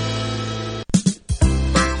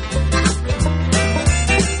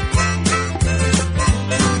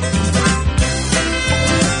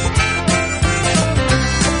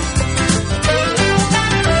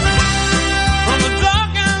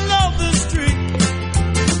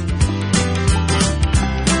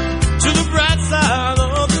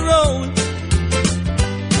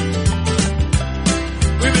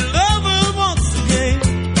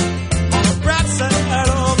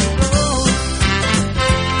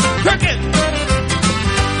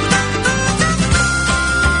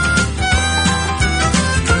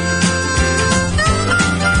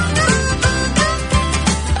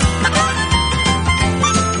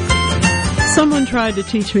 Tried to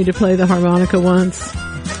teach me to play the harmonica once.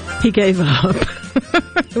 He gave up.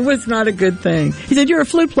 It was not a good thing. He said, "You're a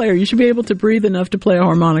flute player. You should be able to breathe enough to play a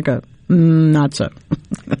harmonica." Not so.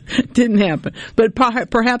 Didn't happen. But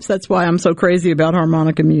perhaps that's why I'm so crazy about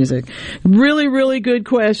harmonica music. Really, really good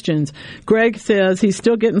questions. Greg says he's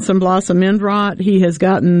still getting some blossom end rot. He has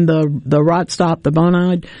gotten the rot stop, the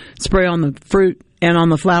bonide spray on the fruit, and on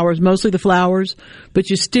the flowers, mostly the flowers, but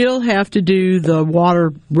you still have to do the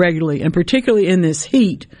water regularly, and particularly in this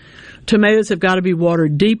heat. Tomatoes have got to be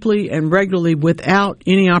watered deeply and regularly without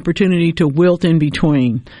any opportunity to wilt in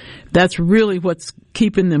between. That's really what's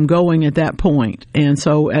keeping them going at that point. And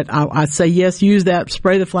so I say, yes, use that,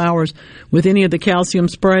 spray the flowers with any of the calcium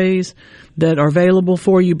sprays that are available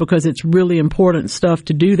for you, because it's really important stuff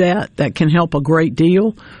to do that. That can help a great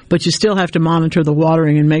deal, but you still have to monitor the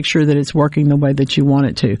watering and make sure that it's working the way that you want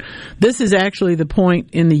it to. This is actually the point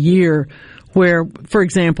in the year where, for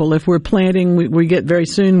example, if we're planting, we get very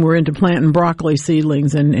soon, we're into planting broccoli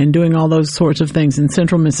seedlings and doing all those sorts of things in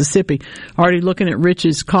central Mississippi. Already looking at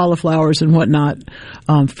Rich's cauliflowers and whatnot,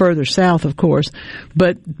 further south, of course.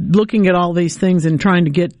 But looking at all these things and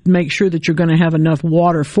trying to make sure that you're going to have enough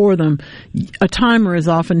water for them, a timer is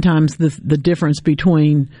oftentimes the difference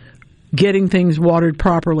between getting things watered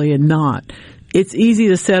properly and not. It's easy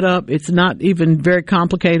to set up. It's not even very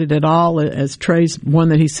complicated at all, as Trey's one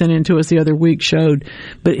that he sent in to us the other week showed.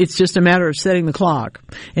 But it's just a matter of setting the clock.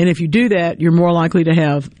 And if you do that, you're more likely to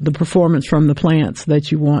have the performance from the plants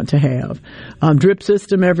that you want to have. Drip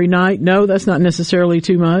system every night? No, that's not necessarily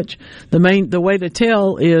too much. The way to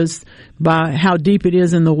tell is by how deep it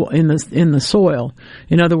is in the soil.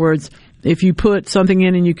 In other words, if you put something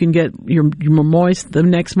in and you can get your moist the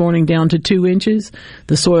next morning down to 2 inches,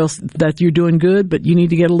 the soil that you're doing good, but you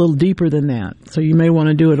need to get a little deeper than that. So you may want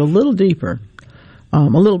to do it a little deeper,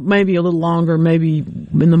 maybe a little longer, maybe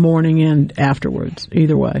in the morning and afterwards.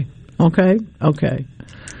 Either way. Okay.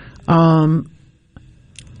 I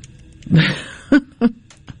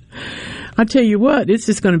tell you what, it's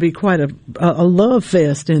just going to be quite a love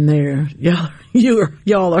fest in there.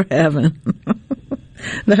 Y'all are having.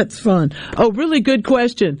 That's fun. Oh, really good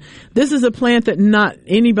question. This is a plant that not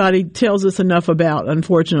anybody tells us enough about,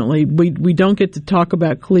 unfortunately. We don't get to talk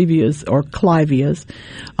about clivias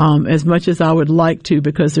as much as I would like to,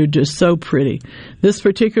 because they're just so pretty. This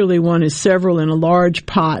particularly one is several in a large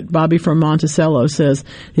pot. Bobby from Monticello says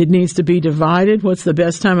it needs to be divided. What's the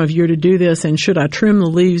best time of year to do this, and should I trim the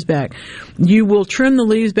leaves back? You will trim the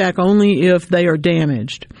leaves back only if they are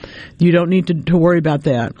damaged. You don't need to worry about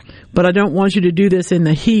that. But I don't want you to do this in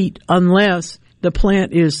the heat unless the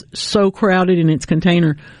plant is so crowded in its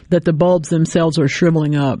container that the bulbs themselves are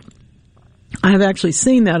shriveling up. I have actually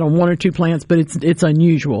seen that on 1 or 2 plants, but it's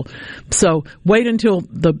unusual. So wait until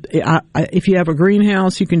if you have a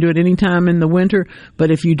greenhouse, you can do it any time in the winter.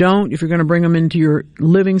 But if you don't, if you're going to bring them into your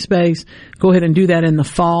living space, go ahead and do that in the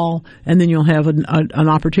fall, and then you'll have an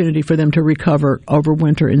opportunity for them to recover over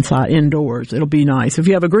winter indoors. It'll be nice. If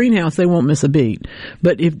you have a greenhouse, they won't miss a beat.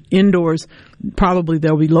 But if indoors, probably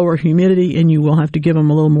there'll be lower humidity, and you will have to give them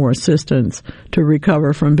a little more assistance to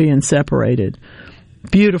recover from being separated.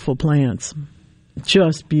 Beautiful plants.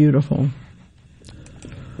 Just beautiful.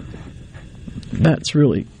 That's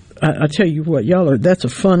really, I tell you what, that's a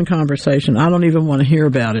fun conversation. I don't even want to hear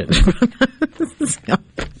about it.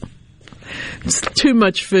 It's too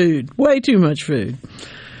much food. Way too much food.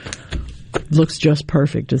 Looks just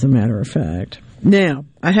perfect, as a matter of fact. Now,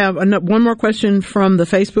 I have one more question from the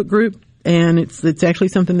Facebook group, and it's actually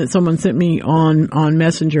something that someone sent me on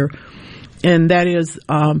Messenger, and that is,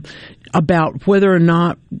 about whether or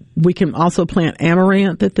not we can also plant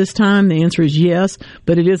amaranth at this time. The answer is yes,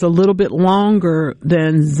 but it is a little bit longer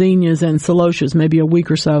than zinnias and celotias, maybe a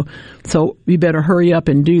week or so. So you better hurry up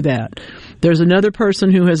and do that. There's another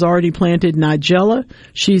person who has already planted nigella.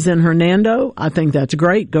 She's in Hernando. I think that's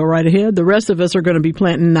great. Go right ahead. The rest of us are going to be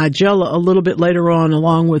planting nigella a little bit later on,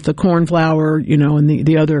 along with the cornflower, and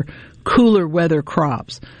the other cooler weather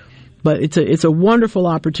crops. But it's a wonderful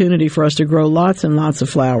opportunity for us to grow lots and lots of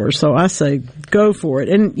flowers. So I say go for it.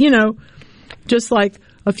 And, just like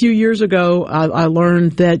a few years ago, I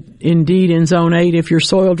learned that indeed in Zone 8, if your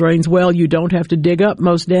soil drains well, you don't have to dig up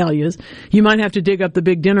most dahlias. You might have to dig up the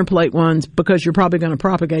big dinner plate ones because you're probably going to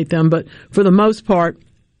propagate them. But for the most part,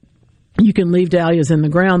 you can leave dahlias in the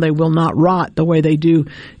ground. They will not rot the way they do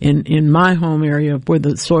in my home area where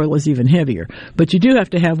the soil is even heavier. But you do have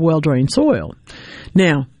to have well-drained soil.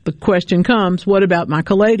 Now, the question comes, what about my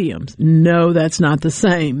caladiums? No, that's not the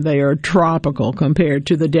same. They are tropical compared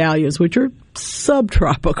to the dahlias, which are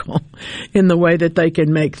subtropical in the way that they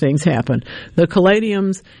can make things happen. The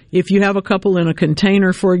caladiums, if you have a couple in a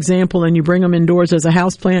container, for example, and you bring them indoors as a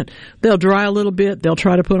houseplant, they'll dry a little bit. They'll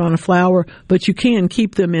try to put on a flower, but you can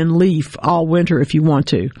keep them in leaf all winter if you want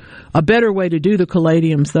to. A better way to do the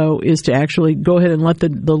caladiums, though, is to actually go ahead and let the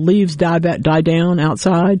leaves die down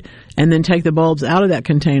outside, and then take the bulbs out of that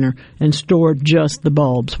container and store just the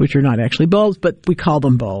bulbs, which are not actually bulbs, but we call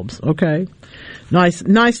them bulbs, okay?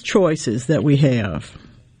 Nice choices that we have.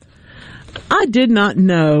 I did not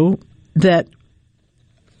know that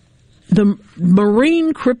the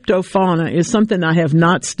marine cryptofauna is something I have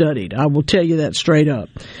not studied. I will tell you that straight up.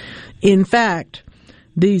 In fact,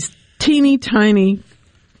 these teeny tiny,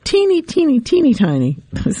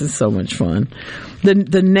 this is so much fun.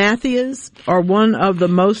 The gnathias are one of the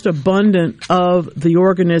most abundant of the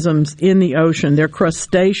organisms in the ocean. They're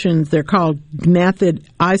crustaceans. They're called gnathid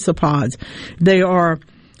isopods. They are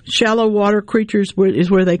shallow water creatures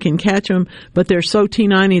is where they can catch them, but they're so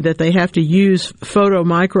teeny that they have to use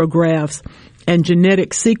photomicrographs and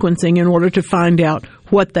genetic sequencing in order to find out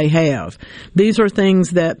what they have. These are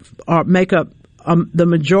things that make up the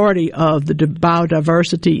majority of the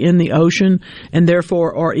biodiversity in the ocean, and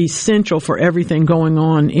therefore are essential for everything going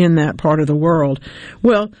on in that part of the world.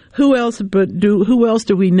 Well, who else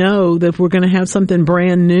do we know that we're going to have something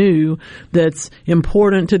brand new that's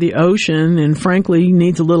important to the ocean and frankly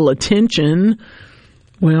needs a little attention?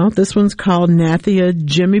 Well, this one's called Gnathia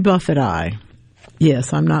Jimmy Buffett Eye.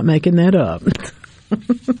 Yes, I'm not making that up.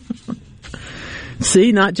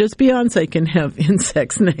 See, not just Beyonce can have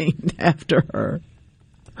insects named after her.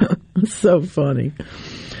 So funny.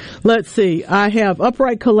 Let's see. I have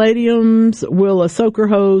upright caladiums. Will a soaker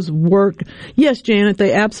hose work? Yes, Janet,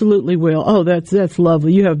 they absolutely will. Oh, that's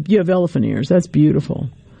lovely. You have elephant ears. That's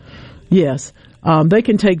beautiful. Yes. They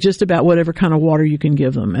can take just about whatever kind of water you can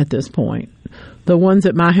give them at this point. The ones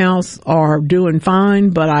at my house are doing fine,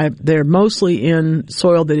 but they're mostly in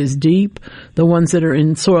soil that is deep. The ones that are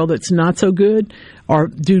in soil that's not so good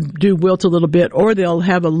do wilt a little bit, or they'll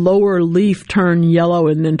have a lower leaf turn yellow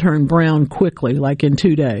and then turn brown quickly, like in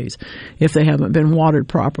 2 days, if they haven't been watered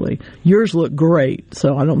properly. Yours look great,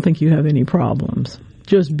 so I don't think you have any problems.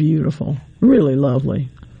 Just beautiful. Really lovely.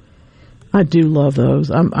 I do love those.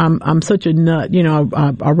 I'm such a nut. You know,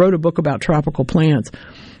 I wrote a book about tropical plants,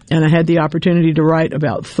 and I had the opportunity to write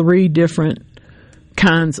about 3 different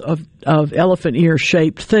kinds of elephant ear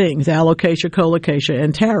shaped things: alocasia, colocasia,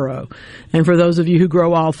 and taro. And for those of you who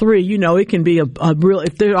grow all 3, you know it can be a real,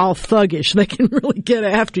 if they're all thuggish, they can really get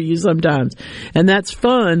after you sometimes. And that's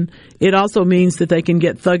fun. It also means that they can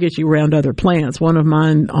get thuggish around other plants. One of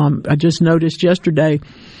mine, I just noticed yesterday,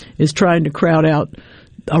 is trying to crowd out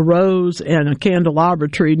a rose and a candelabra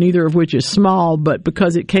tree, neither of which is small, but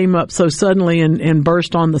because it came up so suddenly and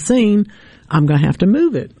burst on the scene, I'm going to have to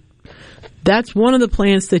move it. That's one of the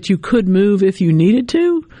plants that you could move if you needed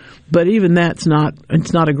to, but even it's not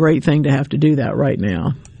a great thing to have to do that right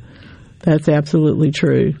now. That's absolutely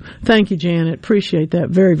true. Thank you, Janet. Appreciate that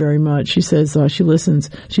very, very much. She says she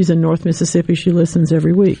listens. She's in North Mississippi. She listens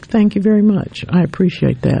every week. Thank you very much. I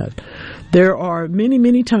appreciate that. There are many,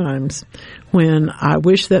 many times when I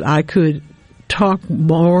wish that I could talk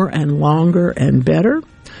more and longer and better.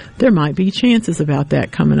 There might be chances about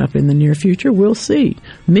that coming up in the near future. We'll see.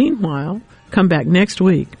 Meanwhile, come back next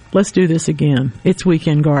week. Let's do this again. It's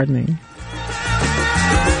Weekend Gardening.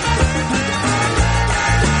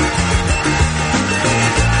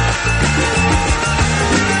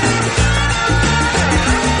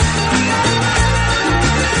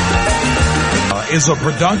 Is a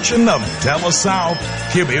production of TeleSouth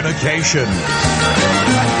Communications.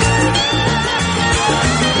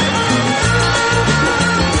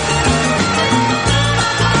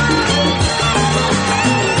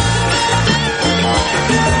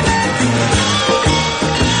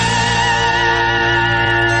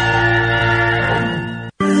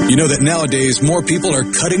 You know that nowadays more people are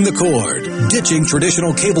cutting the cord, ditching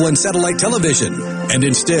traditional cable and satellite television, and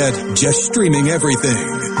instead just streaming everything.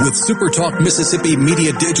 With SuperTalk Mississippi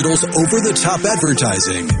Media Digital's over-the-top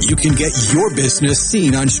advertising, you can get your business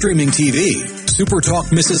seen on streaming TV.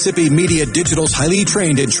 SuperTalk Mississippi Media Digital's highly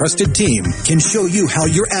trained and trusted team can show you how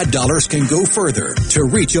your ad dollars can go further to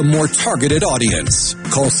reach a more targeted audience.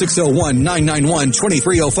 Call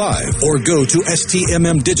 601-991-2305 or go to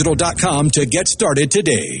stmmdigital.com to get started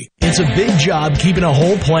today. It's a big job keeping a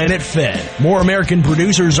whole planet fed. More American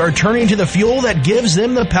producers are turning to the fuel that gives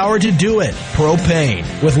them the power to do it: propane.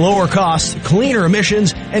 With lower costs, cleaner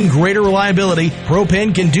emissions, and greater reliability,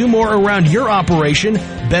 propane can do more around your operation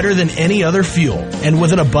better than any other fuel. And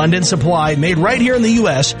with an abundant supply made right here in the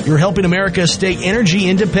U.S., you're helping America stay energy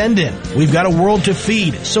independent. We've got a world to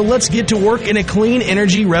feed, so let's get to work in a clean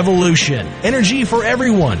energy revolution. Energy for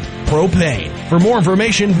everyone. Propane. For more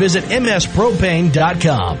information, visit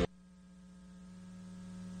mspropane.com.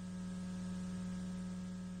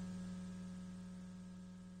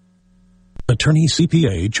 Attorney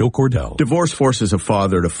CPA Joe Cordell. Divorce forces a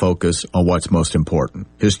father to focus on what's most important,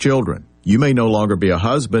 his children. You may no longer be a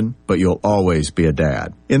husband, but you'll always be a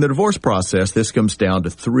dad. In the divorce process, this comes down to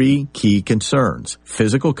 3 key concerns: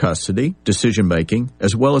 physical custody, decision-making,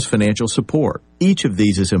 as well as financial support. Each of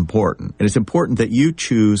these is important, and it's important that you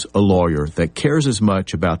choose a lawyer that cares as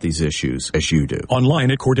much about these issues as you do. Online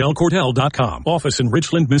at CordellCordell.com. Office in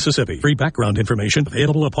Richland, Mississippi. Free background information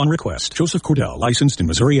available upon request. Joseph Cordell, licensed in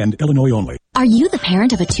Missouri and Illinois only. Are you the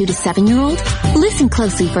parent of a 2 to 7-year-old? Listen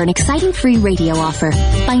closely for an exciting free radio offer.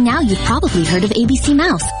 By now, you've probably heard of ABC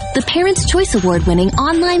Mouse, the Parents' Choice Award-winning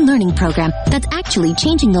online learning program that's actually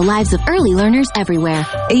changing the lives of early learners everywhere.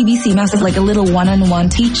 ABC Mouse is like a little one-on-one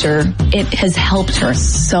teacher. It has helped her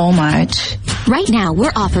so much. Right now,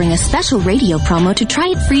 we're offering a special radio promo to try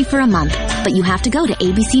it free for a month, but you have to go to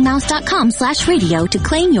abcmouse.com/radio to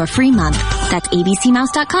claim your free month. That's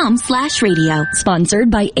abcmouse.com/radio.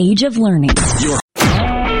 Sponsored by Age of Learning. A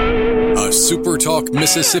SuperTalk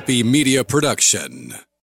Mississippi media production.